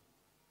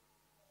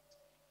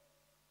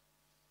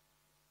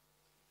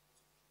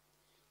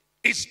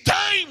 It's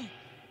time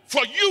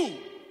for you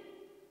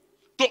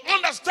to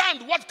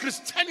understand what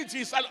Christianity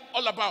is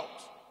all about.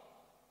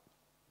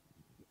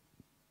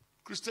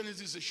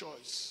 Christianity is a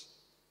choice.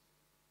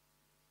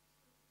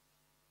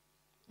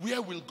 Where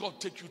will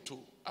God take you to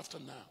after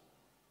now?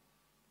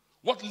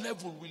 What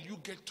level will you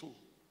get to?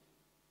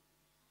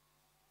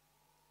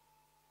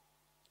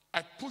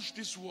 I push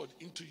this word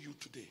into you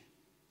today.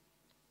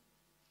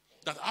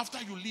 That after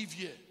you leave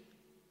here,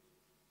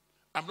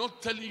 I'm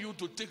not telling you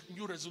to take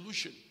new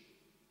resolution.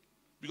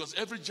 Because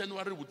every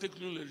January we take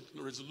new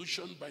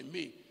resolution. By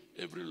May,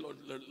 every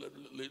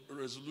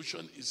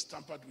resolution is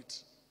tampered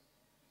with.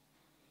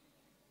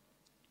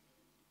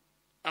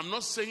 I'm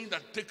not saying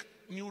that take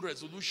new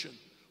resolution.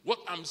 What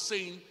I'm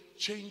saying,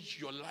 change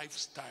your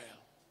lifestyle.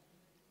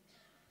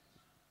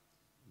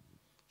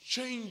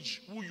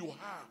 Change who you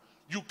are.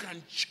 You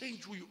can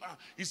change who you are.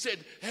 He said,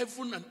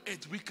 heaven and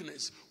earth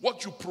weakness.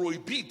 What you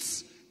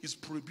prohibit is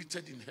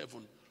prohibited in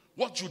heaven.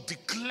 What you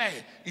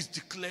declare is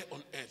declared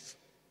on earth.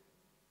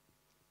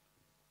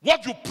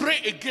 What you pray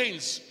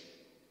against,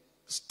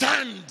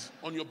 stand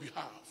on your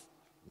behalf.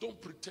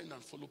 Don't pretend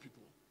and follow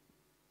people.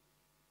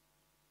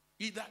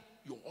 Either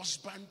your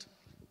husband,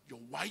 your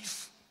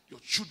wife,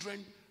 your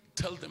children,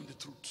 tell them the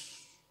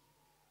truth.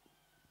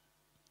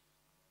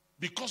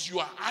 Because you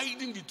are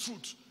hiding the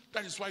truth,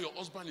 that is why your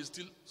husband is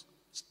still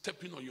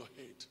stepping on your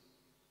head.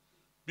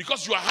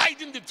 Because you are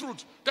hiding the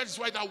truth, that is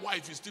why that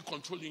wife is still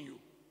controlling you.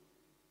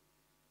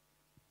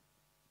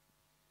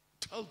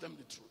 Tell them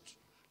the truth.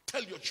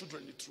 Tell your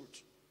children the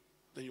truth.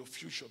 Then your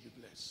future will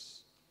be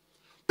blessed.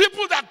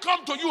 People that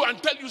come to you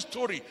and tell you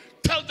story,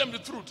 tell them the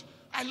truth.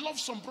 I love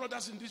some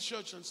brothers in this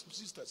church and some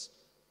sisters.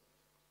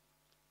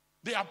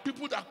 There are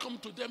people that come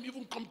to them,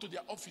 even come to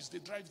their office, they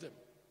drive them.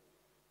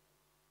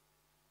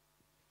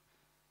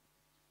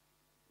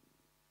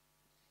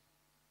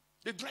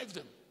 They drive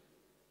them.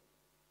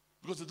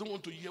 Because they don't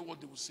want to hear what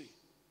they will say.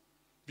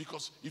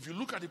 Because if you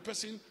look at the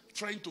person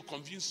trying to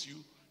convince you,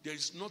 there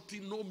is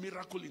nothing, no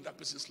miracle in that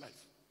person's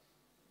life.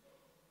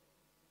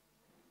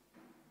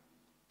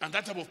 And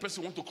that type of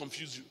person wants to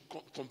confuse you,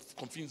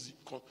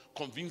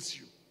 convince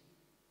you.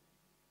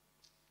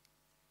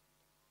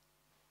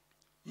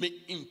 May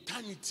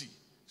eternity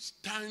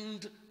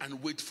stand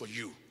and wait for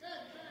you.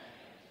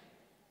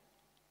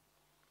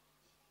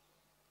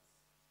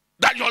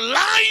 That your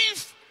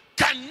life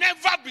can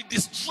never be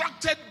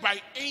distracted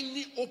by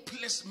any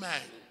hopeless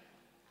man.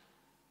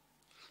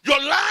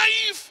 Your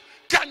life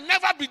can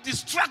never be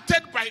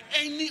distracted by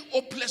any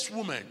hopeless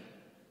woman.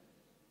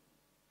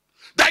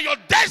 That your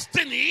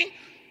destiny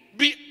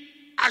be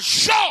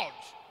assured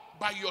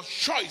by your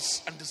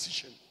choice and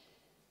decision.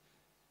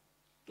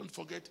 Don't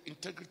forget,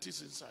 integrity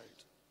is inside.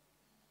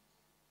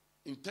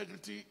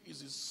 Integrity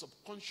is a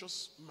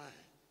subconscious mind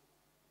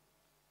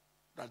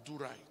that do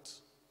right.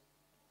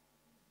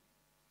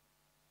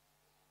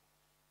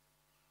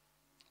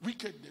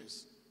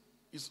 Wickedness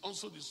is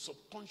also the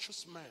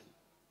subconscious man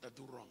that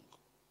do wrong.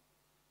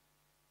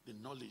 The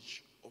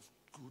knowledge of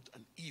good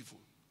and evil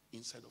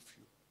inside of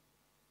you.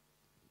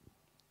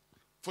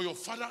 For your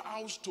father's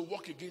house to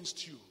work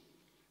against you,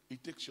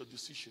 it takes your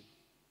decision.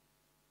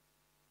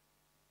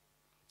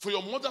 For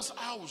your mother's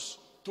house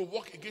to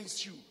work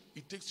against you,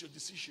 it takes your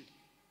decision.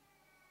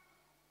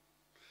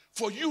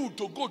 For you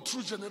to go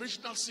through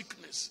generational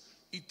sickness,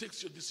 it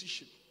takes your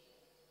decision.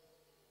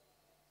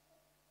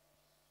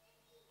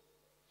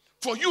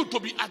 For you to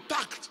be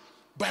attacked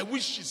by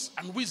witches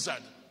and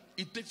wizards,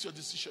 it takes your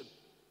decision.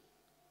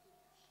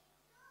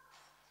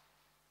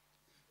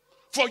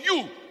 For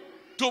you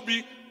to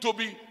be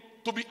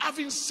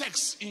having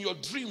sex in your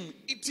dream,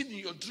 eating in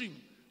your dream,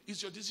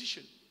 is your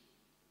decision.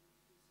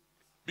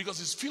 Because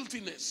it's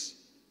filthiness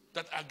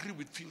that agree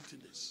with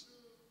filthiness.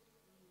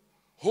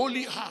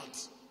 Holy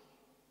heart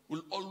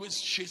will always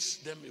chase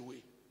them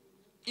away.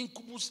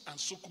 Incubus and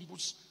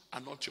succubus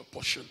are not your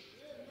portion.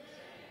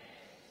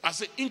 I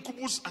say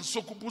incubus and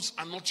succubus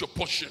are not your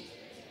portion.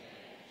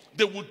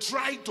 They will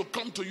try to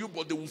come to you,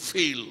 but they will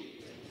fail.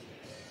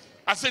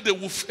 I say they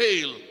will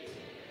fail.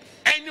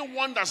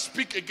 Anyone that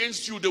speak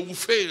against you, they will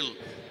fail.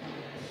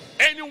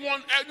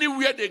 Anyone,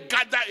 anywhere they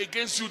gather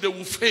against you, they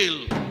will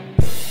fail.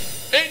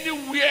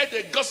 Anywhere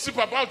they gossip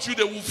about you,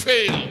 they will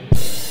fail.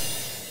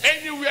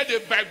 Anywhere they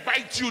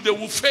backbite you, they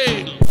will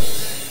fail.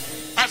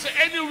 I say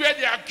anywhere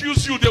they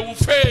accuse you, they will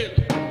fail.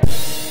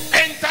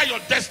 Enter your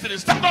destiny.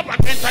 Stand up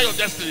and enter your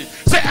destiny.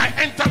 Say, I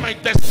enter my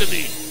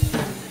destiny.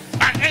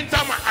 I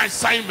enter my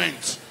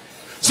assignment.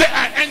 Say,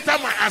 I enter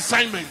my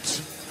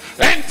assignment.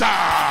 Enter.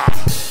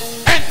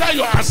 Enter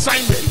your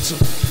assignment.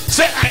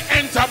 Say, I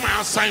enter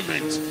my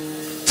assignment.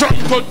 From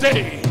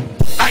today,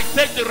 I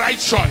take the right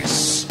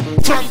choice.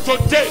 From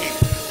today,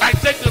 I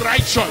take the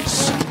right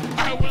choice.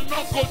 I will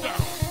not go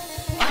down.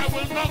 I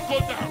will not go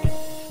down.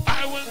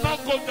 I will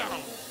not go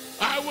down.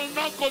 I will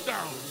not go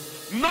down.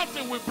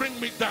 Nothing will bring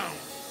me down.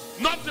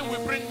 Nothing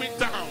will bring me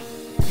down.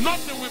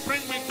 Nothing will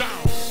bring me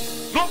down.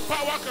 No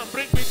power can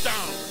bring me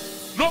down.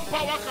 No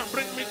power can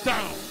bring me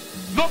down.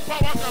 No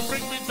power can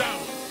bring me down.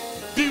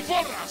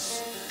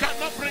 Devourers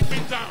cannot bring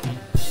me down.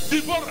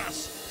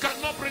 Devourers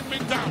cannot bring me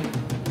down.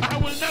 I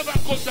will never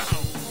go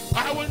down.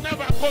 I will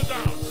never go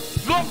down.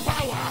 No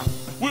power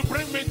will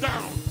bring me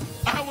down.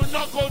 I will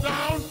not go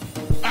down.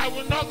 I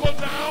will not go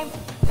down.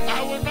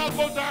 I will not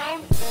go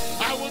down.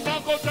 I will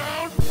not go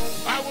down.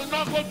 I will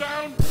not go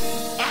down.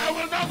 I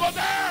will not go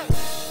down.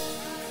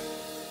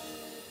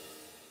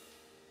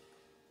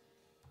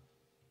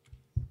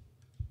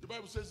 The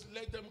Bible says,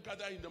 let them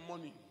gather in the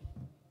morning.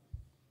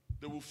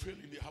 They will fail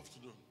in the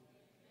afternoon.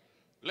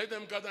 Let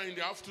them gather in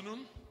the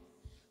afternoon.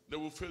 They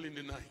will fail in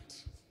the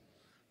night.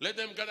 Let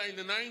them gather in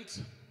the night.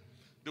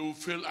 They will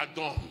fail at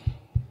dawn.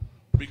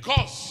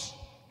 Because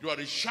you are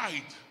a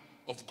child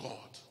of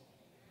God.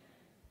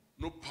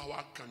 No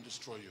power can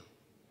destroy you.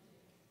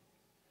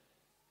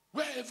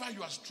 Wherever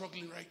you are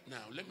struggling right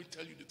now, let me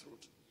tell you the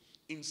truth.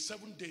 In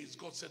 7 days,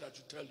 God said I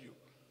should tell you.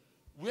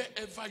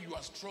 Wherever you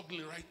are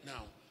struggling right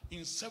now,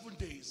 in 7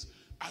 days,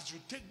 as you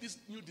take this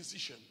new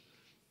decision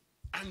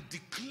and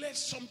declare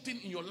something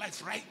in your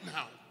life right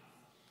now,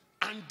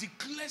 and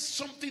declare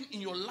something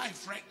in your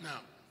life right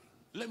now,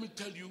 let me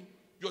tell you,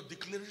 your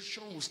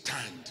declaration will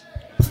stand.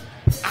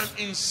 And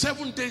in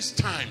 7 days'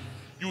 time,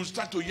 you will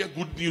start to hear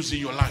good news in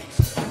your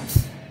life.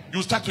 You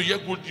will start to hear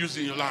good news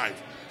in your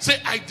life. Say,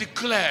 I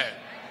declare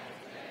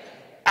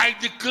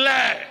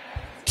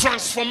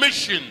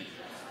transformation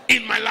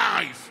in my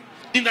life.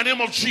 In the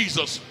name of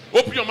Jesus.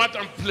 Open your mouth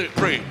and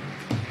pray.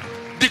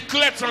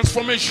 Declare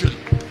transformation.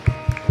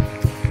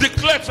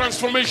 Declare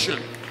transformation.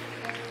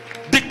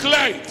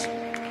 Declare it.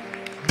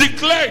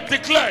 Declare it.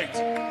 Declare it.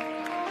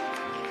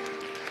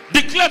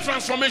 Declare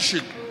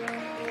transformation.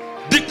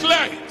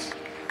 Declare it.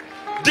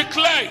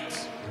 Declare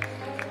it.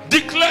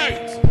 Declare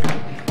it.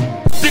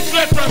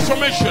 Declare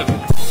transformation.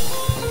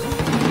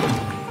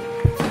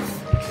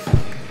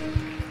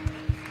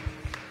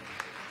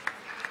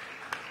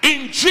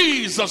 In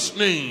Jesus'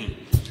 name,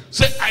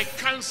 say, I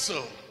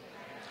cancel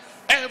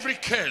every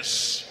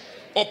curse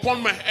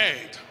upon my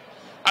head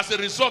as a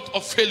result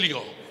of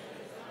failure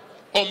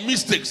or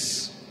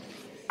mistakes.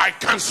 I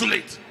cancel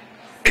it.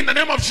 In the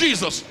name of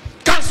Jesus,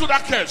 cancel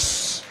that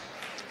curse.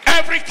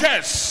 Every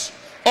curse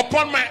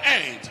upon my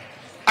head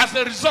as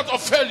a result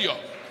of failure,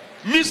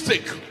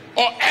 mistake,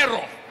 or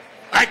error,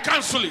 I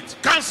cancel it.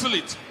 Cancel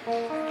it.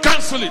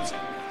 Cancel it.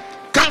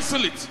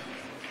 Cancel it.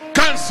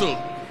 Cancel.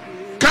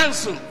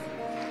 Cancel.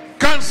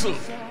 Cancel.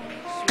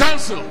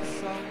 Cancel.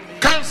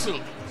 Cancel.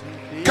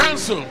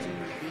 Cancel.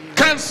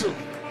 Cancel.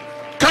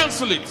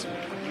 Cancel it.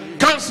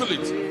 Cancel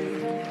it.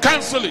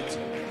 Cancel it.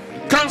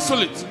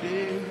 Cancel it.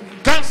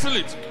 Cancel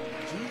it.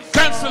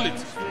 Cancel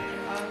it.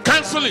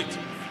 Cancel it.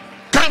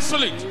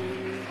 Cancel it.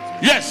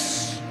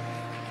 Yes.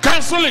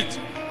 Cancel it.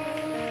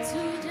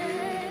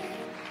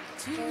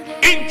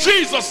 In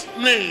Jesus'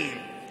 name.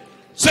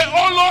 Say,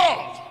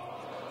 oh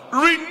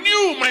Lord,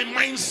 renew my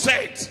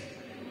mindset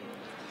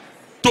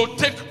to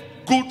take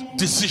good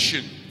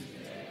decision.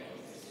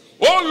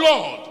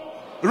 Oh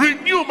Lord,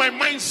 renew my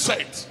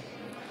mindset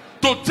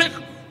to take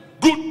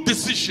good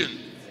decision.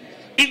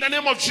 In the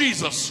name of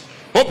Jesus,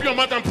 open your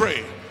mouth and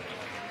pray.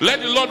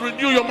 Let the Lord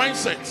renew your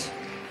mindset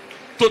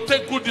to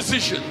take good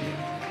decision.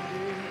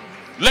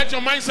 Let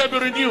your mindset be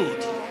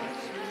renewed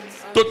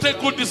to take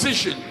good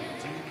decision.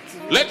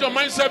 Let your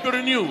mindset be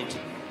renewed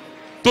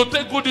to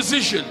take good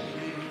decision.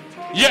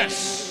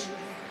 Yes.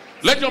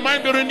 Let your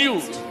mind be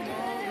renewed.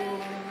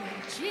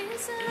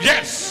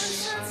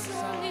 Yes.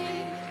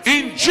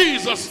 In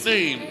Jesus'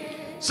 name.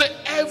 Say,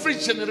 every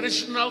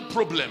generational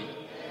problem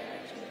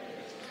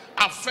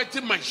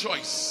affecting my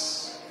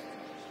choice,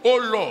 oh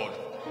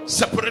Lord,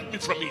 separate me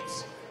from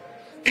it.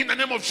 In the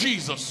name of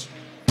Jesus,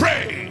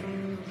 pray.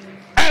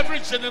 Every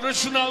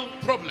generational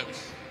problem,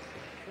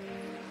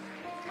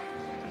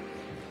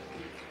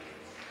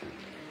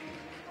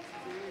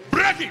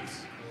 break it,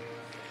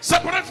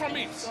 separate from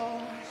it.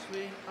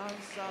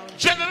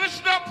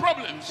 Generational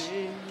problems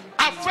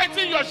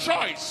affecting your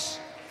choice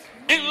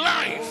in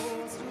life,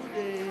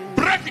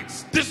 break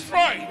it,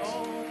 destroy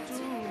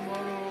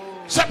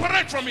it,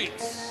 separate from it,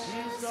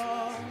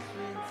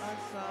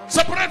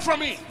 separate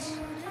from it,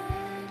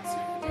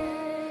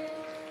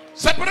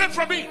 separate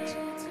from it.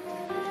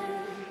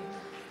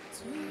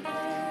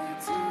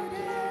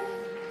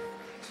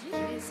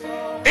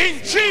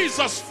 In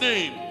Jesus'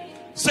 name,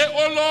 say,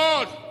 oh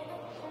Lord,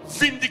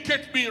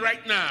 vindicate me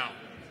right now.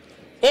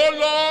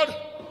 Oh Lord,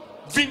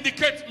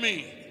 vindicate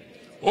me.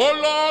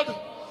 Oh Lord,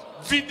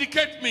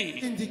 vindicate me.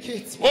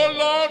 Vindicate me. Oh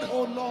Lord,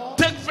 Oh Lord,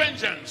 take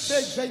vengeance.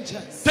 take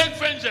vengeance. Take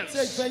vengeance.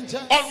 Take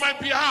vengeance On my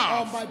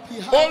behalf. on my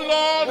behalf.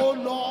 Oh Lord,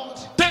 Oh Lord,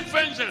 take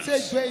vengeance.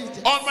 take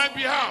vengeance On my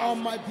behalf.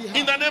 on my behalf.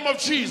 In the name of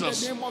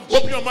Jesus. In the name of Open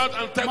Jesus. your mouth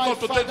and tell My God to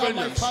take Father,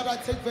 vengeance. my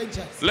Father, take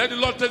vengeance. Let the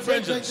Lord take Take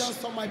vengeance.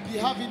 vengeance on my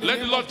behalf. In the Let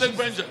the name Lord of take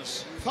Jesus.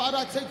 vengeance.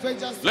 Father, take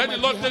vengeance. Let on the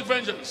my Lord behalf. take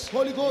vengeance.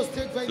 Holy Ghost,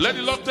 take vengeance. Let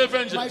the Lord take My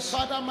vengeance.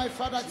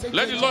 Father, take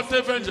Let the vengeance. Lord take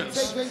Take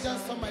vengeance.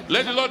 vengeance on my behalf.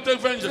 Let the Lord take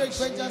Take vengeance.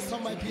 vengeance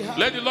on my behalf.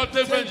 Let the Lord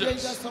take Take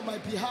vengeance. vengeance on my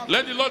behalf.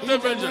 Let the Lord In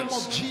take the name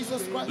vengeance. of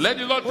Jesus Christ. Let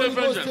the Lord Holy take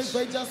Ghost, vengeance.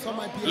 take vengeance on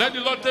my behalf. Let the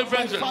Lord take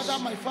vengeance.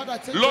 My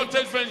Father, take Lord,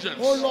 take vengeance. vengeance.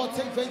 Oh Lord,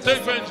 take vengeance.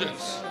 Take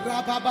vengeance.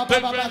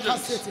 Take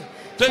vengeance.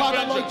 Take Father,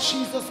 Lord vengeance.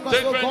 Jesus Christ,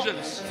 Take oh God.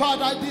 vengeance.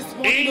 Father, this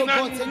morning, In oh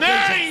God, the take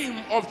vengeance.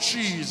 name of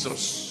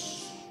Jesus.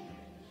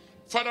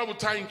 Father, we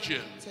thank you.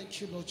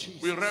 Thank you, Lord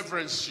Jesus. We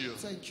reverence you.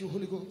 Thank you,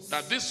 Holy Ghost.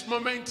 That this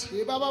moment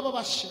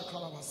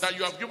That that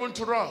you have given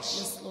to us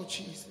yes, Lord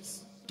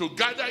Jesus. to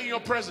gather in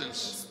your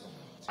presence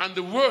Yes, Lord. and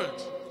the word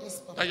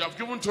Yes, Papa. that you have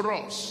given to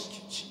us,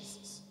 Thank you,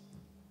 Jesus.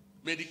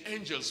 may the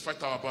angels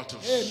fight our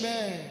battles.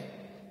 Amen.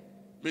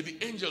 May the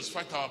angels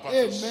fight our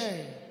battles.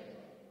 Amen.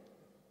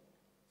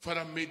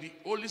 Father, may the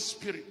Holy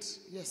Spirit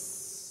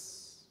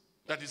Yes.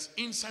 that is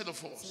inside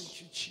of us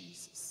Thank you,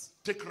 Jesus.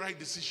 take right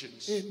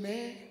decisions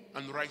Amen.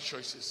 and right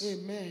choices.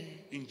 Amen.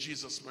 In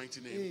Jesus' mighty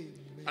name. Amen.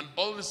 And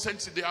all the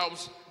saints in the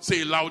house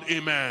say a loud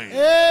amen.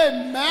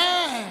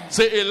 Amen.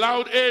 Say a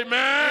loud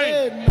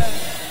amen.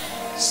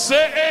 Amen.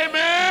 Say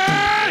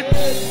amen.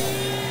 Amen.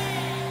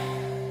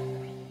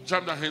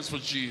 Jam the hands for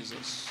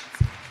Jesus.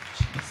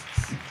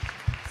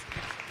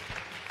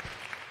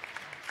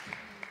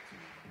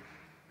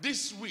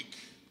 This week,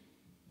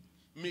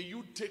 may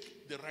you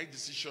take the right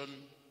decision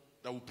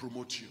that will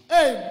promote you.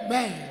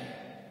 Amen.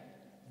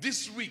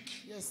 This week,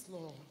 Yes,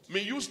 Lord.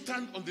 may you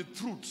stand on the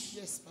truth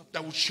Yes, Papa.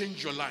 that will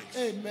change your life.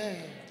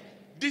 Amen.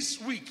 This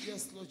week,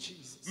 Yes, Lord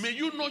Jesus. may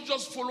you not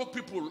just follow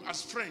people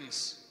as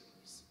friends.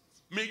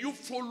 May you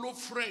follow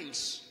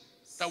friends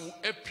that will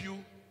help you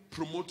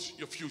promote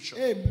your future.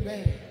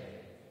 Amen.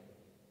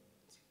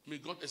 May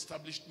God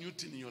establish new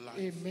thing in your life.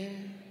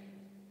 Amen.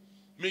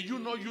 May you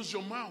not use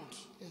your mouth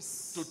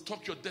Yes. to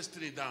talk your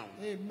destiny down.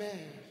 Amen.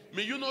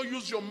 May you not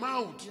use your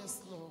mouth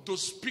Yes, Lord. to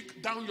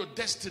speak down your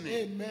destiny.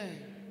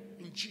 Amen.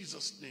 In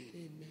Jesus' name.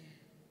 Amen.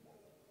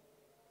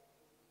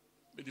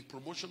 May the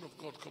promotion of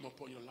God come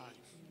upon your life.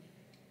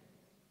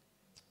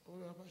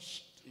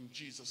 In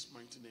Jesus'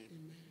 mighty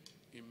name.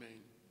 Amen.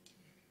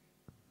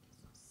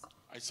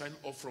 I sign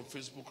off from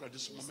Facebook at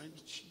this moment.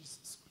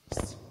 Jesus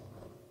Christ.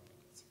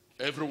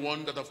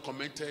 Everyone that have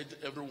commented,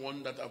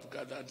 everyone that have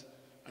gathered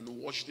and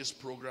watched this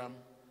program,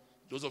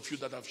 those of you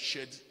that have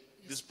shared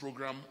this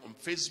program on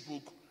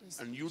Facebook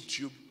and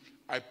YouTube,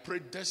 I pray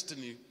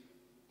destiny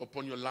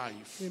upon your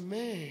life.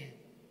 Amen.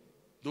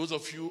 Those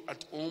of you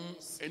at home,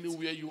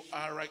 anywhere you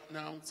are right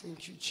now,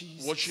 Thank you,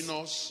 Jesus. watching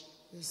us,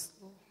 Yes,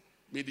 Lord.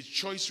 may the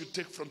choice you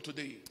take from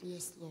today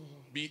Yes, Lord.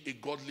 be a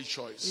godly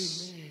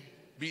choice. Amen.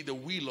 Be the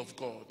will of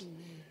God.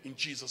 Amen. In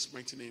Jesus'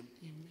 mighty name.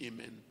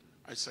 Amen.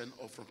 I sign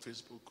off from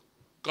Facebook.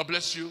 God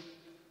bless you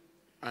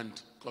and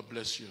God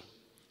bless you.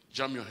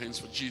 Jam your hands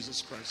for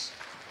Jesus Christ.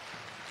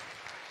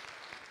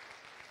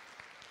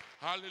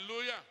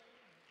 Hallelujah.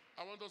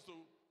 I want us to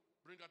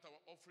bring out our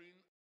offering.